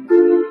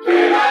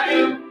can I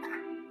do?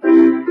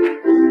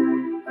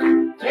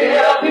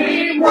 Tell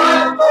me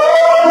what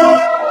more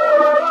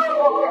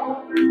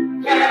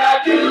can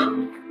I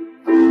do?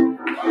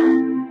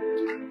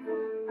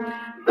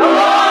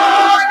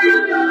 Lord, you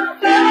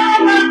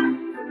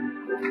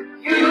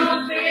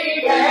use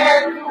me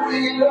as you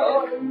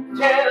will.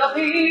 Tell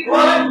me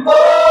what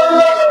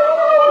more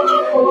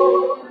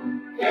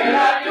can I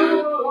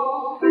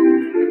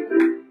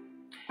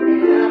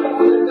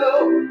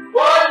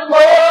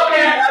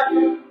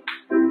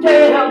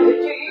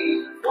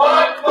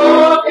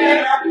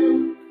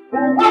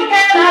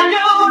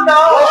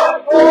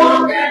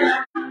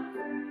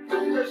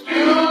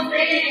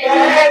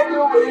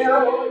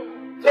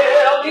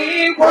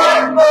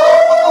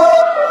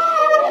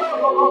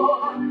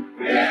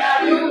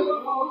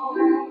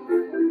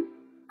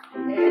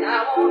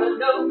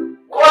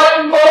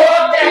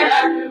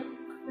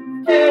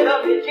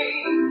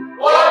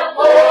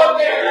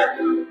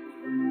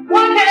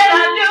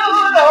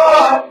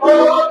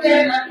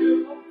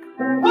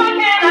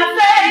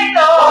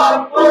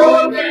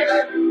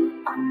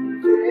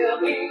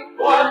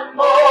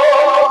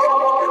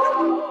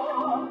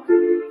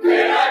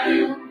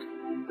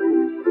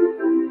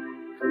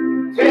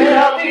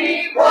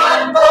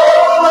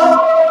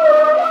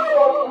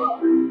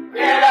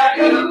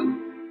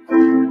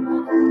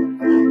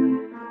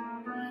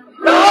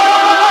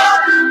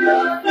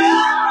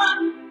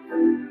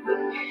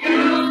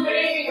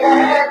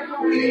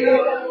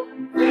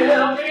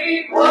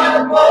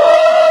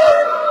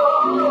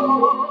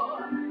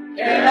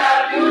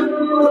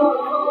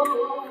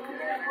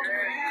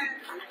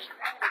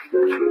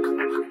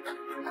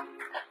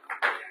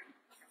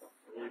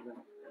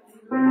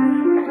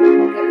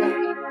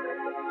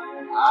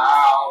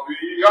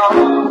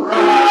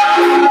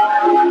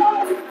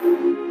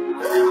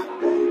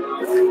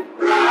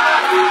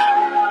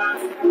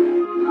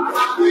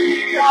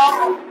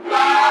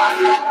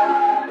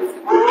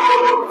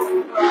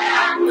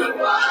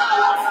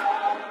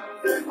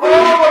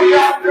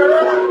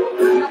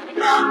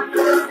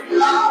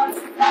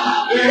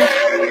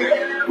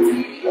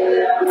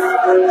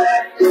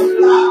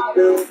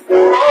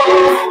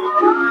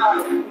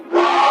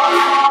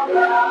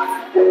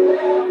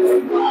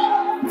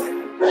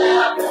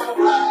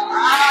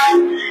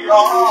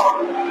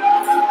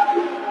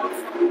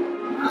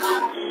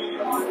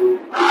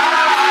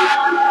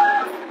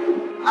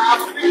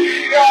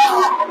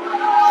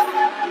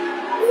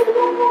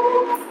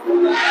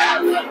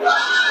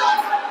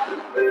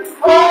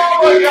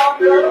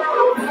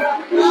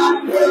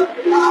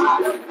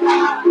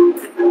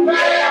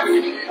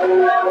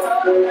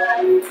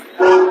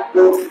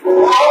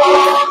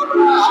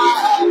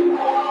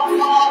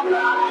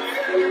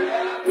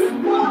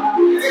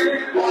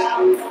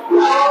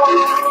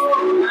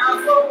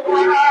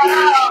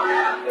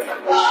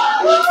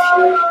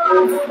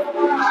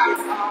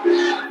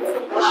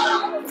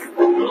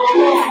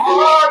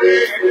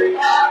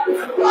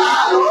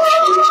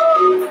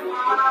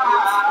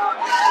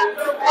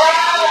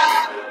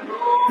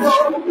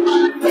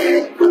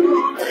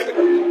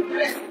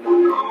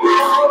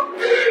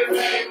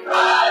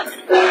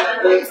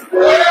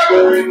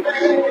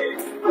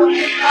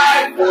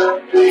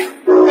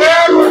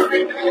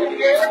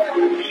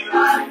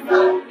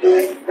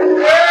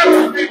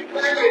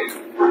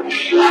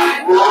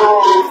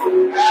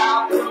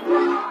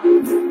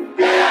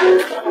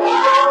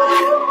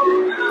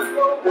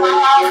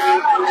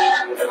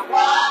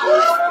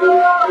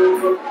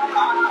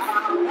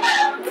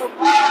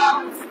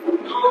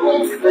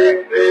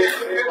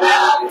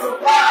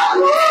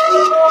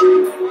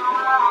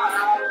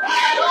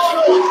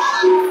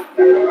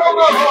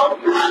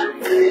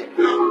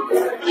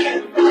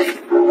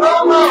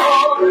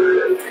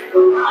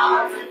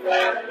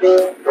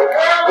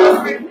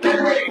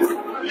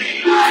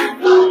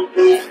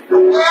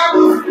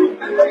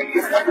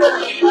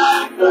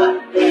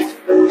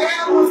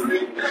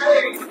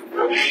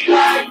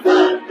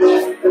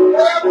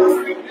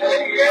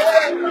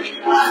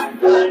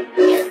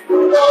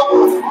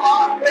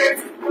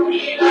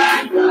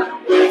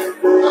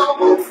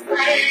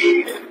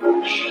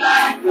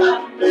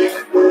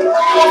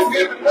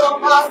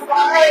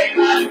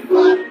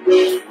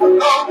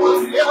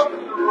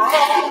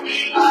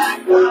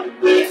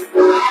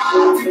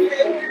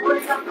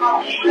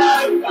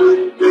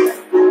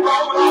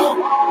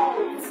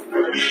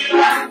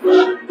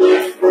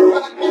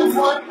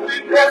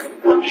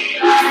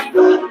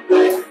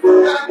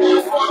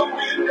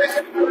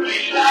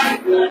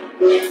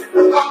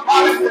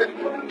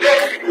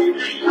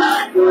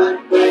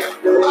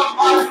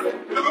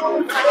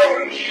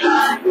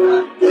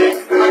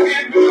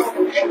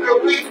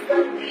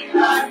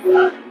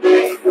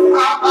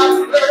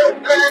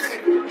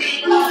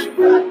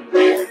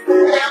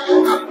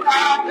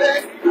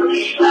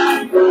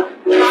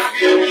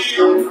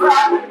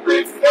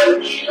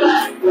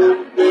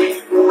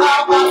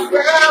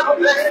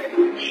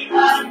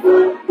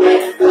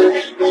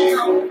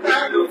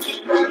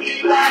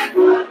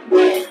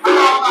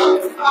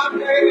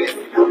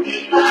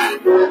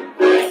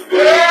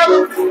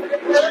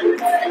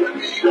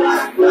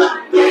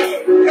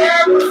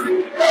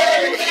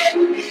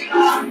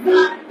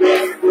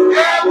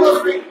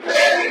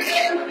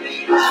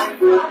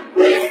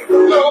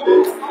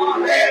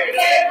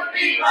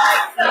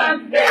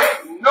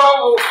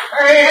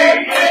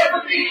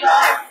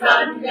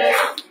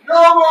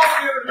No more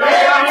giving no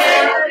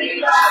Never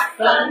be like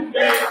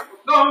Sunday.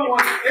 someone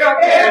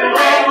else.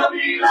 Never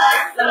be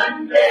like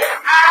Sunday.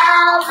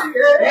 I'll be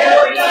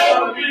able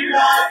Never be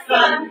like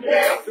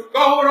Sunday. to go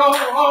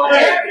on.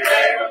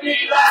 Never be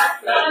like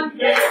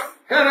Sunday.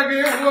 Can I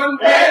get one?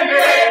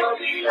 Never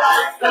be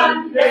like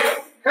Sunday.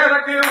 Can I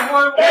get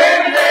one?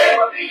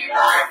 Never be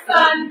like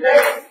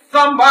Sunday.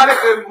 Somebody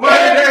said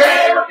Monday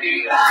Never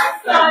be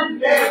like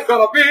Sunday.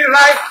 gonna be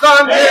like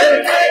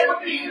Sunday. Never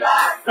be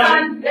like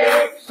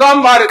Sunday.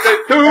 Somebody said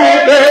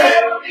Tuesday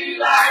Never be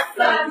like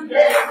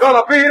Sunday.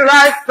 gonna be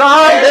like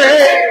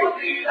Sunday.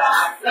 Never be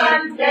like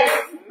Sunday.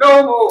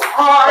 No more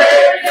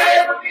heartache,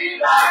 Never be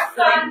like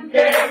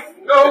Sunday.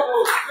 no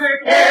more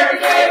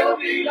sickness, Never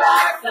be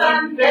like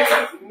Sunday.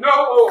 no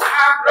more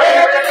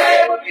heartbreak,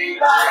 Never be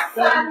like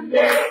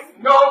Sunday.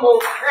 no more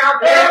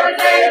cancer.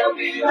 Never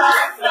be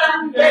like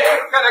Sunday.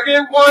 Can I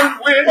get one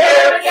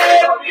witness?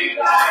 Never be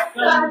like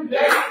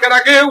Sunday. Can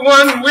I get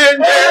one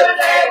witness?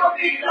 Never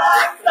be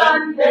like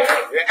Sunday.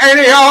 Ain't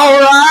he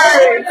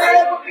alright?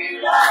 Never be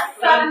like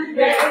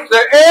Sunday. So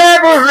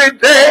every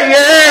day,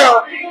 yeah,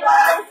 Never be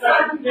like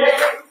Sunday.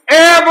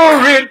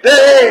 every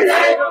day,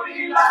 Never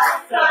be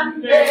like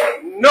Sunday.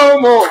 no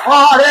more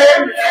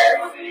heartache,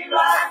 Never be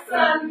like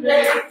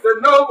Sunday. so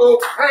no more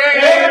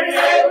pain,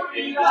 Never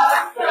be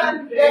like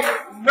Sunday.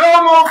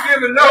 no more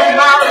giving up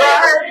my Never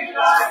life be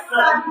like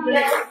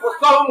Sunday. for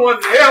someone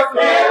else.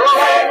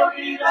 Never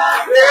be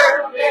like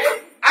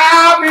Sunday.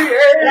 I'll be able,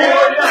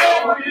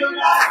 Never be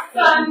like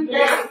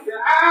Sunday.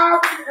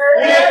 I'll be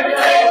able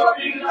Never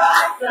be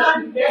like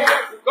Sunday.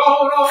 to go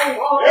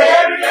on.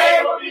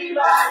 Never be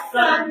like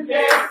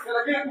Sunday. Can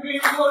I get me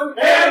one?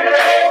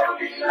 Never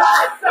be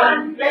like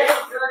Sunday.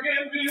 Can I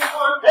get me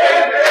one?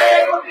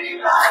 Never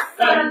be like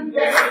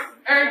Sunday.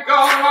 Ain't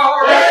God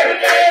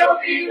alright? Never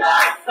be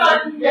like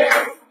Sunday.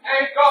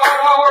 Ain't God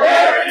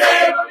alright?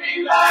 Never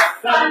be like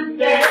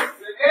Sunday.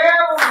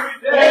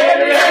 Every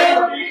day,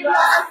 Never be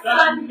like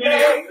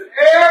Sunday.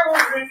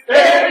 every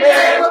day,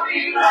 Never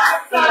be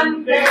like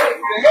Sunday.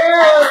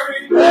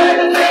 every day.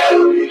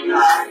 Never be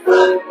like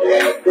Sunday.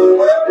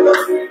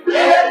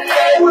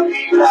 Never be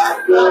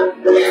like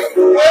Sunday.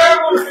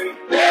 Every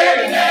day,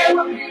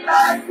 Never be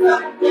like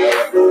Sunday.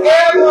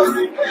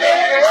 every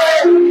day,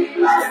 Never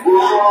be like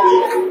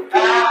Sunday.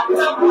 After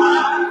a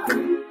while,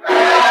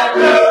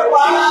 after a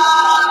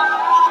while.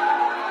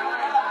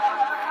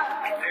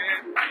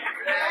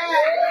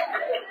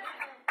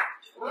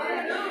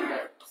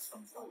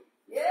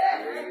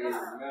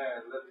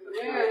 Amen. Let the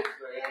church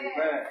say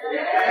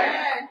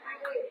amen.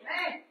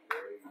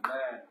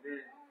 Amen.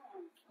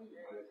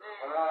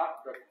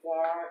 The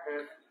choir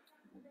has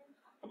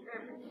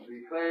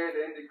declared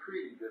and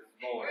decreed this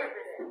morning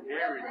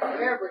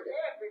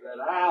that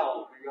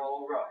I'll be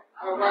all right.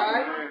 All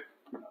right.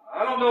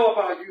 I don't know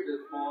about you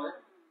this morning,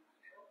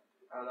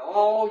 and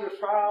all your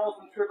trials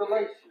and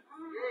tribulations,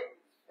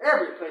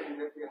 everything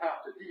that you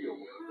have to deal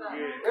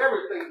with,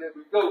 everything that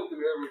we go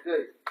through every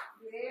day.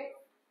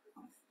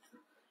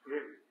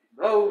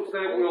 Those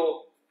that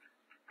will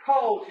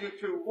cause you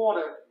to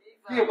want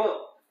to give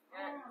up.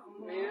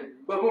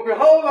 But if we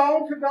hold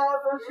on to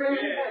God's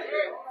unchanging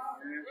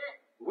hand,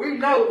 we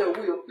know that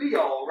we'll be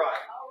all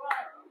right.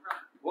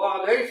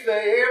 Well, they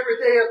say every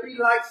day will be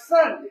like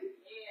Sunday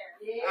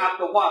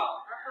after a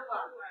while.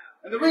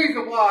 And the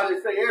reason why they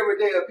say every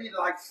day will be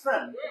like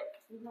Sunday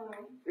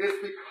is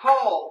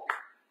because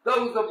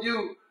those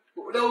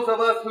of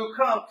us who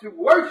come to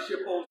worship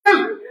on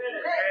Sunday,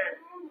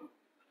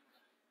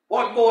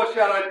 what more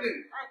shall I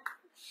do?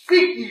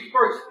 Seek ye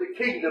first the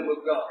kingdom of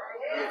God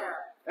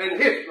and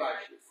his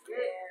righteousness,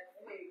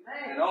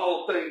 and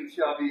all things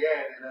shall be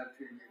added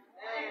unto you.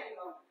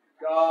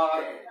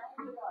 God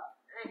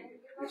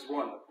is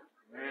wonderful.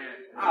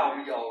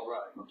 I'll be all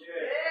right.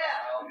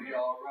 I'll be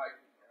all right.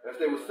 As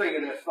they were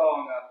singing that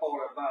song, I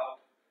thought about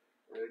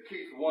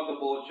Keith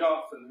Wonderboy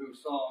Johnson, who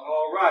sung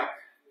All Right.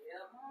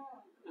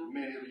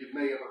 Many of you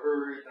may have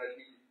heard that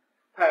he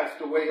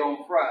passed away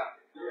on Friday.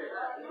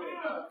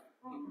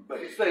 But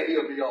he said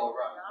he'll be all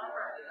right.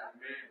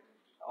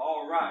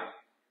 All right.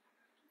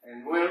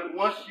 And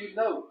once you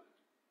know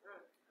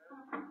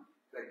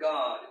that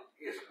God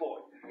is for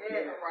you,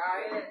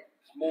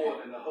 it's more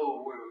than the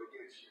whole world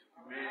against you.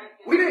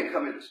 We didn't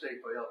come here to stay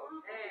forever.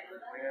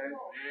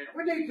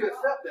 We need to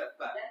accept that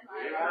fact.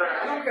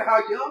 I don't care how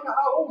young or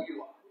how old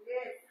you are.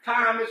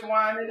 Time is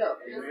winding up.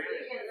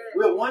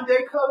 We're one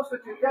day closer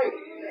today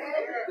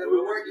than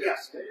we were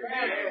yesterday.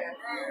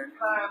 And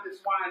time is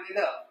winding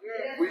up.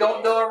 We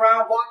don't know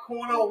around what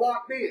corner or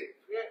what bend.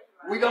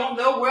 We don't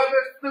know whether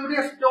it's through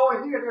this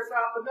door here this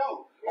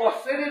afternoon or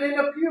sitting in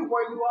the pew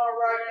where you are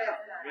right now.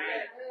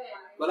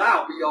 But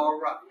I'll be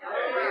all right.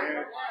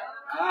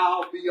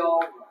 I'll be all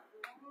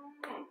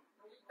right.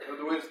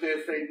 Brother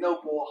Winstead say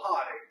no more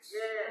heartaches.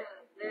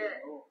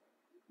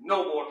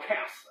 No more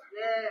cancer.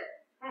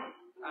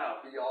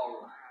 I'll be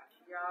all right.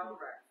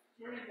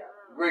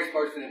 Grace,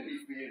 mercy, and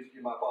peace be unto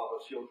you, my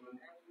father's children.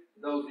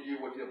 Those of you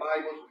with your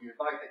Bibles, we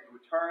invite that you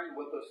return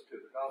with us to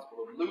the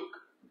Gospel of Luke,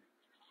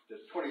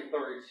 the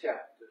 23rd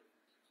chapter.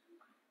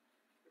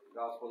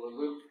 Gospel of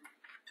Luke,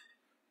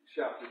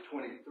 chapter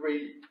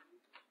 23.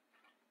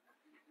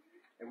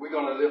 And we're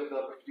going to lift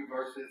up a few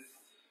verses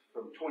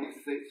from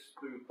 26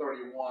 through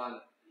 31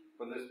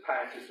 from this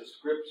passage of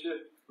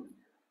Scripture.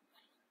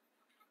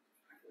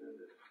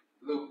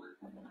 Luke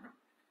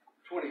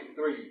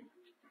 23,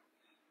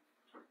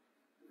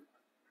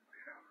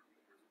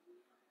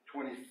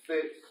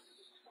 26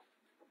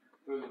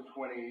 through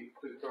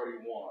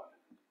 31.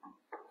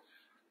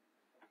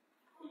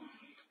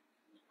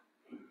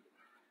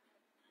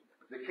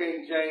 The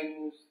King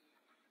James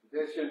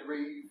edition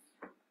reads,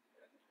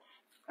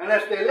 "And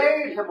as they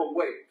laid him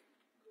away,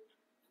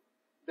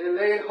 they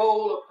laid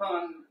hold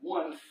upon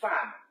one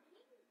Simon,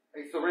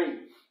 a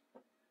Cyrene,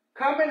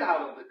 coming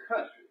out of the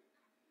country,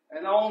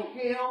 and on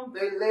him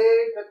they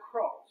laid the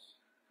cross,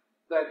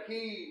 that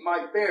he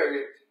might bear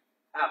it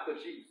after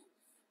Jesus.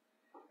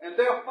 And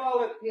there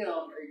followed him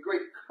a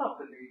great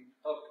company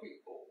of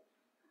people,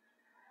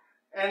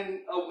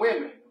 and of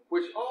women,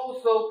 which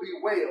also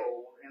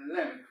bewailed and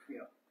lamented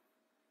him.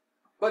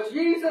 But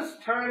Jesus,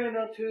 turning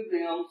unto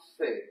them,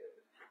 said,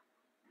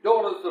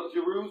 Daughters of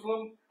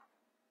Jerusalem,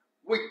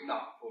 weep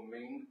not for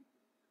me,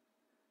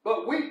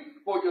 but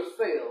weep for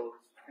yourselves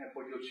and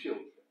for your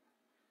children.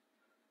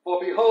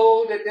 For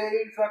behold, the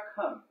days are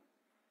coming,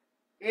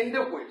 in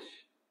the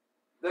which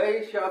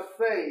they shall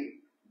say,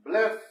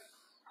 Blessed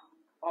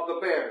are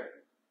the barren,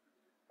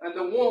 and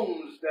the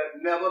wombs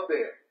that never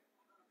bare,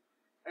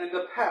 and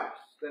the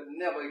paps that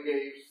never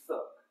gave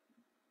suck.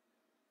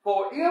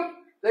 For if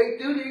they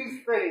do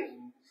these things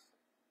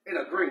in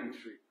a green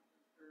tree,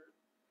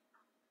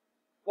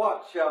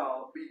 what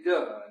shall be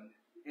done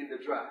in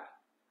the dry?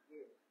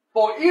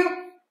 For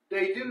if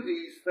they do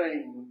these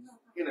things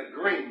in a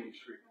green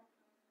tree,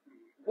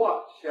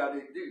 what shall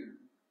they do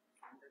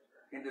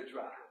in the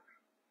dry?"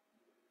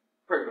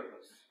 Pray with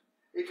us.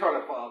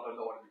 Eternal Father,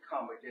 Lord, we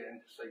come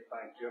again to say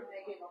thank you.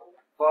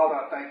 Father,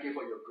 I thank you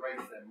for your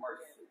grace and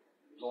mercy.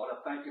 Lord,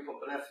 I thank you for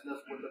blessing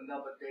us with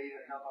another day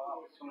and another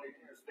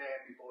opportunity to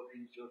stand before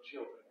these, your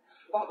children.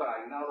 Father,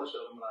 I acknowledge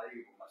that I'm not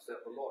able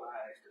myself, but Lord,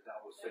 I ask that thou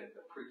will send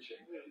the preaching,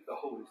 the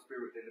Holy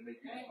Spirit, that it may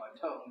use my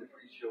tongue to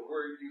preach your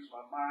word, use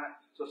my mind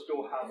to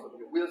storehouse of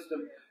your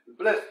wisdom.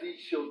 Bless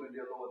these children,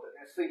 dear Lord,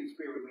 that same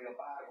spirit may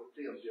abide with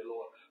them, dear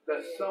Lord,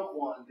 that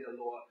someone, dear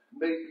Lord,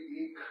 may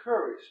be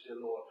encouraged, dear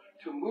Lord,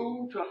 to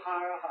move to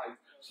higher heights.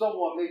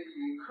 Someone may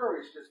be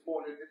encouraged this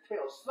morning to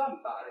tell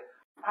somebody,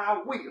 I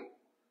will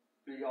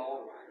be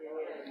all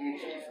right. In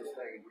Jesus'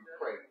 name we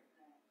pray.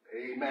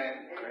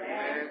 Amen.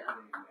 Amen.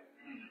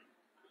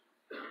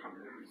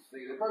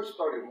 See, the verse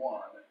 31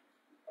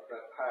 of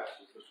that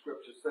passage of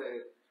Scripture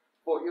says,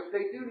 For if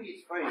they do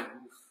these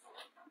things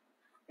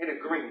in a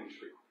green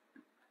tree,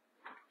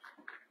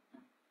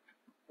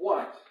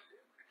 what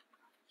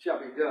shall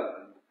be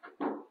done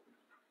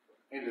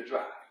in the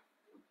dry?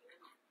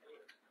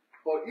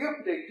 For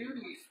if they do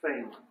these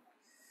things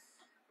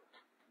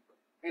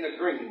in a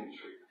green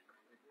tree,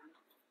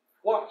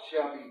 what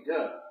shall be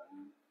done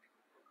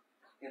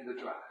in the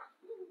dry?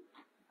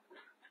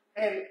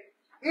 And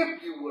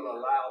if you will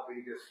allow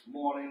me this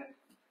morning,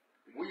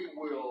 we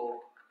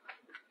will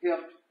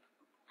attempt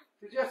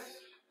to just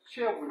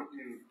share with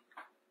you.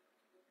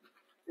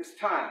 It's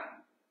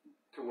time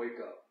to wake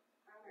up.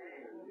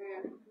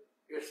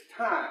 It's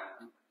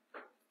time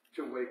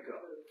to wake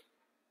up.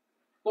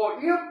 For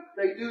if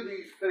they do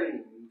these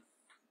things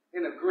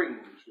in a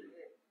green tree,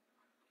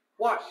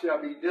 what shall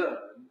be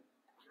done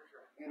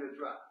in a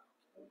dry?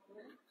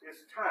 It's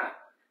time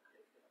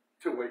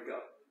to wake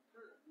up.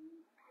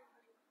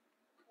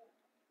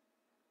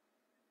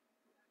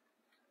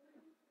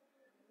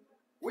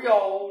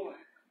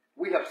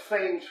 We have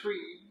seen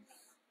trees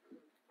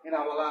in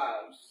our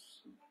lives,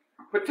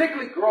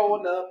 particularly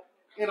growing up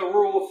in a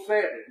rural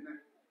setting.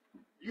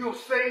 You've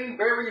seen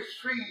various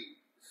trees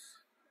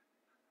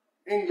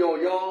in your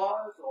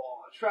yards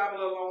or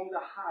traveling along the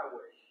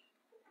highway.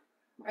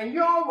 And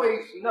you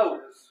always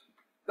notice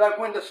that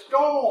when the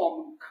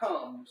storm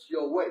comes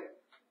your way,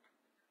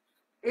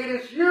 it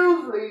is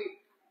usually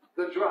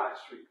the dry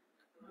tree,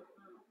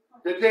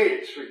 the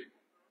dead tree,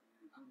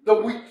 the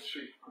weak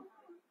tree,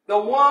 the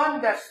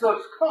one that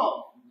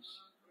succumbs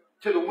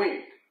to the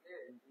wind.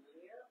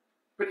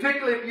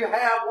 Particularly if you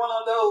have one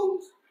of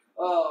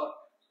those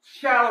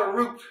shallow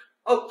root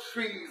oak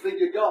trees in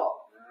your yard.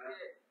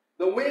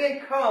 The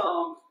wind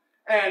comes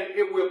and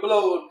it will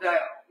blow them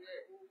down.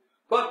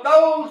 But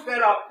those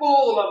that are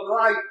full of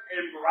life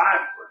and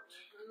vibrant,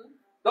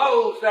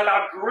 those that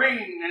are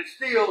green and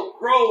still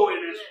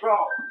growing and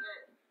strong,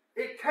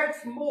 it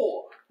takes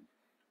more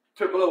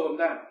to blow them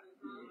down.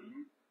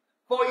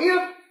 For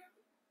if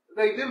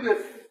they do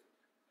this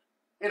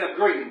in a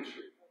green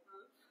tree,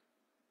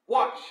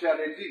 what shall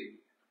they do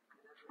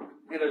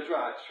in a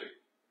dry tree?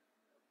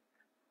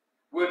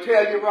 We'll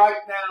tell you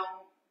right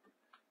now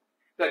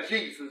that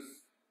Jesus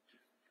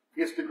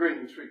is the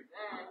green tree.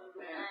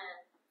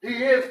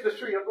 He is the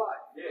tree of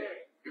life.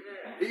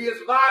 He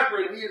is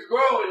vibrant. He is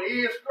growing.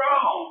 He is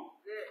strong.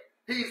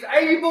 He's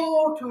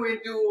able to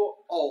endure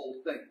all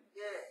things.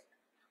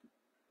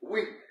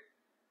 We,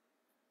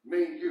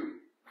 me and you,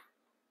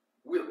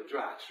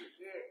 dry tree.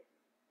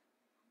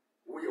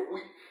 We are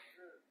weak.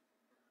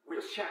 We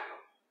are shallow.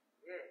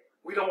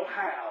 We don't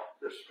have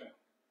the strength.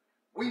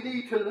 We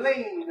need to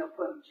lean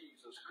upon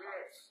Jesus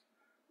Christ.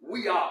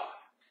 We are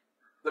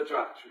the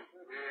dry tree.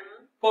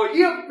 For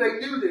if they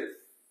do this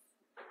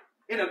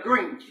in a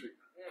green tree,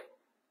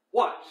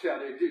 what shall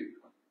they do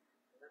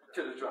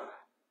to the dry?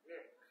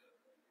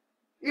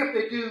 If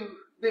they do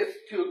this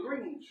to a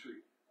green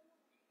tree,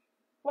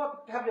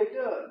 what have they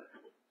done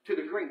to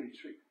the green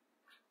tree?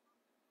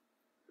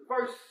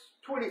 Verse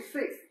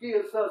 26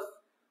 gives us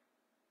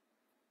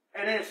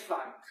an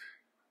insight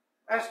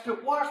as to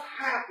what's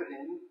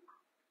happening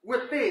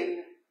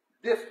within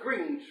this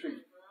green tree.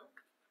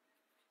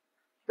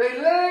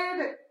 They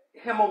led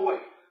him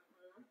away.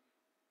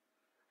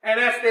 And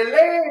as they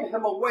led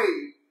him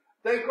away,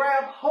 they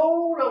grabbed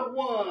hold of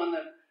one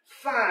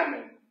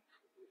Simon,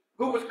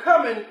 who was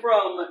coming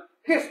from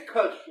his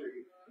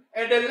country,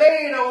 and they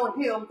laid on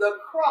him the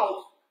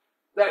cross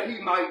that he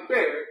might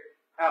bear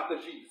after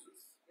Jesus.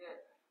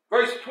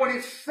 Verse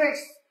 26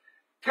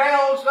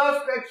 tells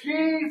us that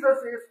Jesus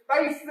is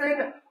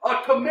facing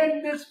a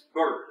tremendous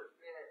burden.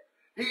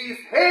 He's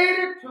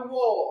headed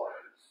towards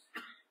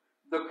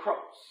the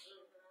cross.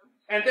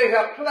 And they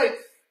have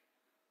placed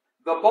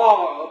the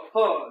bar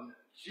upon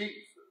Jesus.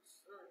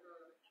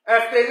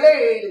 As they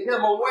laid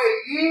him away,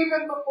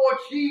 even before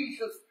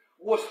Jesus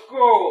was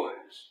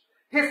scourged,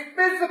 his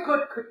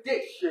physical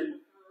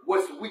condition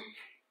was weak.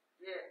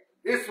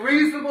 It's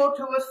reasonable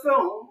to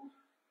assume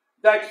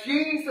that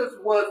Jesus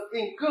was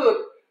in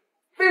good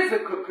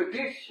physical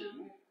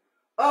condition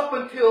up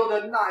until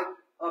the night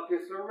of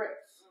his arrest.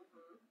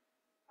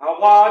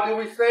 Why do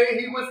we say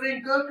he was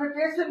in good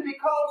condition?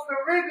 Because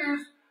the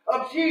rigors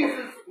of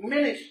Jesus'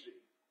 ministry,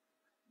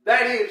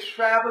 that is,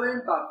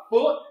 traveling by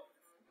foot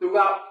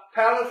throughout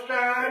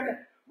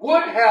Palestine,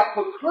 would have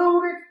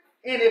precluded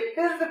any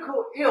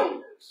physical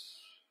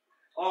illness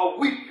or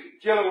weak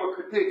general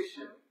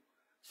condition,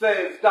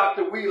 says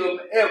Dr. William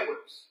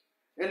Edwards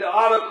in the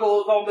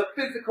articles on the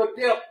physical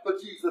death of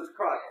Jesus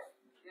Christ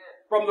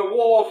from the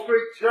Wall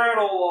Street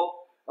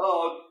Journal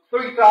of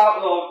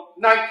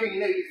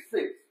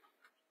 1986.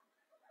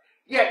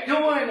 Yet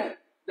during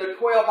the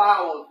 12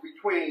 hours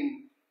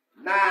between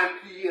 9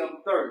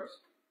 p.m.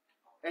 Thursday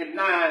and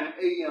 9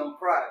 a.m.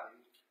 Friday,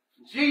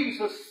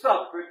 Jesus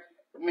suffered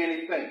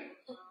many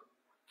things,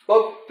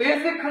 both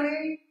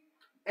physically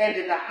and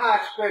in the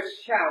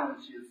high-stress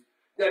challenges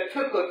that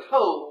took a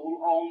toll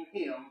on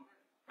him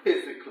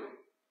physically.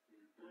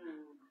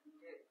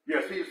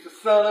 Yes, he's the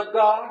Son of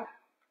God,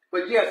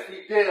 but yes,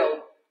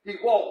 he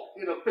walked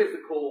in a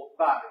physical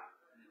body.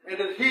 And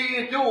that he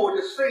endured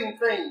the same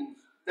things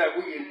that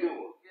we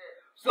endure.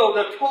 So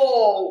the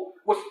toll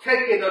was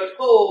taking a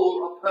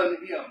toll upon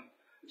him.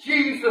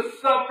 Jesus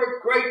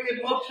suffered great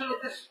emotional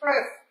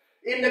distress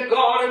in the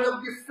Garden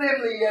of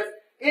Gethsemane, as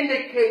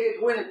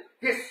indicated when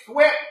his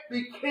sweat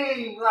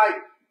became like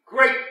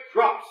great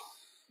drops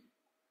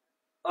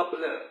of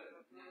blood.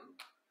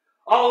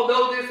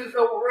 Although this is a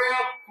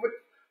rare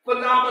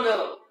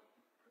phenomenon,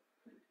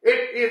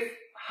 it is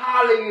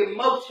highly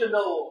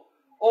emotional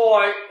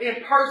or in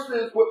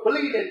persons with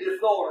bleeding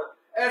disorder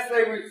as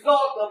a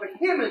result of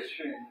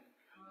hemorrhaging.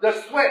 The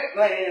sweat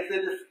glands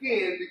in the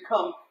skin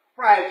become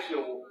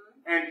fragile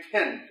and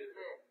tender.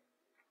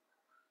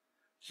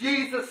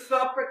 Jesus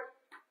suffered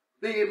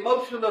the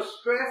emotional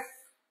stress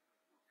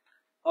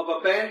of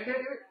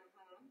abandonment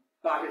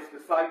by his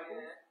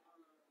disciples.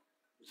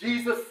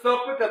 Jesus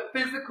suffered the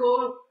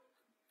physical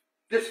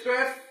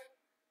distress,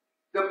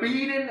 the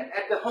beating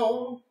at the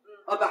home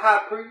of the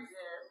high priest.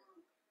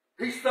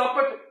 He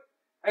suffered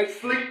a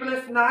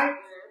sleepless night.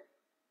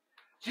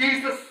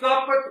 Jesus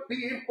suffered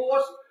being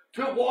forced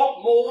to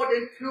walk more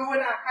than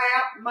 2.5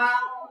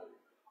 miles.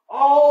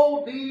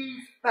 All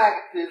these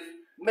factors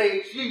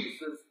made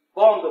Jesus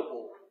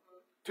vulnerable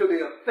to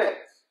the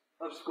effects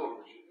of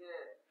scourging.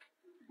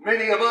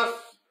 Many of us,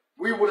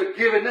 we would have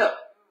given up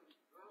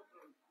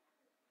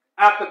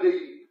after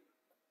the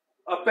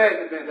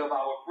abandonment of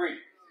our friends.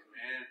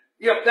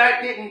 If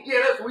that didn't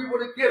get us, we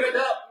would have given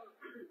up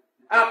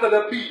after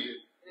the beating.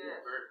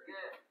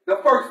 The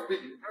first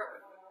beating.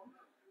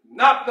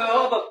 Not the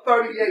other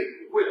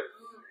 38 with us.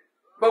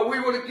 But we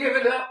would have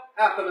given up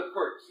after the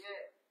first.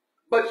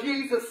 But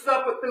Jesus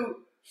suffered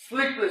through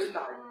sleepless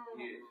nights.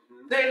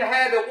 Then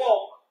had to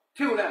walk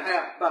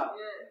 2.5 miles.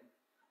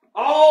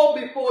 All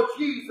before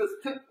Jesus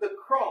took the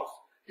cross,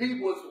 he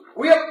was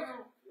whipped,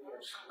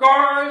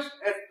 scourged,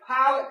 as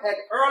Pilate had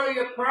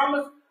earlier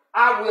promised,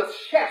 I will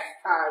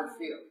chastise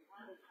him.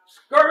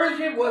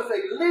 Scourging was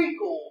a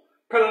legal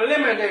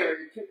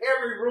preliminary to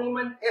every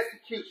Roman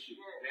execution.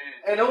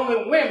 And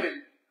only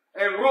women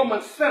and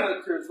Roman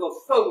senators or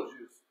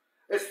soldiers,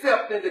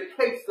 except in the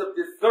case of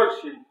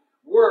desertion,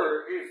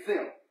 were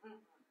exempt.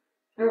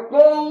 The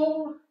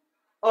goal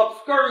of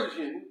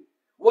scourging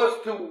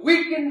was to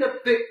weaken the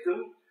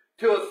victim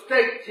to a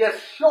state just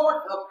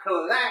short of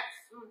collapse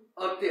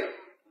of death.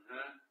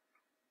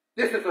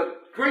 This is a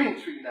green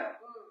tree now.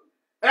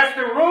 As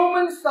the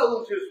Roman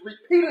soldiers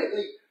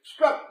repeatedly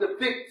struck the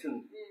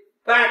victim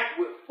back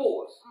with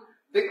force,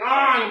 the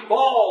iron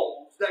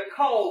balls that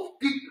cause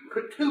deep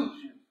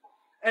contusions,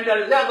 and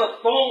the leather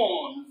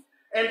thorns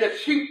and the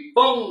sheep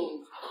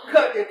bones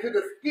cut into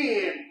the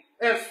skin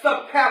and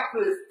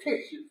subcapsular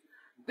tissues.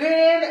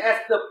 Then, as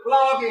the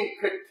flogging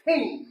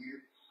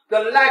continued, the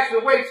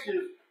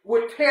lacerations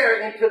would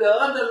tear into the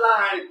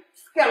underlying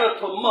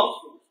skeletal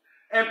muscles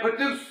and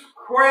produce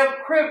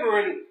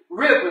quivering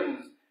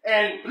ribbons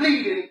and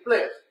bleeding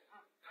flesh.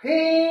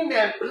 Pain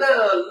and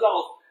blood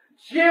loss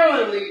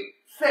generally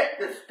set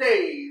the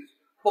stage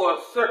for a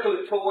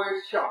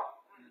circulatory shock.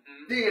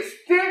 The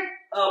extent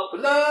of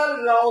blood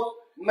loss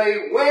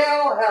may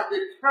well have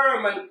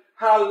determined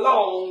how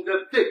long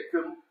the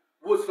victim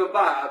would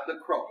survive the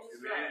cross.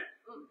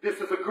 This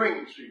is a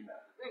green tree now.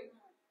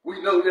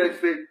 We know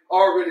that they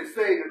already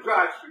say the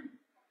dry tree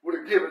would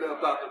have given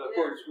up after the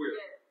first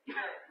whip.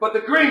 But the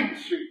green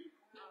tree,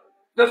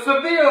 the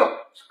severe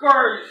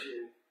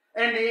scourging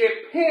and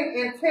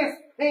the intense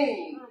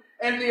pain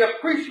and the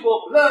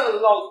appreciable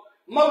blood loss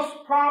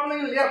most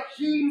probably left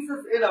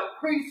Jesus in a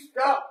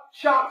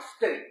pre-shock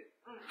state.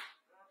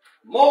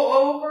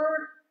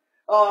 Moreover,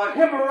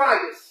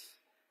 hemorrhagitis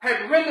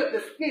had rendered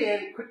the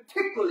skin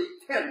particularly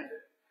tender.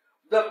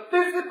 The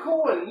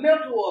physical and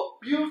mental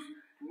abuse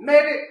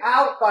meted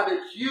out by the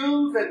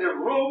Jews and the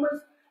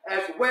Romans,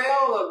 as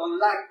well as a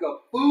lack of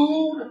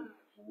food,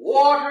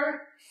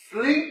 water,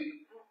 sleep,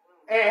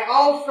 and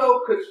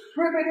also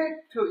contributed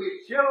to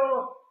his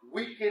general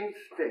weakened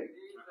state.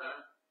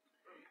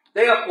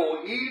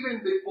 Therefore,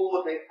 even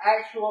before the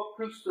actual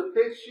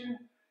crucifixion,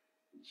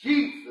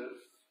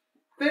 Jesus'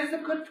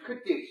 physical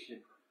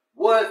condition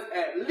was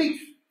at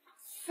least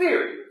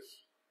serious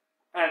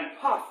and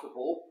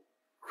possible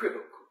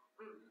critical.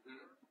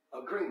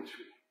 A green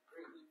tree.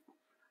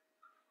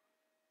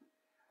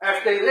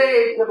 As they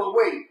laid him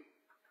away,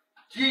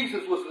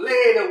 Jesus was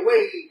led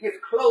away, his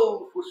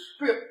clothes were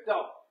stripped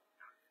off.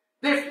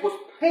 This was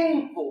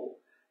painful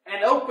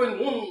and open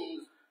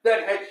wounds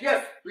that had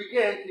just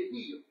begun to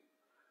heal.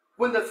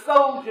 When the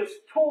soldiers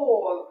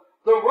tore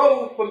the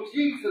robe from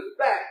Jesus'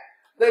 back,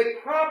 they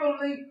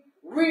probably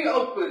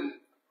reopened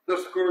the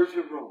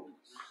scourging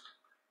wounds.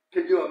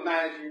 Can you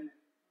imagine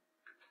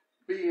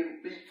being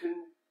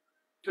beaten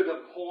to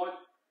the point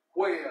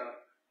where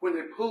when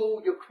they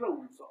pull your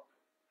clothes off,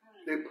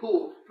 they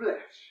pull flesh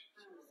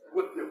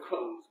with your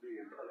clothes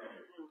being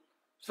pulled?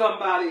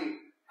 Somebody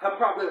have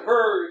probably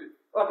heard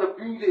of the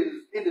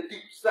beatings in the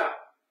Deep South.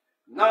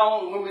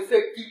 Now, when we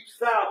say Deep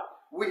South,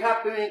 we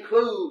have to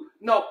include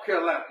North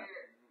Carolina.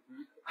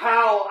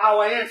 How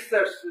our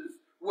ancestors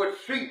were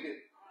treated.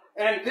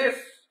 And this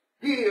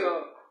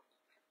here,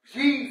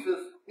 Jesus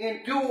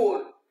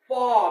endured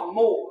far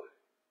more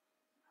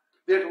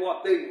than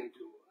what they endured.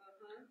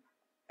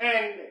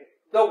 And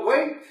the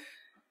weight,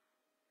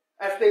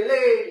 as they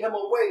laid him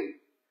away,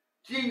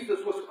 Jesus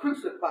was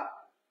crucified.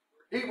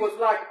 He was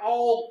like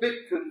all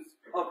victims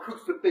of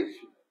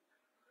crucifixion.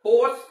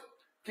 Forced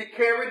to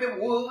carry the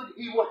wood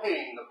he was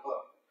hanged upon.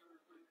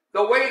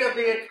 The weight of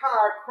the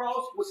entire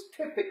cross was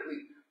typically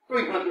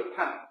 300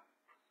 pounds.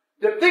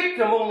 The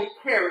victim only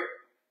carried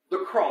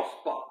the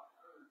crossbar,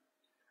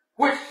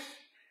 which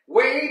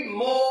weighed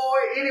more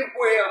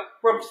anywhere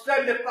from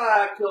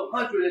 75 to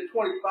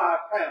 125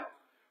 pounds.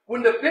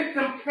 When the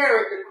victim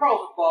carried the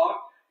crossbar,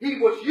 he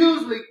was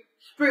usually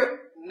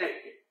stripped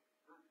naked,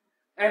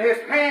 and his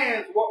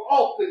hands were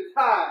often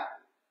tied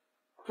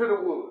to the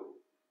wood.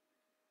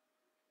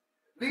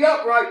 The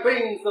upright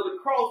beams of the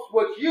cross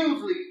was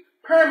usually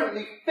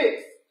permanently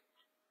fixed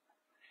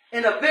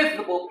in a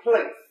visible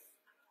place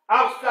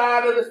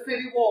outside of the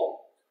city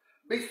wall,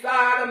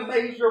 beside a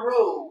major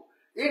road.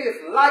 It is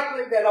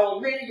likely that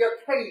on many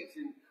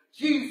occasions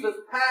Jesus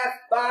passed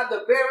by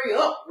the very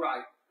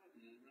upright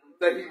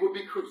that he would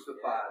be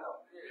crucified on.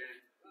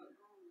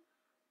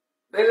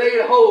 They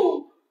laid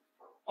hold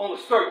on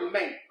a certain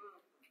man.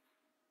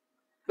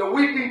 The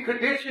weeping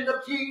condition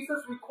of Jesus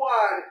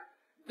required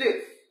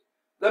this.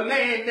 The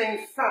man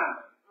named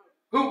Simon,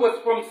 who was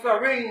from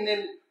Cyrene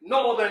in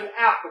northern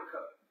Africa,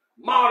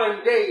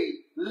 modern day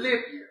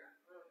Libya.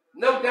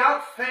 No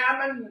doubt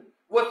Simon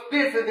was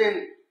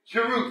visiting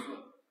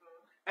Jerusalem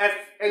as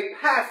a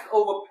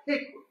Passover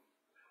pilgrim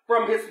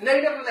from his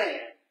native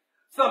land,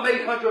 some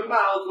 800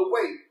 miles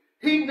away.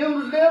 He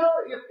knew little,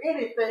 if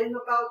anything,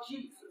 about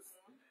Jesus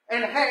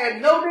and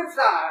had no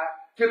desire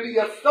to be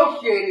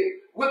associated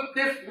with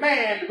this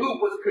man who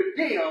was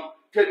condemned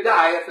to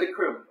die as a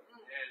criminal.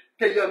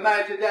 Can you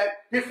imagine that?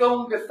 His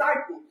own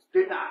disciples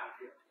denied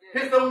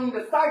him. His own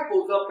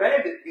disciples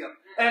abandoned him.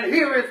 And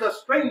here is a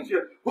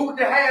stranger who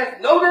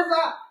has no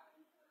desire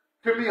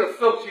to be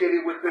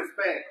associated with this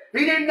man.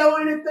 He didn't know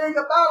anything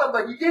about him,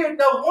 but he did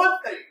know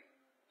one thing.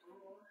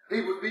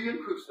 He was being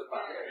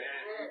crucified.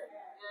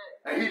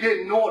 And he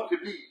didn't want to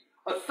be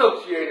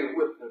associated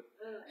with them.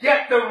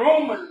 Yet the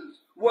Romans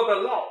were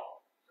the law.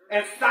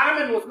 And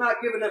Simon was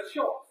not given a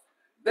choice.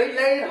 They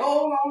laid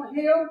hold on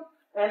him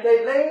and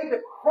they laid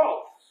the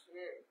cross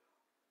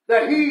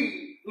that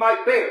he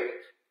might bear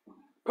it.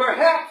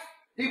 Perhaps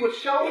he was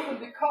chosen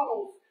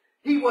because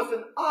he was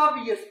an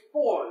obvious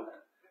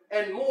foreigner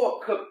and more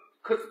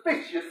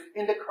conspicuous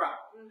in the crowd,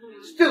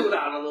 stood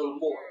out a little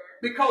more,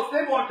 because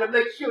they wanted to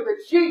make sure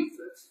that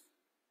Jesus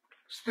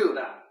stood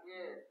out.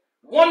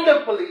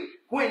 Wonderfully,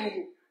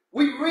 when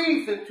we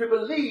reason to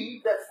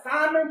believe that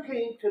Simon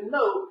came to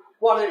know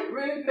what it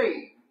really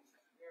means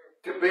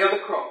to bear the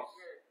cross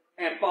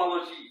and follow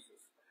Jesus.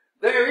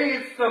 There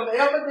is some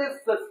evidence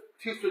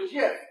to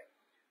suggest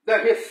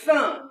that his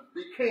son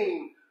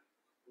became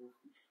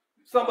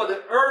some of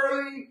the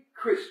early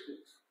Christians.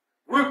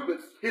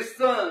 Rufus, his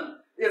son,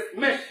 is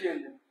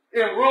mentioned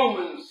in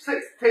Romans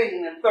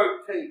 16 and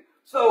 13.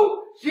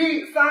 So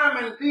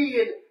Simon,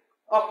 being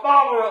a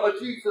follower of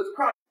Jesus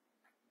Christ,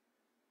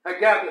 had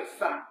gathered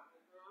Simon.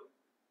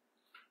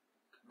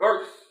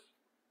 Verse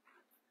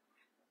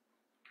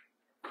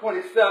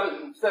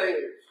 27 says,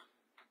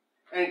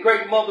 and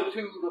great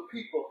multitude of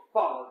people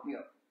followed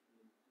him.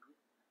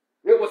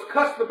 It was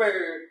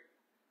customary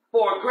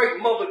for a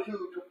great multitude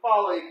to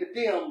follow a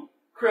condemned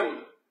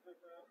criminal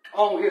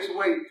on his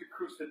way to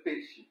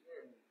crucifixion.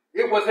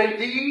 It was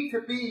indeed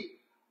to be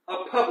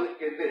a public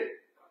event.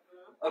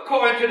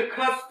 According to the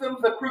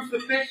customs of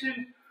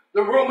crucifixion,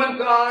 the Roman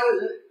guard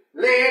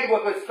led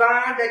with a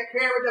sign that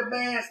carried the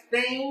man's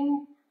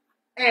name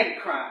and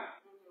crime.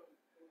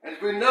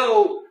 As we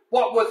know,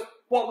 what was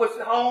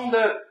on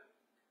the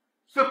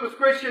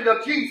superscription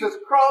of Jesus'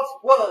 cross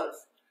was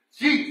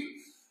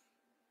Jesus,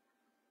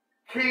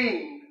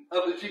 King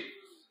of the Jews.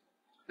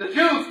 The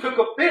Jews took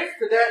offense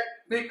to that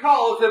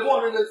because they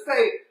wanted to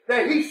say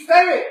that he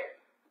said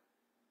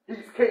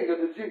he's King of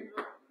the Jews.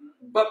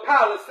 But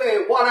Pilate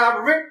said, what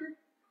I've written,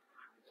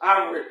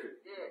 I've written.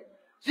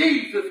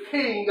 Jesus,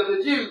 King of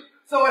the Jews.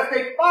 So as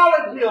they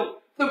followed him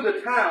through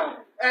the town,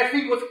 as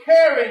he was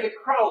carrying the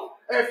cross,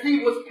 as he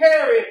was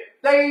carrying,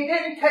 they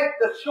didn't take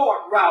the short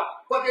route,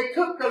 but they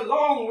took the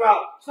long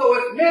route, so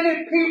as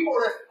many people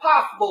as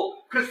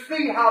possible could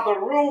see how the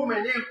Roman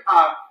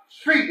Empire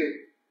treated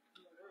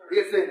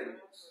its enemies.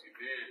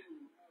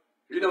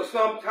 You know,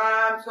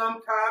 sometimes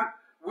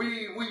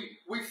we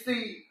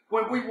see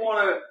when we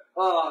want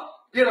to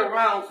get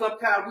around,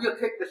 sometimes we'll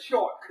take the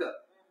shortcut.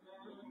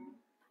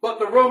 But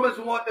the Romans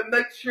want to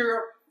make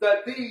sure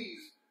that these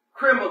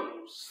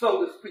criminals,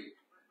 so to speak,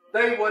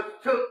 they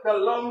took the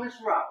longest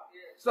route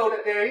so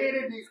that their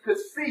enemies could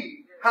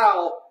see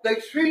how they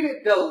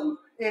treated those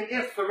in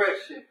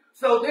insurrection.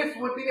 So this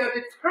would be a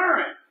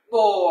deterrent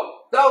for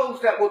those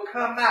that would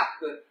come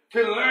after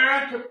to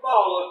learn to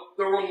follow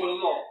the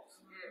Roman laws.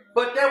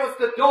 But there was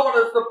the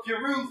daughters of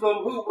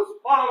Jerusalem who was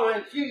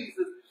following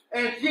Jesus,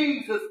 and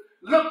Jesus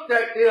looked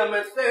at them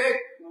and said,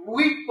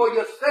 weep for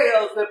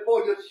yourselves and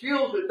for your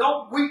children.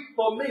 Don't weep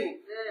for me.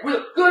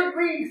 With good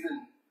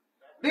reason,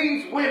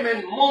 these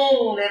women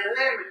moaned and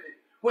lamented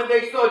when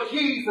they saw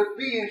Jesus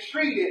being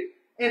treated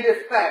in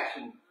this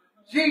fashion.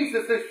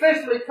 Jesus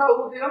essentially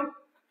told them,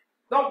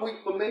 don't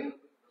weep for me,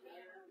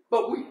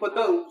 but weep for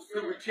those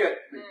who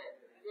reject me.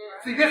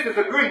 See, this is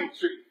a green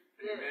tree.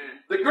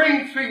 The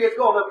green tree is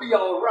going to be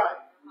all right,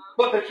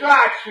 but the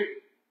dry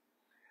tree,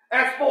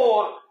 as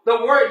for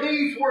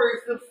these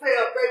words themselves,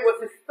 they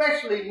was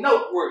especially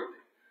noteworthy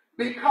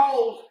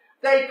because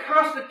they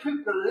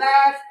constitute the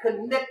last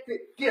connected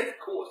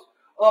discourse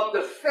of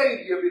the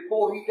Savior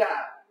before he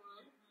died.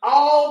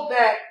 All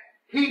that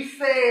he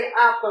said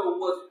after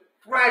was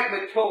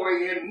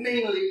fragmentary and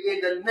mainly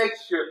in the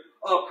nature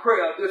of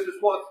prayer. This is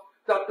what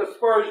Dr.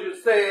 Spurgeon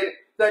said,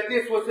 that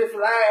this was his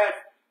last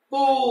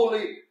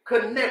fully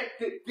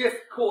connected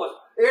discourse.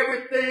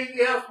 Everything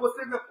else was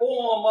in the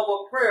form of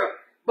a prayer.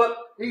 But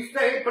he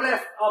said,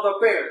 blessed are the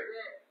buried.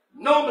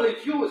 Normally,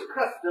 Jewish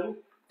custom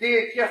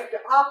did just the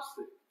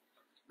opposite.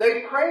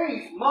 They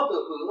praised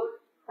motherhood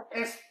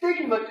and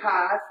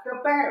stigmatized the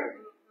buried.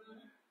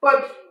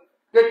 But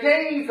the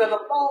days of the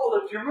fall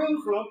of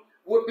Jerusalem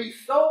would be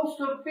so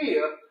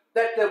severe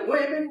that the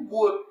women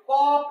would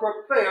far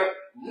prefer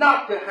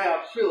not to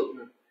have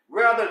children,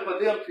 rather for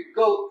them to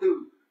go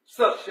through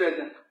such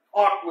an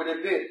awkward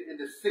event in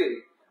the city.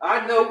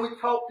 I know we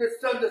talked at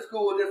Sunday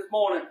school this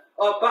morning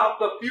about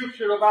the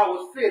future of our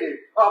city,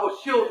 our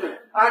children.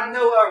 I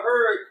know I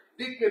heard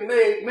Deacon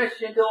May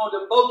mentioned on the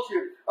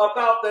devotion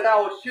about that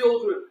our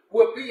children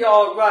will be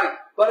all right.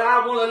 But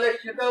I want to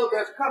let you know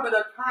there's coming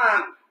a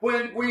time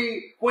when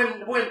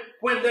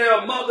there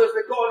are mothers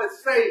that are going to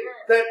say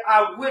that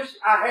I wish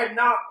I had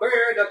not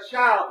buried a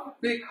child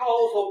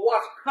because of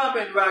what's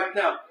coming right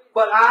now.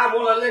 But I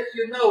want to let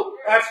you know,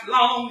 as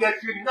long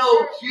as you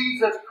know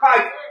Jesus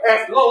Christ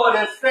as Lord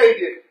and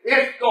Savior,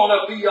 it's going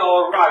to be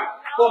all right.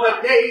 For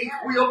the days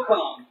will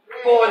come.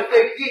 For if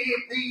they did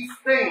these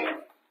things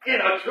in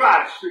a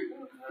dry street,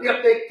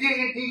 if they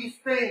did these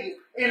things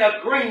in a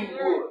green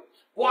wood,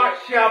 what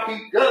shall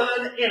be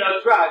done in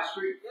a dry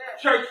street?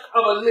 Church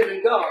of a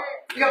living God.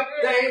 If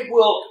they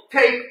will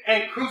take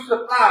and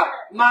crucify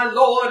my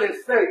Lord and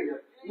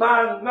Savior,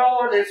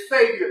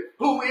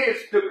 who is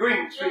the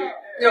green tree,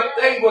 if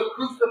they will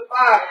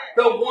crucify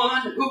the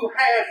one who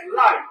has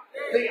life.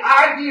 The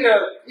idea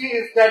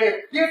is that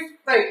if this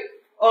fate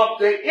of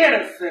the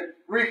innocent,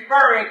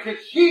 referring to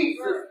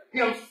Jesus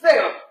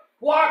himself,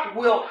 what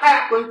will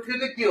happen to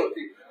the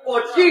guilty?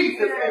 For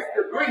Jesus is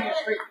the Green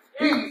Street.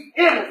 He's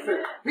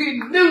innocent. He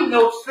knew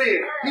no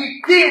sin.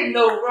 He did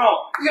no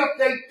wrong. If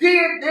they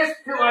did this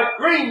to a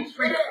Green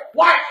Street,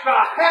 what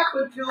shall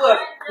happen to us?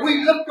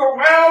 We look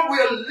around.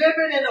 We're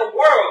living in a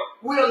world.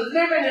 We're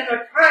living in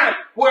a time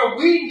where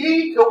we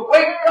need to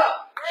wake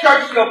up.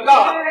 Church of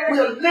God.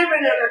 We're living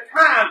in a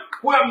time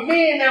where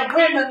men and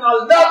women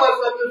are lovers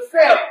of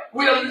themselves.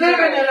 We're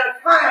living in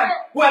a time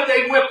where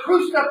they will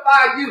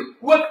crucify you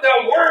with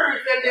their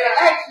words and their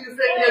actions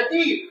and their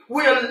deeds.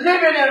 We're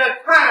living in a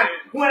time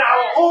when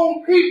our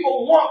own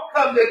people won't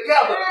come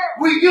together.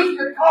 We used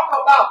to talk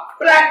about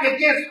black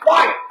against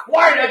white,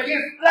 white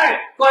against black.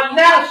 But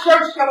now,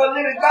 Church of the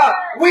Living God,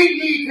 we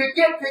need to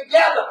get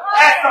together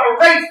as a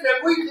race,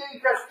 and we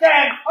need to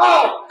stand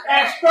tall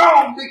and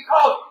strong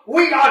because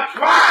we are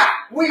dry,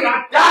 we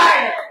are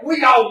dying,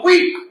 we are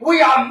weak,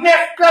 we are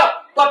messed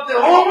up. But the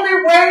only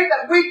way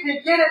that we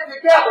can get it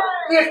together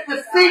is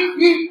to seek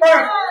ye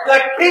first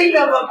the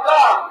kingdom of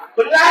God,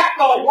 black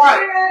or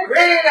white,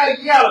 red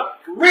or yellow,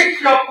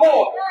 rich or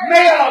poor,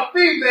 male or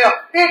female.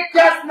 It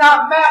does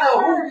not matter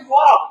who you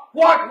are,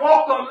 what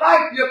walk of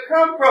life you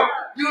come from.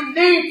 You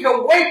need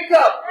to wake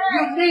up.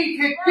 You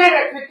need to get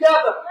it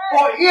together.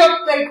 For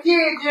if they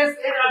did this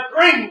in a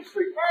Green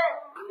Street,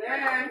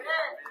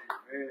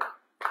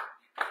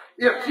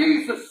 if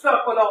Jesus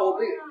suffered all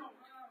this,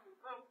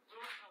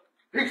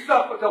 he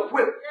suffered the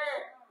whip.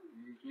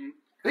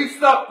 He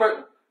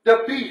suffered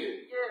the beating.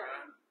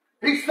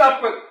 He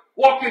suffered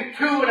walking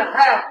 2.5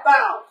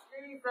 miles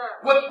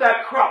with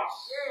that cross.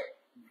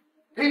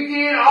 He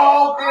did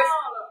all this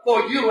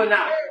for you and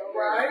I.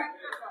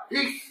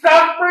 He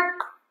suffered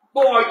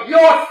for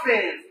your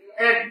sins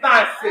and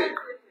my sins.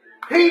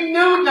 He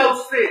knew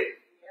no sin.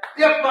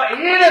 If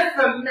an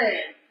innocent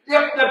man,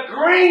 if the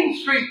Green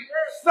Street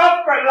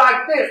suffered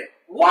like this,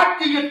 what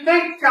do you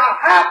think shall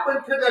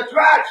happen to the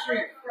dry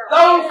street?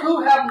 Those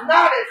who have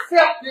not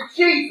accepted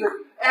Jesus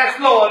as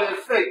Lord and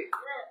Savior.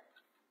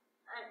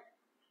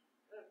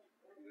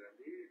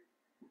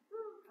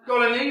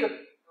 Gonna need him.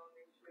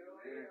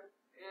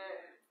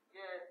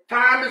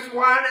 Time is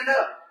winding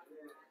up.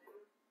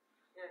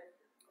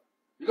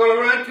 You're gonna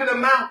run to the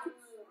mountains.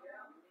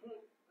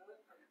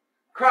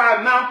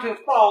 Cry, mountains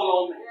fall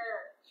on me.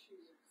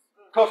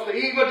 Because the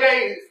evil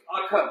days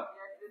are coming.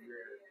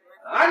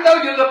 I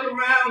know you look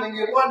around and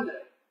you wonder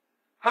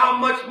how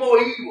much more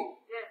evil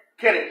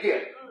can it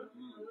get.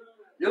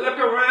 You look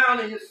around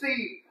and you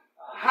see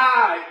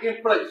high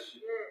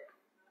inflation.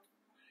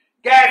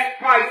 Gas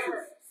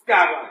prices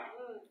skyrocket.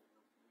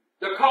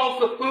 The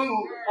cost of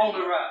food on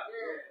the rise.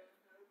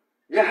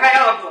 You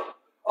have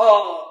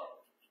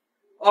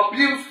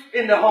abuse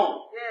in the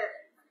home.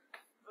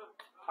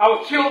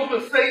 Our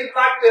children seem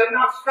like they're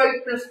not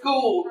safe in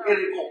school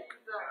anymore.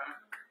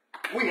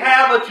 We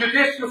have a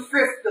judicial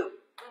system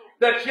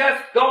that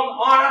just don't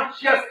honor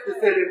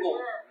justice anymore.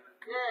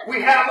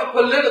 We have a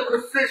political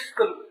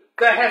system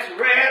that has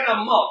ran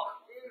amok.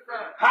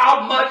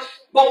 How much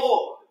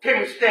more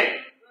can we stand?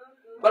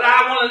 But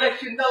I want to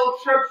let you know,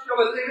 Church of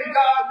the Living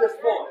God, this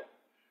morning,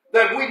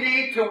 that we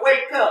need to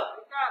wake up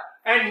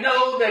and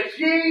know that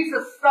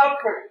Jesus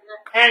suffered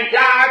and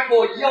died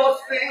for your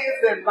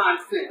sins and my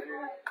sins.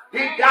 He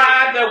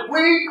died that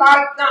we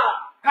might not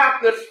have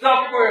to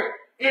suffer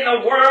in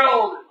a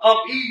world of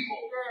evil.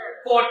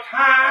 For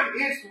time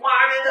is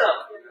winding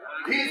up.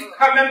 He's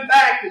coming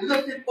back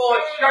looking for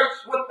a church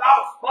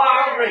without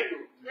spot or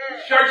wrinkle.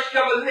 Church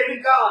of the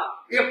Living God,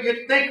 if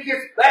you think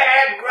it's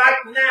bad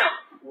right now,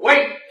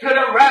 wait till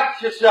the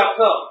rapture shall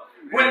come.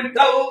 When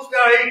those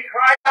that are in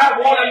Christ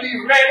want to be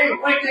ready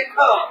when they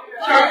come.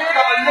 Church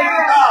of the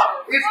Living God,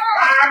 it's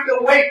time to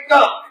wake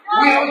up.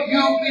 Will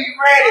you be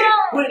ready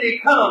when he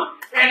comes?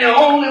 And the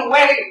only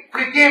way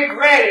to get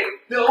ready,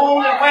 the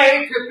only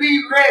way to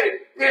be ready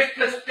is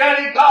to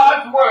study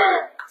God's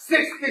Word.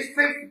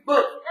 66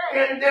 books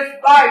in this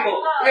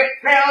Bible. It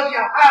tells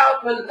you how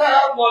to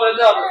love one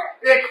another.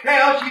 It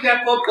tells you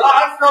that for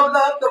God so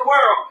loved the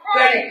world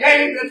that he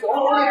gave his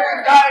only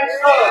begotten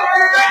Son,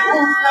 that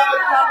whosoever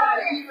shall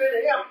believe in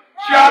him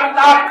shall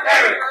not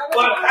perish,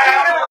 but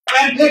have.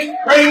 And this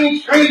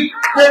Green Street,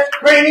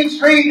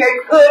 they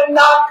could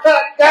not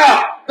cut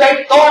down.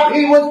 They thought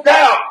he was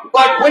down.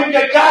 But when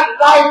you got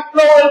life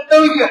flowing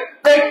through you,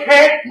 they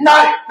can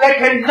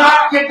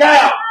knock you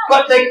down,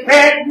 but they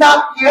can't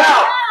knock you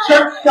out.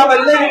 Church of the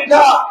Living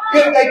God,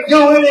 if they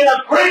do it in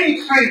a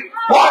Green Street,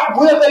 what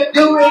will they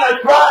do in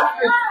a dry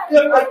street?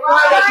 If they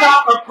try to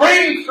knock a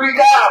Green Street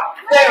out,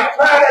 they'll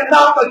try to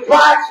knock a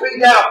dry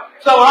street out.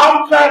 So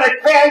I'm trying to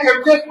tell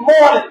you this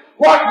morning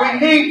what we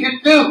need to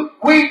do.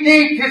 We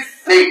need to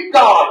seek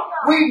God.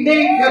 We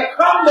need to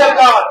come to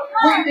God.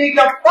 We need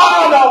to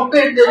fall on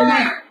bended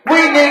knee.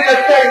 We need to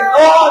say,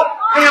 Lord,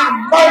 have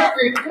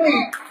mercy,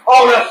 please,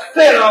 on a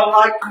sinner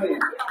like me.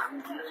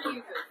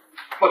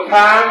 For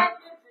time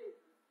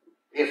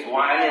is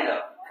winding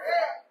up.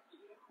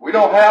 We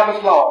don't have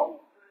as long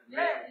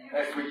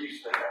as we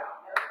used to have.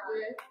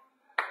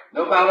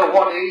 No matter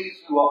what age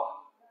you are,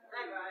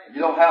 you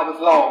don't have as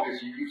long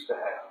as you used to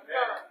have.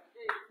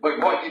 But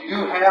what you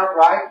do have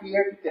right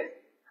here today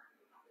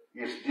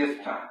It's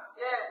this time.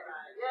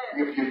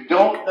 If you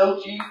don't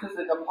know Jesus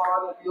in the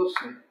pardon of your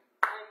sin,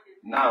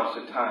 now's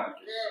the time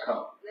to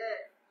come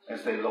and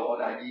say,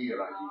 Lord, I yield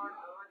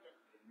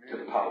to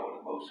the power of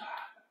the Most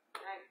High.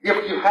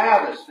 If you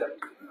have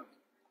accepted Him,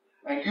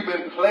 and you've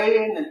been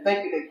playing and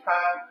thinking that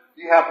time,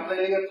 you have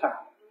plenty of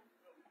time.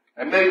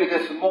 And maybe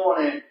this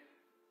morning,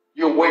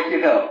 you're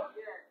waking up,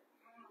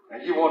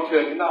 and you want to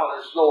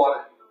acknowledge,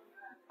 Lord,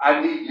 I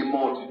need you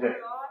more today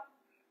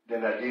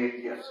than I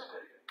did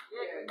yesterday.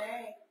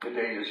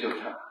 Today is your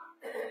time.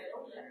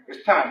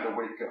 It's time to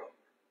wake up.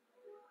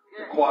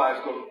 The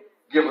choir's going to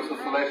give us a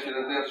selection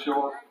of this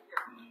short.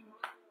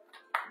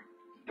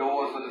 The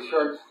doors of the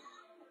church,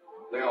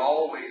 they're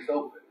always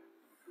open.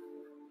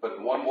 But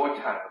one more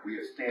time, we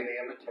extend the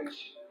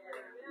invitation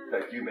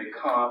that you may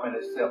come and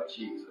accept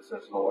Jesus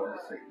as Lord and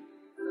Savior.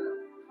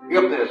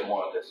 If there's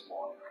one this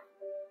morning,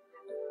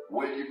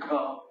 will you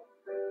come?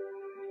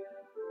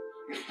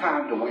 It's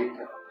time to wake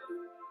up.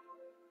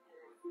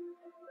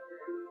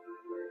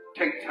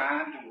 Take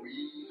time to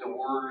read the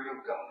Word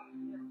of God.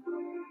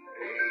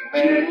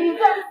 Amen.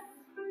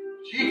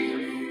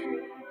 Jesus.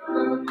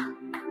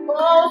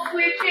 Oh,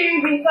 sweet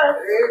Jesus.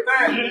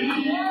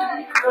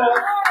 Amen.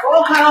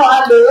 Oh, how I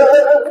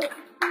love.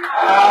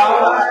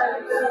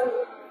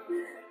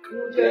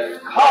 Just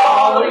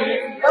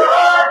calling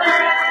your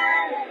name.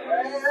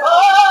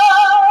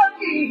 Oh,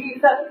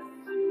 Jesus.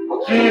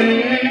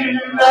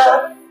 Jesus.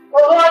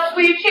 Oh,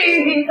 sweet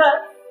Jesus.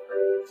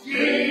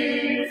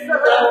 Jesus.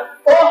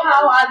 Oh,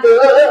 how I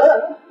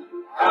love.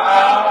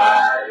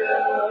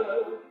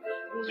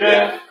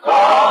 Just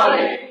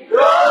calling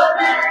your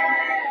name.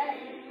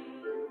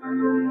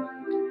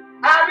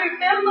 I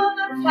remember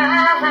the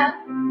time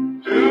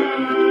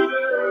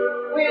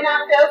when I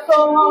felt so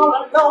all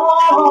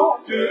alone,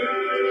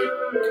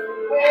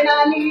 when I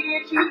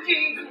needed you,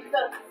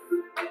 Jesus.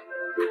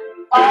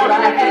 All I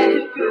had to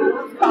do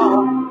was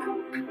call.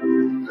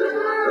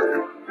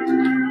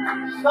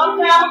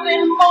 Sometimes in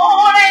the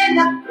morning,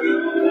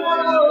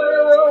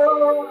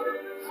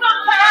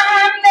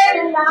 sometimes late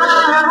at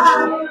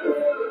night.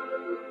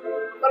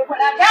 But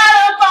when I got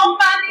up on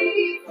my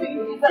knees,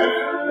 Jesus,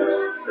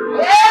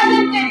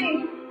 everything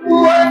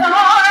was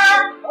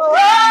alright.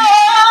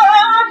 Oh,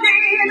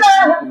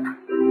 Jesus,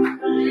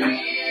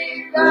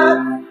 Jesus,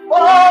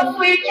 oh,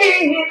 sweet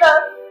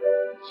Jesus,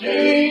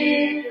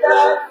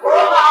 Jesus,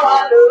 oh, how I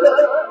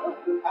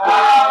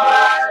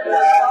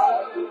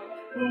love,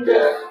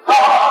 just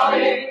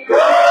calling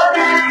your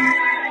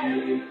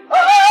name.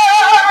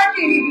 Oh,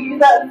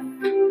 Jesus,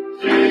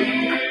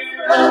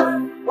 Jesus,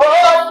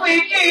 oh,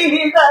 sweet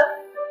Jesus.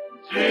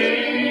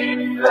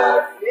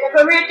 Jesus,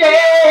 every day,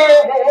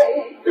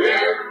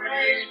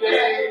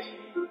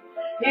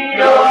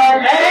 your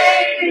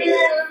name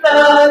is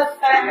the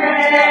same.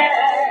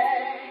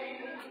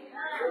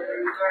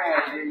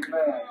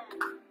 Amen.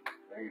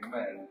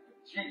 Amen.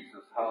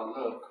 Jesus, how I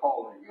love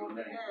calling your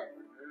name.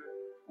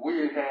 We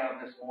have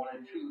this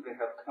morning two that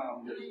have come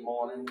this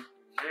morning.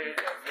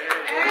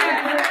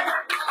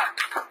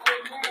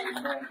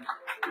 Amen.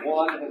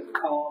 One has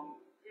come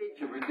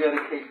to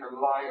rededicate her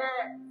life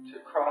to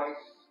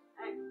Christ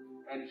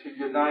and to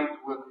unite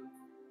with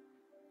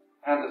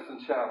Anderson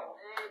Chapel.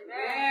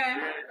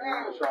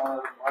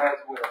 Charlotte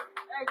Braswell.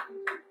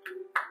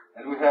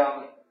 And we have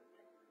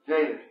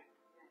Jada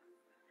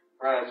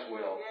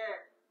Braswell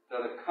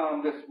that have come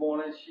this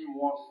morning. She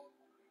wants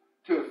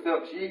to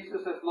accept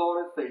Jesus as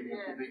Lord and Savior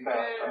to be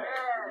baptized.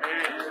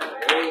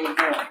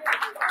 Amen.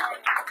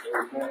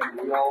 Amen.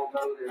 We all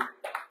know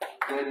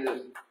that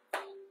is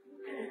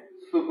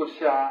super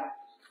shy.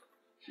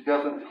 She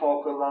doesn't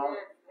talk a lot.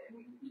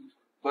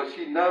 But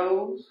she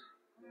knows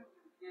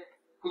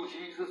who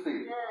Jesus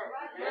is.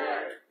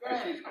 And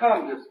she's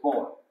come this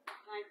morning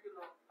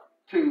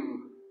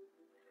to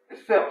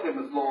accept Him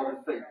as Lord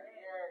and Savior.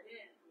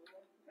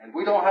 And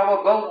we don't have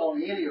a vote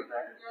on any of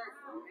that.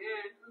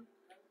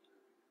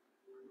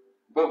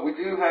 But we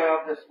do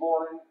have this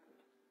morning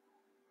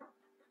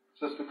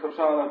Sister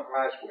Krishana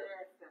Braswell.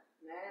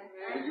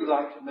 Would you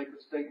like to make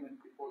a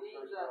statement before the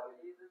church starts?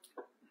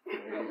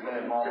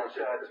 Amen, Mama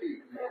Shai too.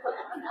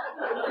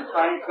 We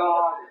thank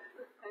God.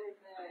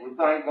 We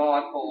thank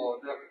God for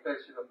their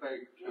confession of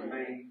faith to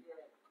me.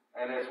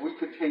 And as we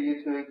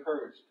continue to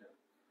encourage them,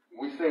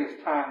 we say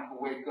it's time to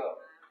wake up.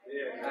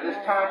 And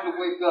it's time to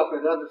wake up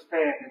and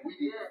understand that we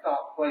need to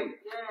stop playing.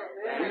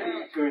 We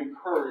need to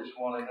encourage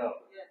one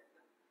another.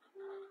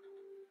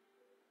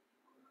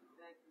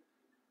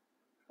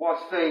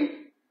 What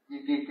say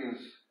you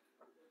deacons?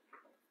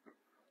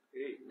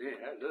 Amen.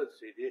 I love to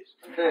see this.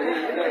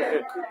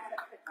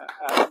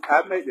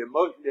 I make the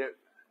motion that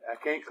I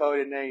can't call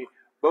their name.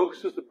 Both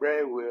Sister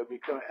Bradwell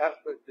become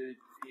the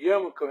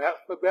young one come out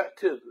for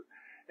baptism,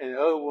 and the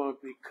other one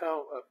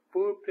become a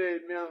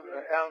full-fledged member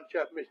of Allen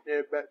Chapel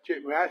Missionary Baptist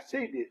Church. When I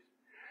say this,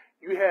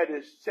 you have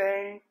the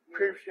same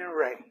Christian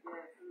right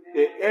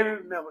that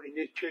every member in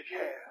this church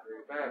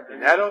has.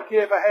 And I don't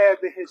care if I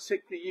have been here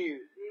 60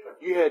 years.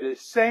 You have the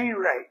same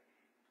right.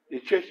 The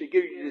church will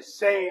give you the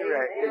same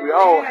right that we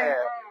all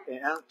have and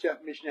Antioch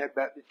Missionary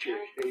Baptist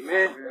Church.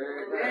 Amen.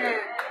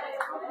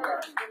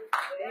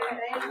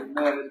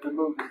 Amen. It's been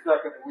moved to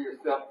second that we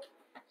accept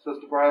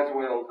Sister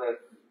Braswell as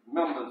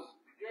members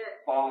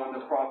following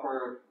the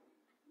proper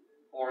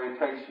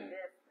orientation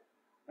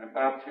and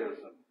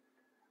baptism.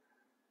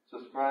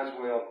 Sister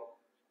Braswell,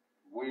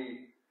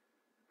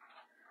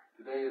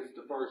 today is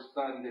the first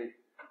Sunday,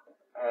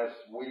 as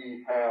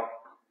we have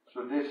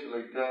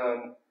traditionally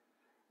done.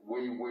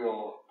 We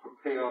will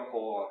prepare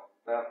for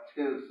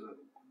baptism.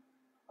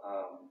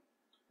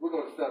 We're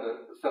going to set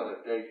a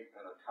date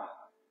and a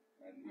time,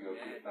 and we'll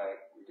get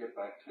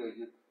back to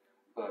you.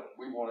 But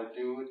we want to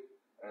do it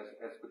as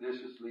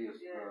expeditiously as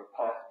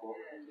possible.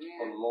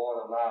 For the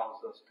Lord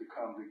allows us to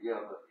come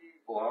together.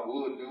 For I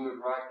would do it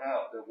right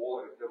now if there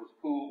was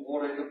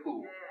water in the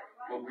pool.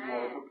 But we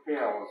want to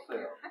prepare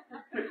ourselves,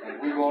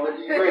 and we want to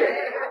be ready.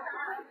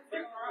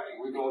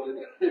 We're going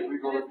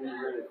to be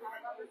ready.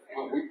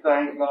 But we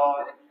thank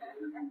God.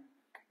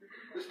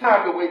 It's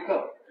time to wake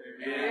up.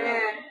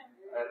 Amen.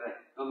 And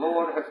the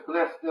Lord has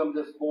blessed them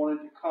this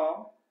morning to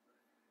come.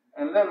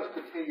 And let us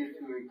continue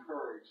to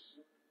encourage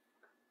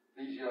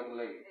these young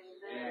ladies.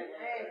 Amen.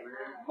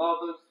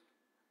 Mothers,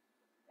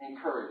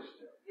 encourage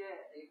them.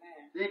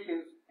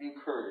 Deacons,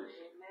 encourage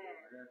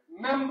them.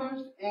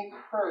 Members,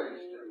 encourage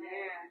them.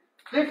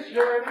 This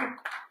journey,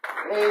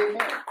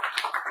 amen.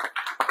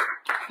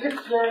 This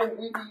journey,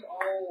 we need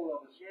all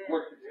of us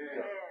working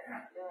together.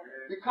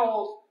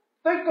 Because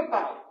think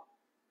about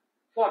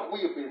what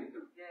we have been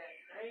through.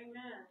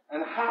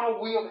 And how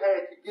we have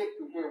had to get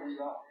to where we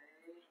are.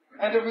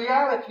 And the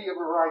reality of it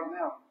right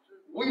now,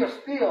 we are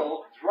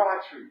still dry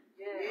trees.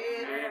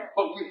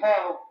 But we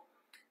have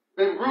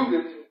been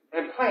rooted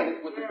and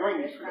planted with the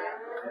green tree.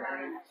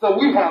 So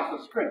we have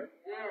some strength.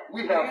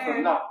 We have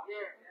some knowledge.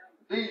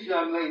 These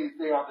young ladies,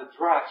 they are the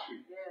dry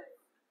tree.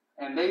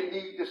 And they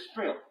need the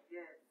strength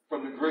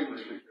from the green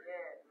tree.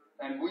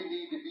 And we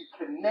need to be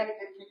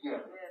connected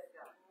together.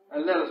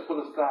 And let us put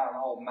aside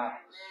all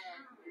matters.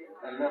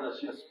 And let us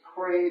just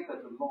pray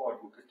that the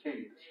Lord will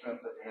continue to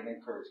strengthen and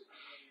encourage.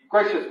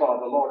 Gracious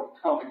Father, Lord, we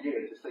come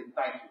again to say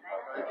thank you.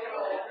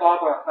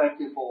 Father, I thank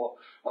you for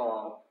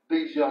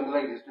these young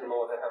ladies, dear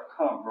Lord, that have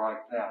come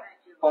right now.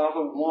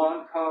 Father,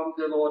 one come,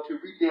 dear Lord, to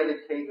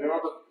rededicate. The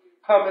other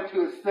coming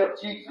to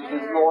accept Jesus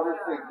as Lord and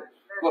Savior.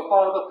 But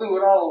Father, through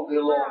it all,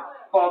 dear Lord,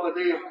 Father,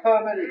 they have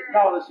come and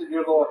acknowledged,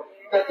 dear Lord,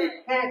 that they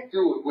can't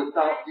do it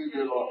without you,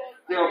 dear Lord.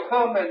 They'll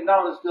come and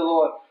acknowledge, dear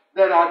Lord,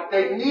 that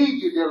they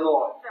need you, dear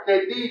Lord.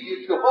 They need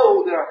you to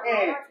hold their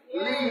hand,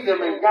 lead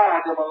them and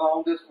guide them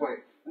along this way.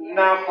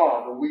 Now,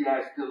 Father, we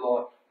ask, dear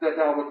Lord, that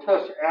thou would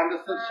touch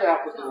Anderson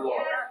Chapel, dear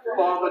Lord.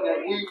 Father, that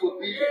we will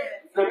be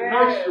the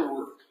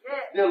nurturers,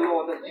 dear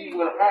Lord, that you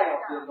will have,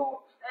 dear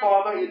Lord.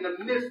 Father, in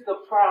the midst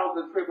of trials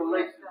and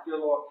tribulations, dear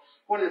Lord,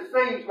 when it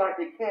seems like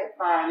they can't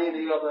find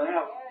any other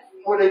answer,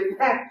 when they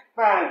can't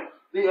find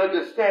the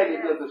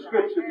understanding of the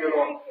Scripture, dear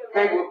Lord,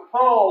 they will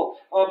call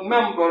a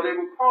member, they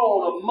will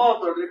call a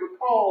mother, they will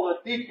call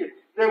a deacon,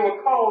 they will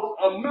call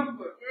a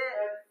member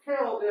and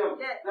tell them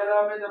that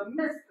I'm in the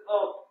midst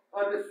of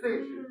a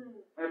decision.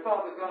 And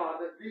Father God,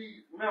 that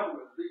these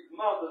members, these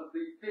mothers,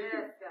 these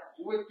deacons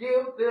will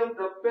give them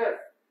the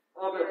best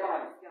of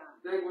advice.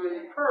 They will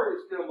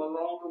encourage them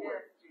along the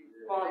way.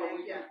 Father,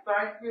 we just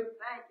thank you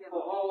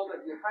for all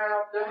that you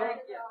have done,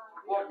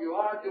 what you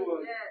are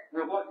doing,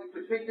 and what you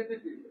continue to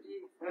do.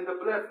 In the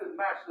blessed and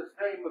matchless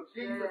name of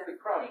Jesus the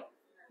Christ,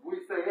 we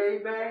say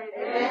amen.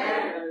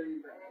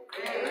 Amen.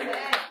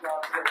 Amen.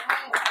 God bless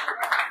you.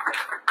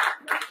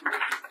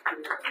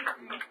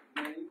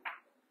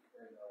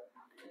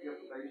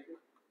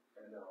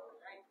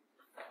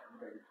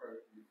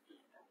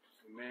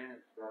 Amen.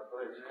 God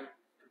bless you.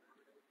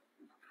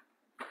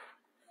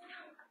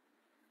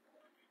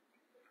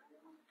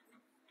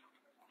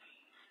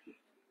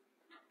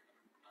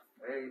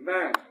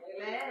 Amen.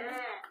 Amen.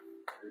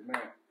 Amen.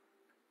 Amen.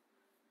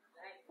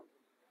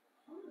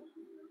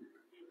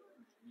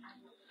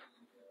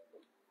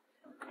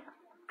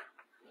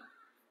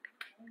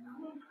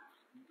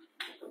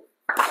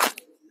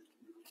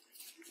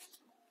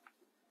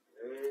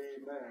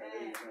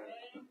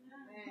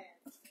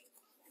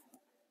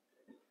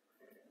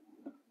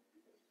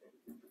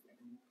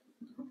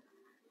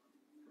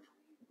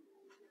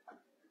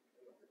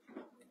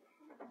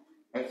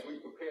 As we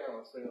prepare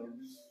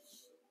ourselves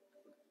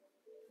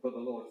for the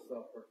Lord's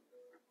Supper,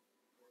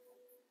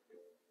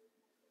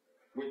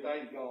 we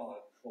thank God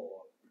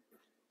for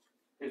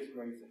His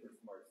grace and His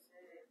mercy.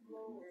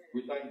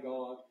 We thank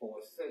God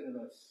for sending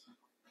us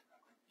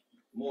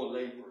more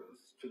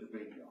laborers to the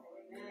vineyard.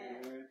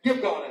 Amen.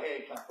 Give God a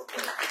hand clap for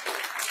praise.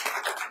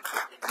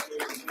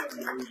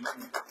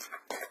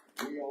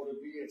 We ought to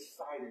be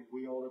excited.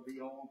 We ought to be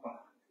on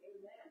fire.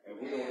 And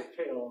we ought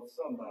to tell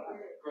somebody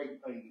that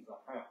great things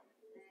are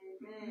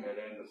happening at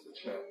Anderson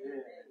Chapel.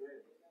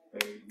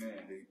 Amen.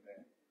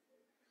 Amen.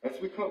 As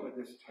we come at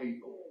this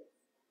table,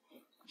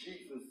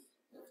 Jesus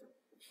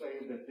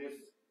saying that this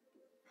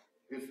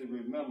is the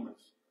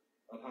remembrance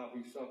of how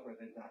He suffered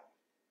and died.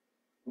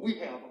 We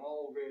have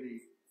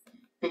already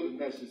through the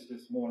message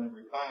this morning,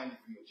 reminding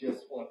you of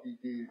just what he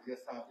did,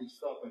 just how he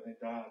suffered and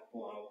died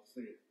for our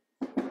sins.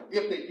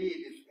 If they did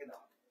this in a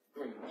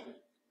green tree,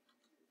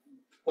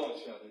 what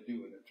shall they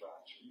do in a dry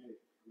tree?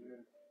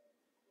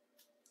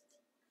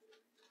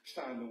 It's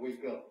time to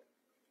wake up.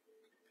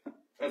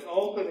 As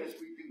often as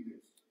we do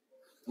this,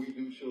 we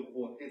do show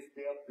forth his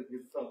death and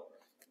his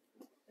suffering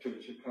till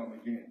it should come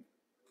again.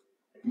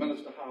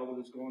 Minister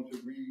Howard is going to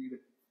read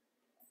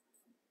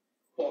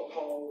what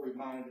Paul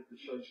reminded the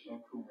church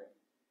of Corinth,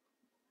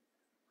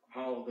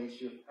 how they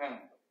should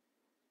handle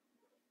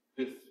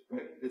this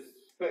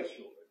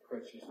special and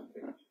precious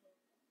occasion.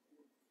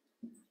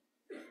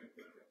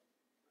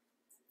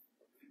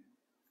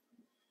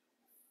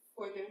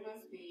 For there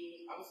must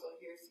be also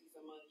heresies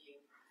among you,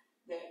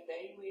 that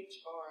they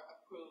which are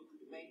approved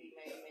may be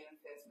made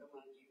manifest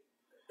among you.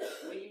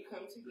 When you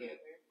come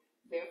together,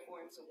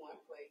 therefore, into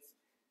one place,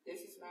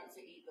 this is not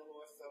to eat the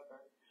Lord's Supper.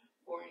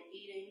 For in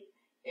eating,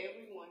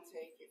 everyone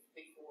taketh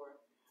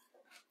before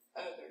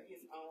other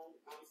his own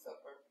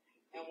supper,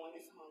 and one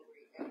is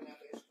hungry and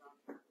another is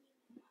drunk.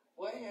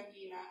 What have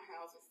ye not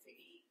houses to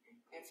eat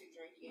and to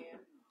drink in?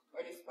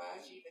 Or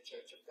despise ye the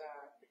church of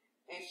God,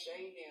 and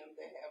shame them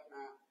that have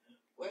not?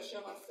 What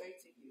shall I say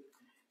to you?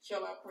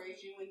 Shall I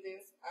praise you in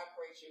this? I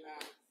praise you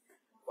not.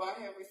 For I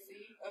have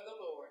received of the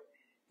Lord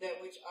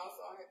that which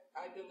also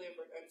I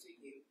delivered unto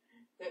you,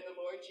 that the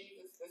Lord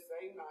Jesus, the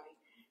same night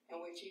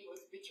in which he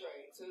was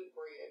betrayed, took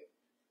bread,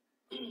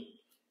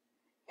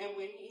 and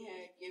when he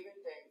had given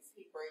thanks,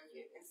 he brake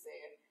it and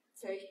said,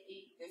 Take,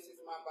 eat, this is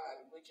my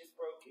body, which is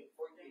broken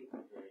for you.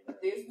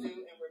 This do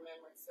in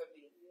remembrance of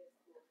me.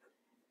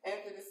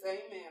 After the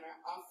same manner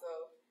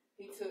also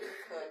he took the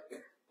cup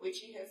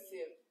which he had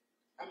supped,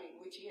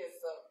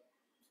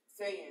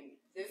 saying,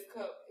 This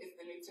cup is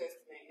the New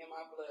Testament in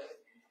my blood.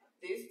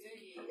 This do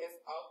ye as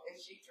oft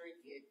as ye drink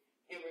it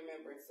in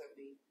remembrance of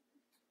me.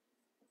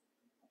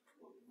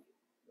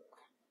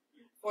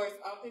 For as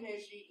often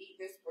as ye eat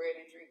this bread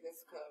and drink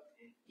this cup,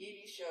 ye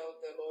do show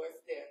the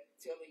Lord's death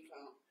till he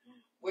come.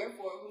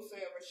 Wherefore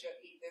whosoever shall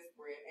eat this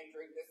bread and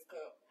drink this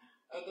cup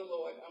of the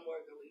Lord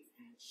unworthily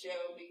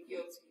shall be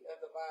guilty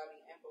of the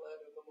body and blood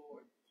of the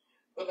Lord.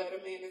 But let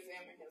a man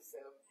examine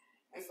himself,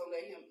 and so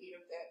let him eat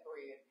of that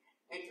bread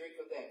and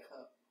drink of that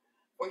cup.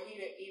 For he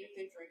that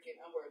eateth and drinketh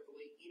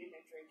unworthily eateth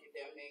and drinketh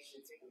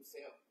damnation to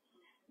himself,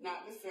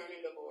 not discerning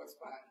the Lord's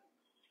body.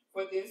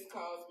 For this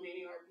cause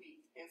many are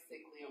weak and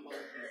sickly among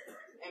you,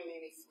 and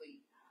many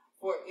sleep.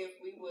 For if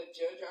we would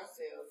judge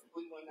ourselves,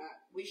 we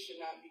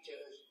should not be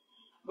judged.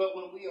 But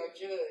when we are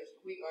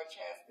judged, we are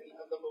chastened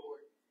of the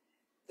Lord,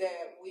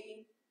 that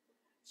we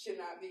should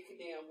not be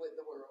condemned with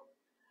the world.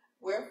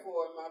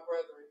 Wherefore, my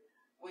brethren,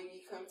 when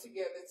ye come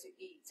together to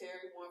eat,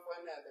 tarry one for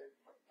another.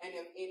 And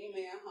if any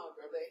man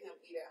hunger, let him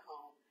eat at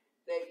home,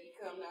 that ye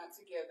come not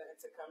together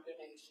into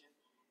condemnation.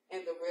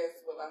 And the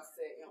rest will I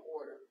set in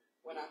order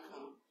when I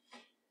come.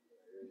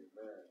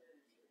 Amen.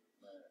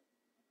 Amen.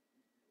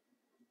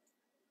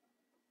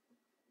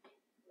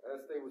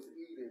 As they was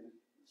eating,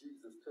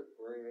 Jesus took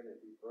bread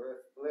and he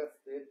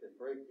blessed it and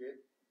brake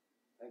it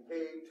and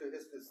came to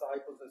his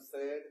disciples and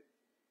said,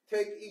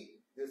 Take,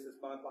 eat, this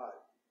is my body.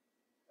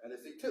 And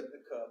as he took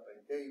the cup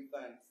and gave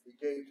thanks, he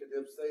gave to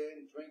them,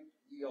 saying, Drink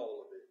ye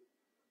all of it.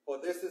 For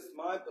this is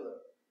my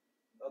blood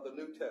of the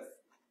New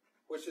Testament,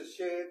 which is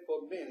shed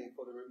for many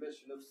for the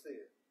remission of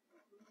sin.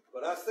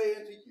 But I say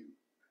unto you,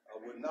 I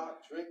will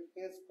not drink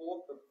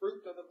henceforth the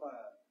fruit of the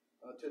vine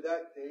until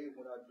that day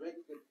when I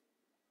drink it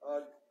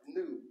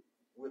new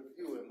with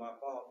you in my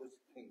Father's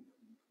kingdom.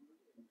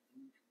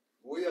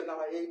 We are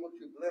not able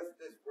to bless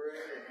this bread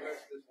and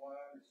bless this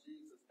wine as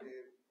Jesus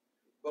did,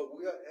 but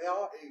we are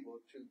able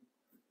to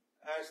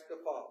ask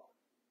the Father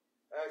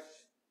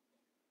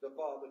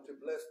to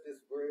bless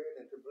this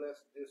bread and to bless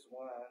this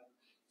wine,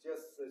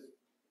 just as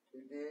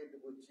he did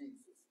with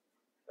Jesus.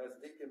 As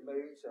Deacon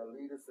May shall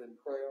lead us in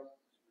prayer,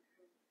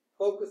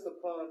 focus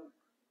upon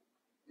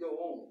your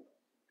own.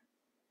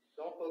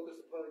 Don't focus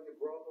upon your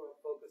brother or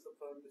focus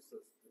upon your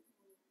sister.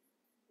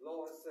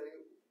 Lord,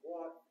 say,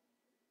 what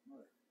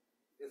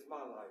is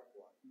my life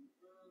like?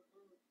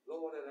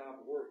 Lord, that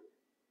I'm worthy.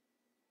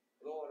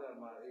 Lord,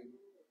 am I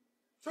able?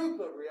 Truth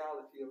of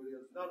reality of it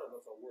is none of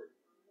us are worthy.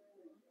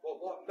 But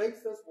what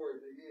makes us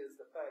worthy is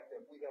the fact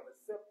that we have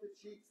accepted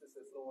Jesus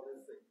as Lord and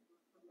Savior,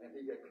 and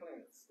he has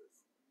cleansed us.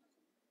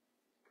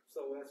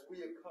 So as we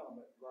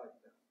come right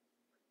now,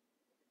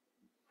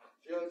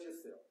 judge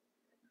yourself,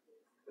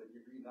 that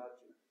you be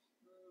not judged.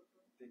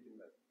 Deacon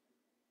May.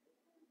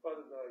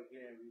 Father God,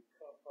 again, we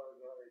come, Father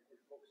God, at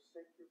this most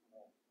sacred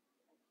moment.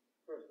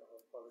 First of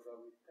all, Father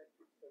God, we thank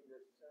you for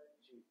your Son,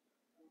 Jesus,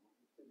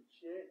 who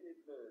shed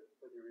his blood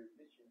for the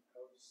remission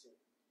of sin.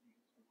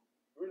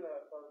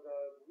 Realize, Father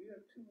God, we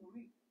are too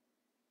weak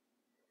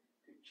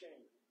to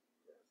change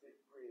this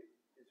bread,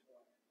 this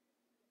wine.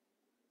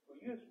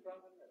 But you're strong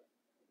enough.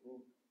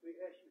 We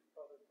ask you,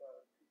 Father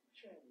God, to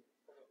change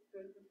from a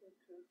physical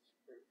to a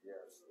spirit.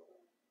 Yes,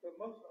 Lord. But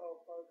most of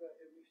all, Father God,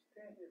 as we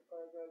stand here,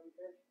 Father God, we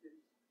ask you,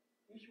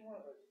 each one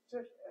of us,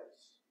 touch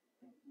us,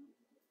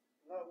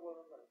 not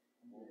one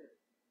another.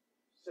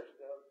 Search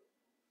God.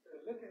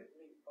 Look at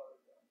me, Father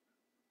God.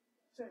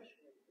 Search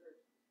me.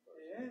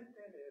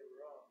 Anything that is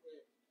wrong,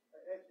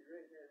 I ask you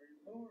right now,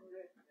 remove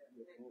it right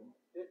now.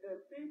 That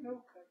there be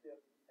no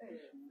condemnation.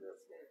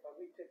 Or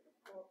we take the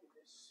form of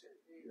this sin.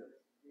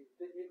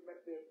 That it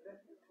might be a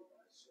blessing to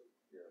my soul.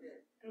 Do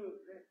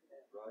it right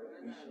now.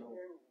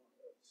 Every one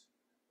of us.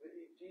 But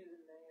in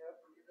Jesus' name, I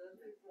pray.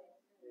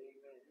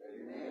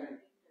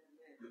 Amen.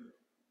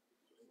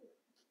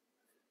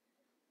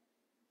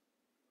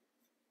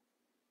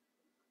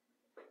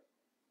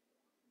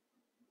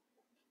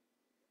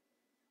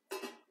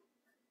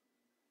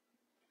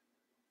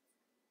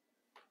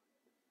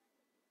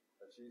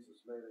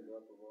 Jesus laid in the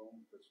upper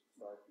room, which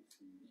disciples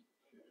he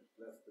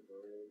blessed the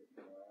bread and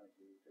the wine,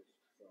 gave his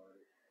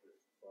disciples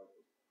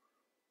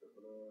the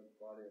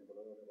body and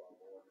blood of our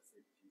Lord and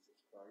Savior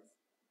Jesus Christ.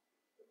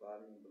 The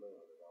body and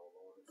blood of our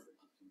Lord and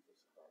Savior Jesus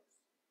Christ.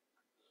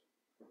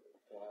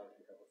 Choir,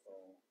 if you have a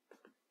song.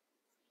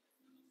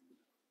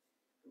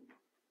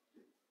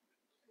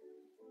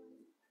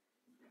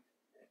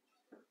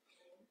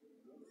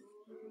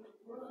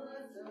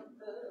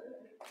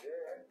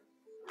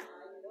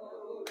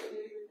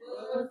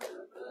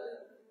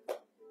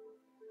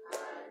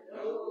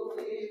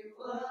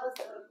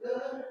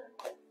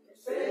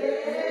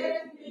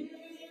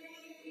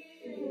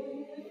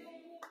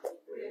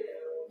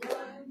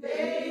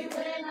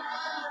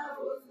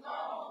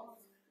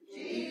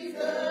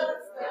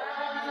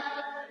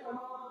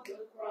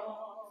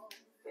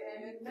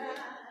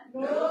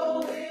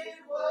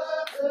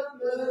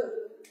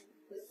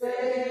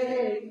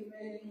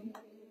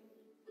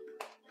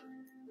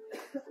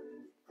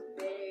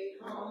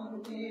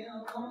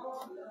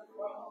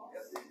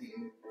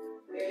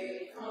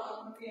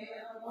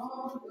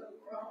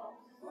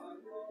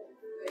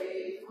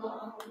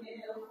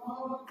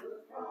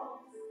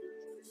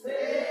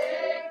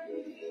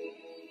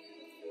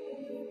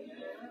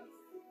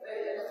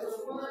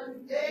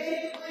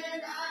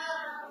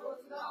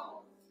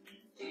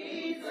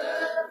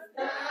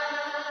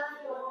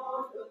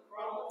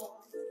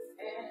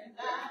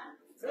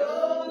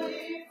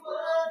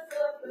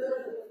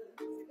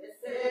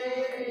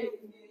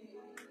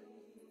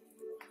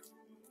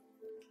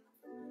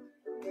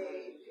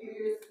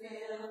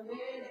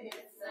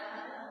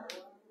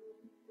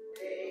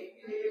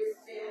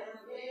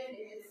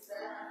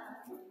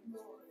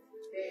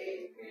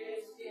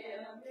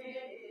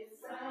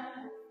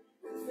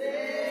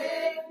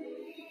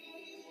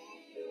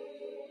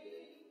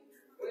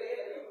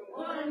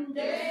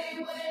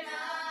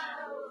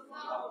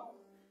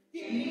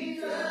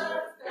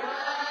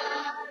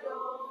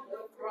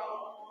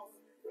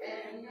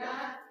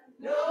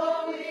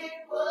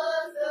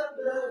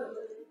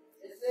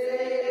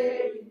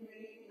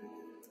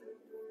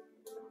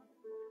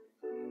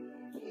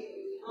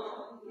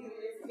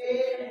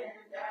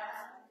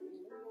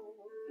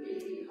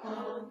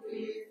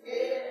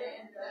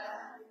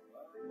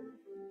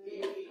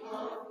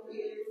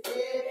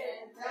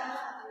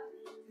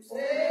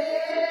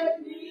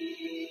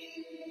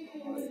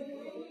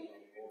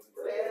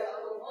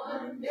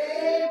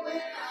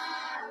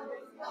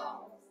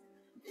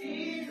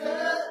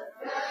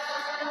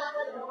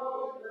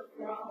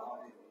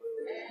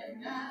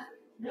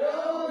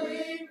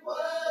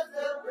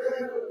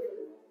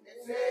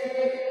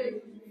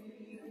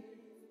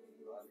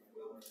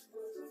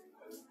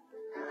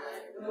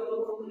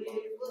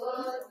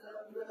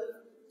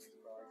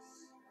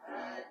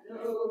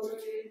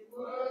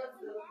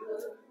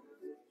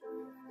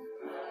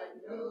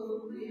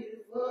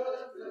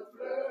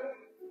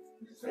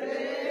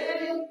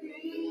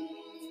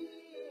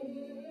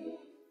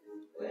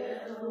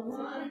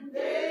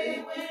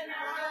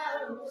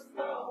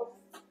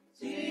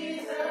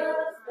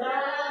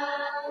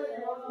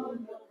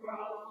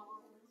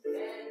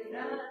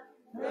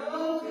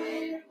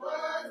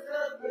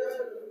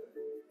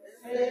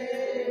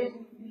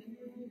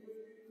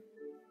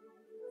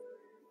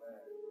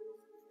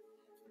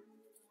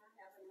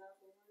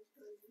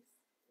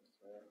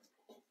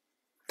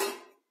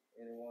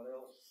 Anyone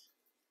else?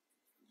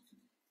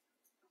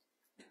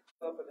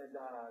 Up and they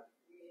died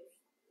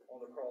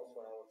on the cross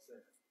for our sin.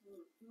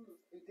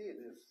 He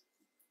did this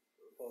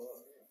for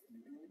us.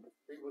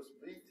 He was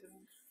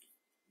beaten,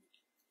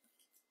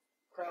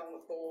 crown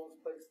of thorns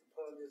placed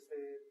upon his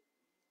head,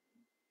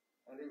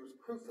 and he was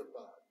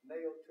crucified,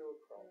 nailed to a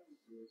cross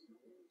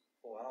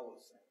for our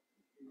sin.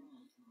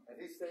 And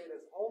he said,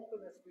 as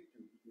often as we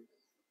do this,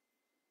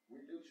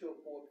 we do show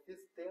forth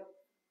his death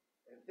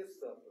and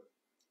his suffering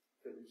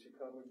till he should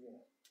come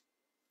again.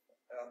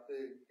 After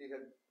he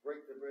had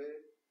break the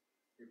bread,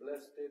 he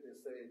blessed it and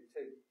said,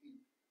 take,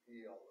 eat,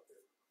 ye all of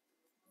it.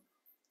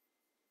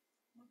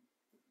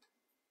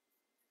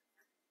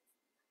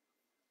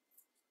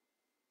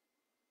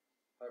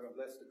 Having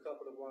blessed the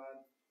cup of the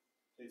wine,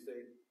 he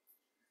said,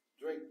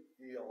 drink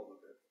ye all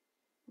of it.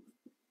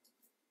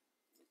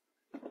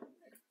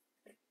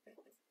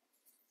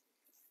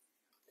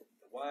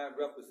 The wine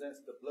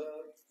represents the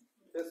blood,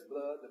 his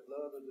blood, the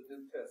blood of the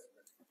New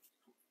Testament.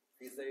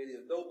 He said,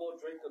 there's no more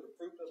drink of the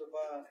fruit of the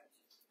vine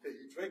till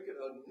you drink it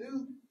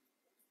anew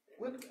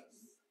with us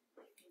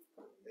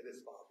in his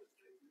Father's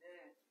kingdom.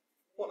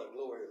 What a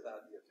glorious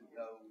idea to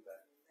know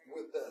that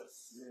with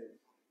us.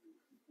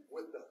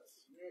 With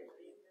us. And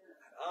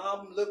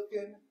I'm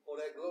looking for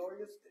that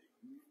glorious day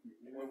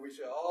when we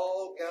shall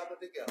all gather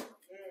together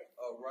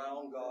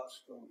around God's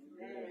throne.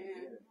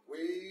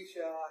 We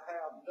shall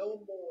have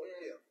no more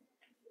death,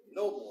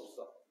 no more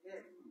sorrow.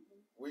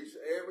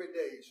 Every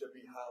day shall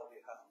be howdy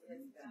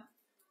howdy.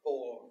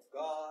 For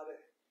God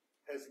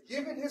has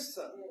given his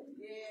Son,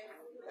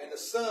 and the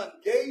Son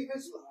gave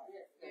his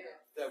life,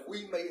 that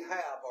we may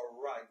have a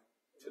right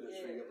to the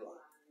tree of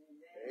life.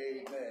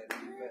 Amen.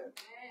 Amen.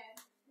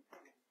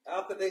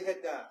 After they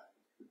had died,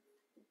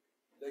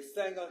 they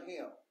sang a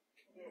hymn,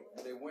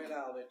 and they went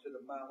out into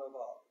the Mount of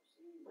Olives.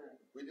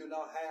 We do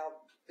not have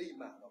the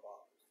Mount of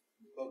Olives,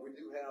 but we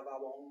do have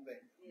our own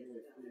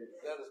vineyard.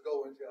 Let us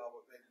go into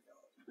our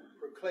vineyard,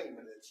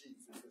 proclaiming that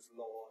Jesus is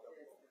Lord of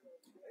all.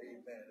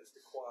 Amen. As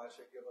the choir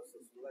shall give us a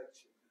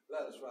selection,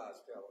 let us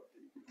rise to our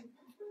feet.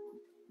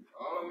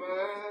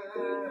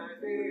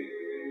 Almighty,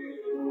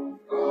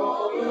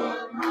 all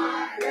of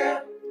my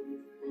help.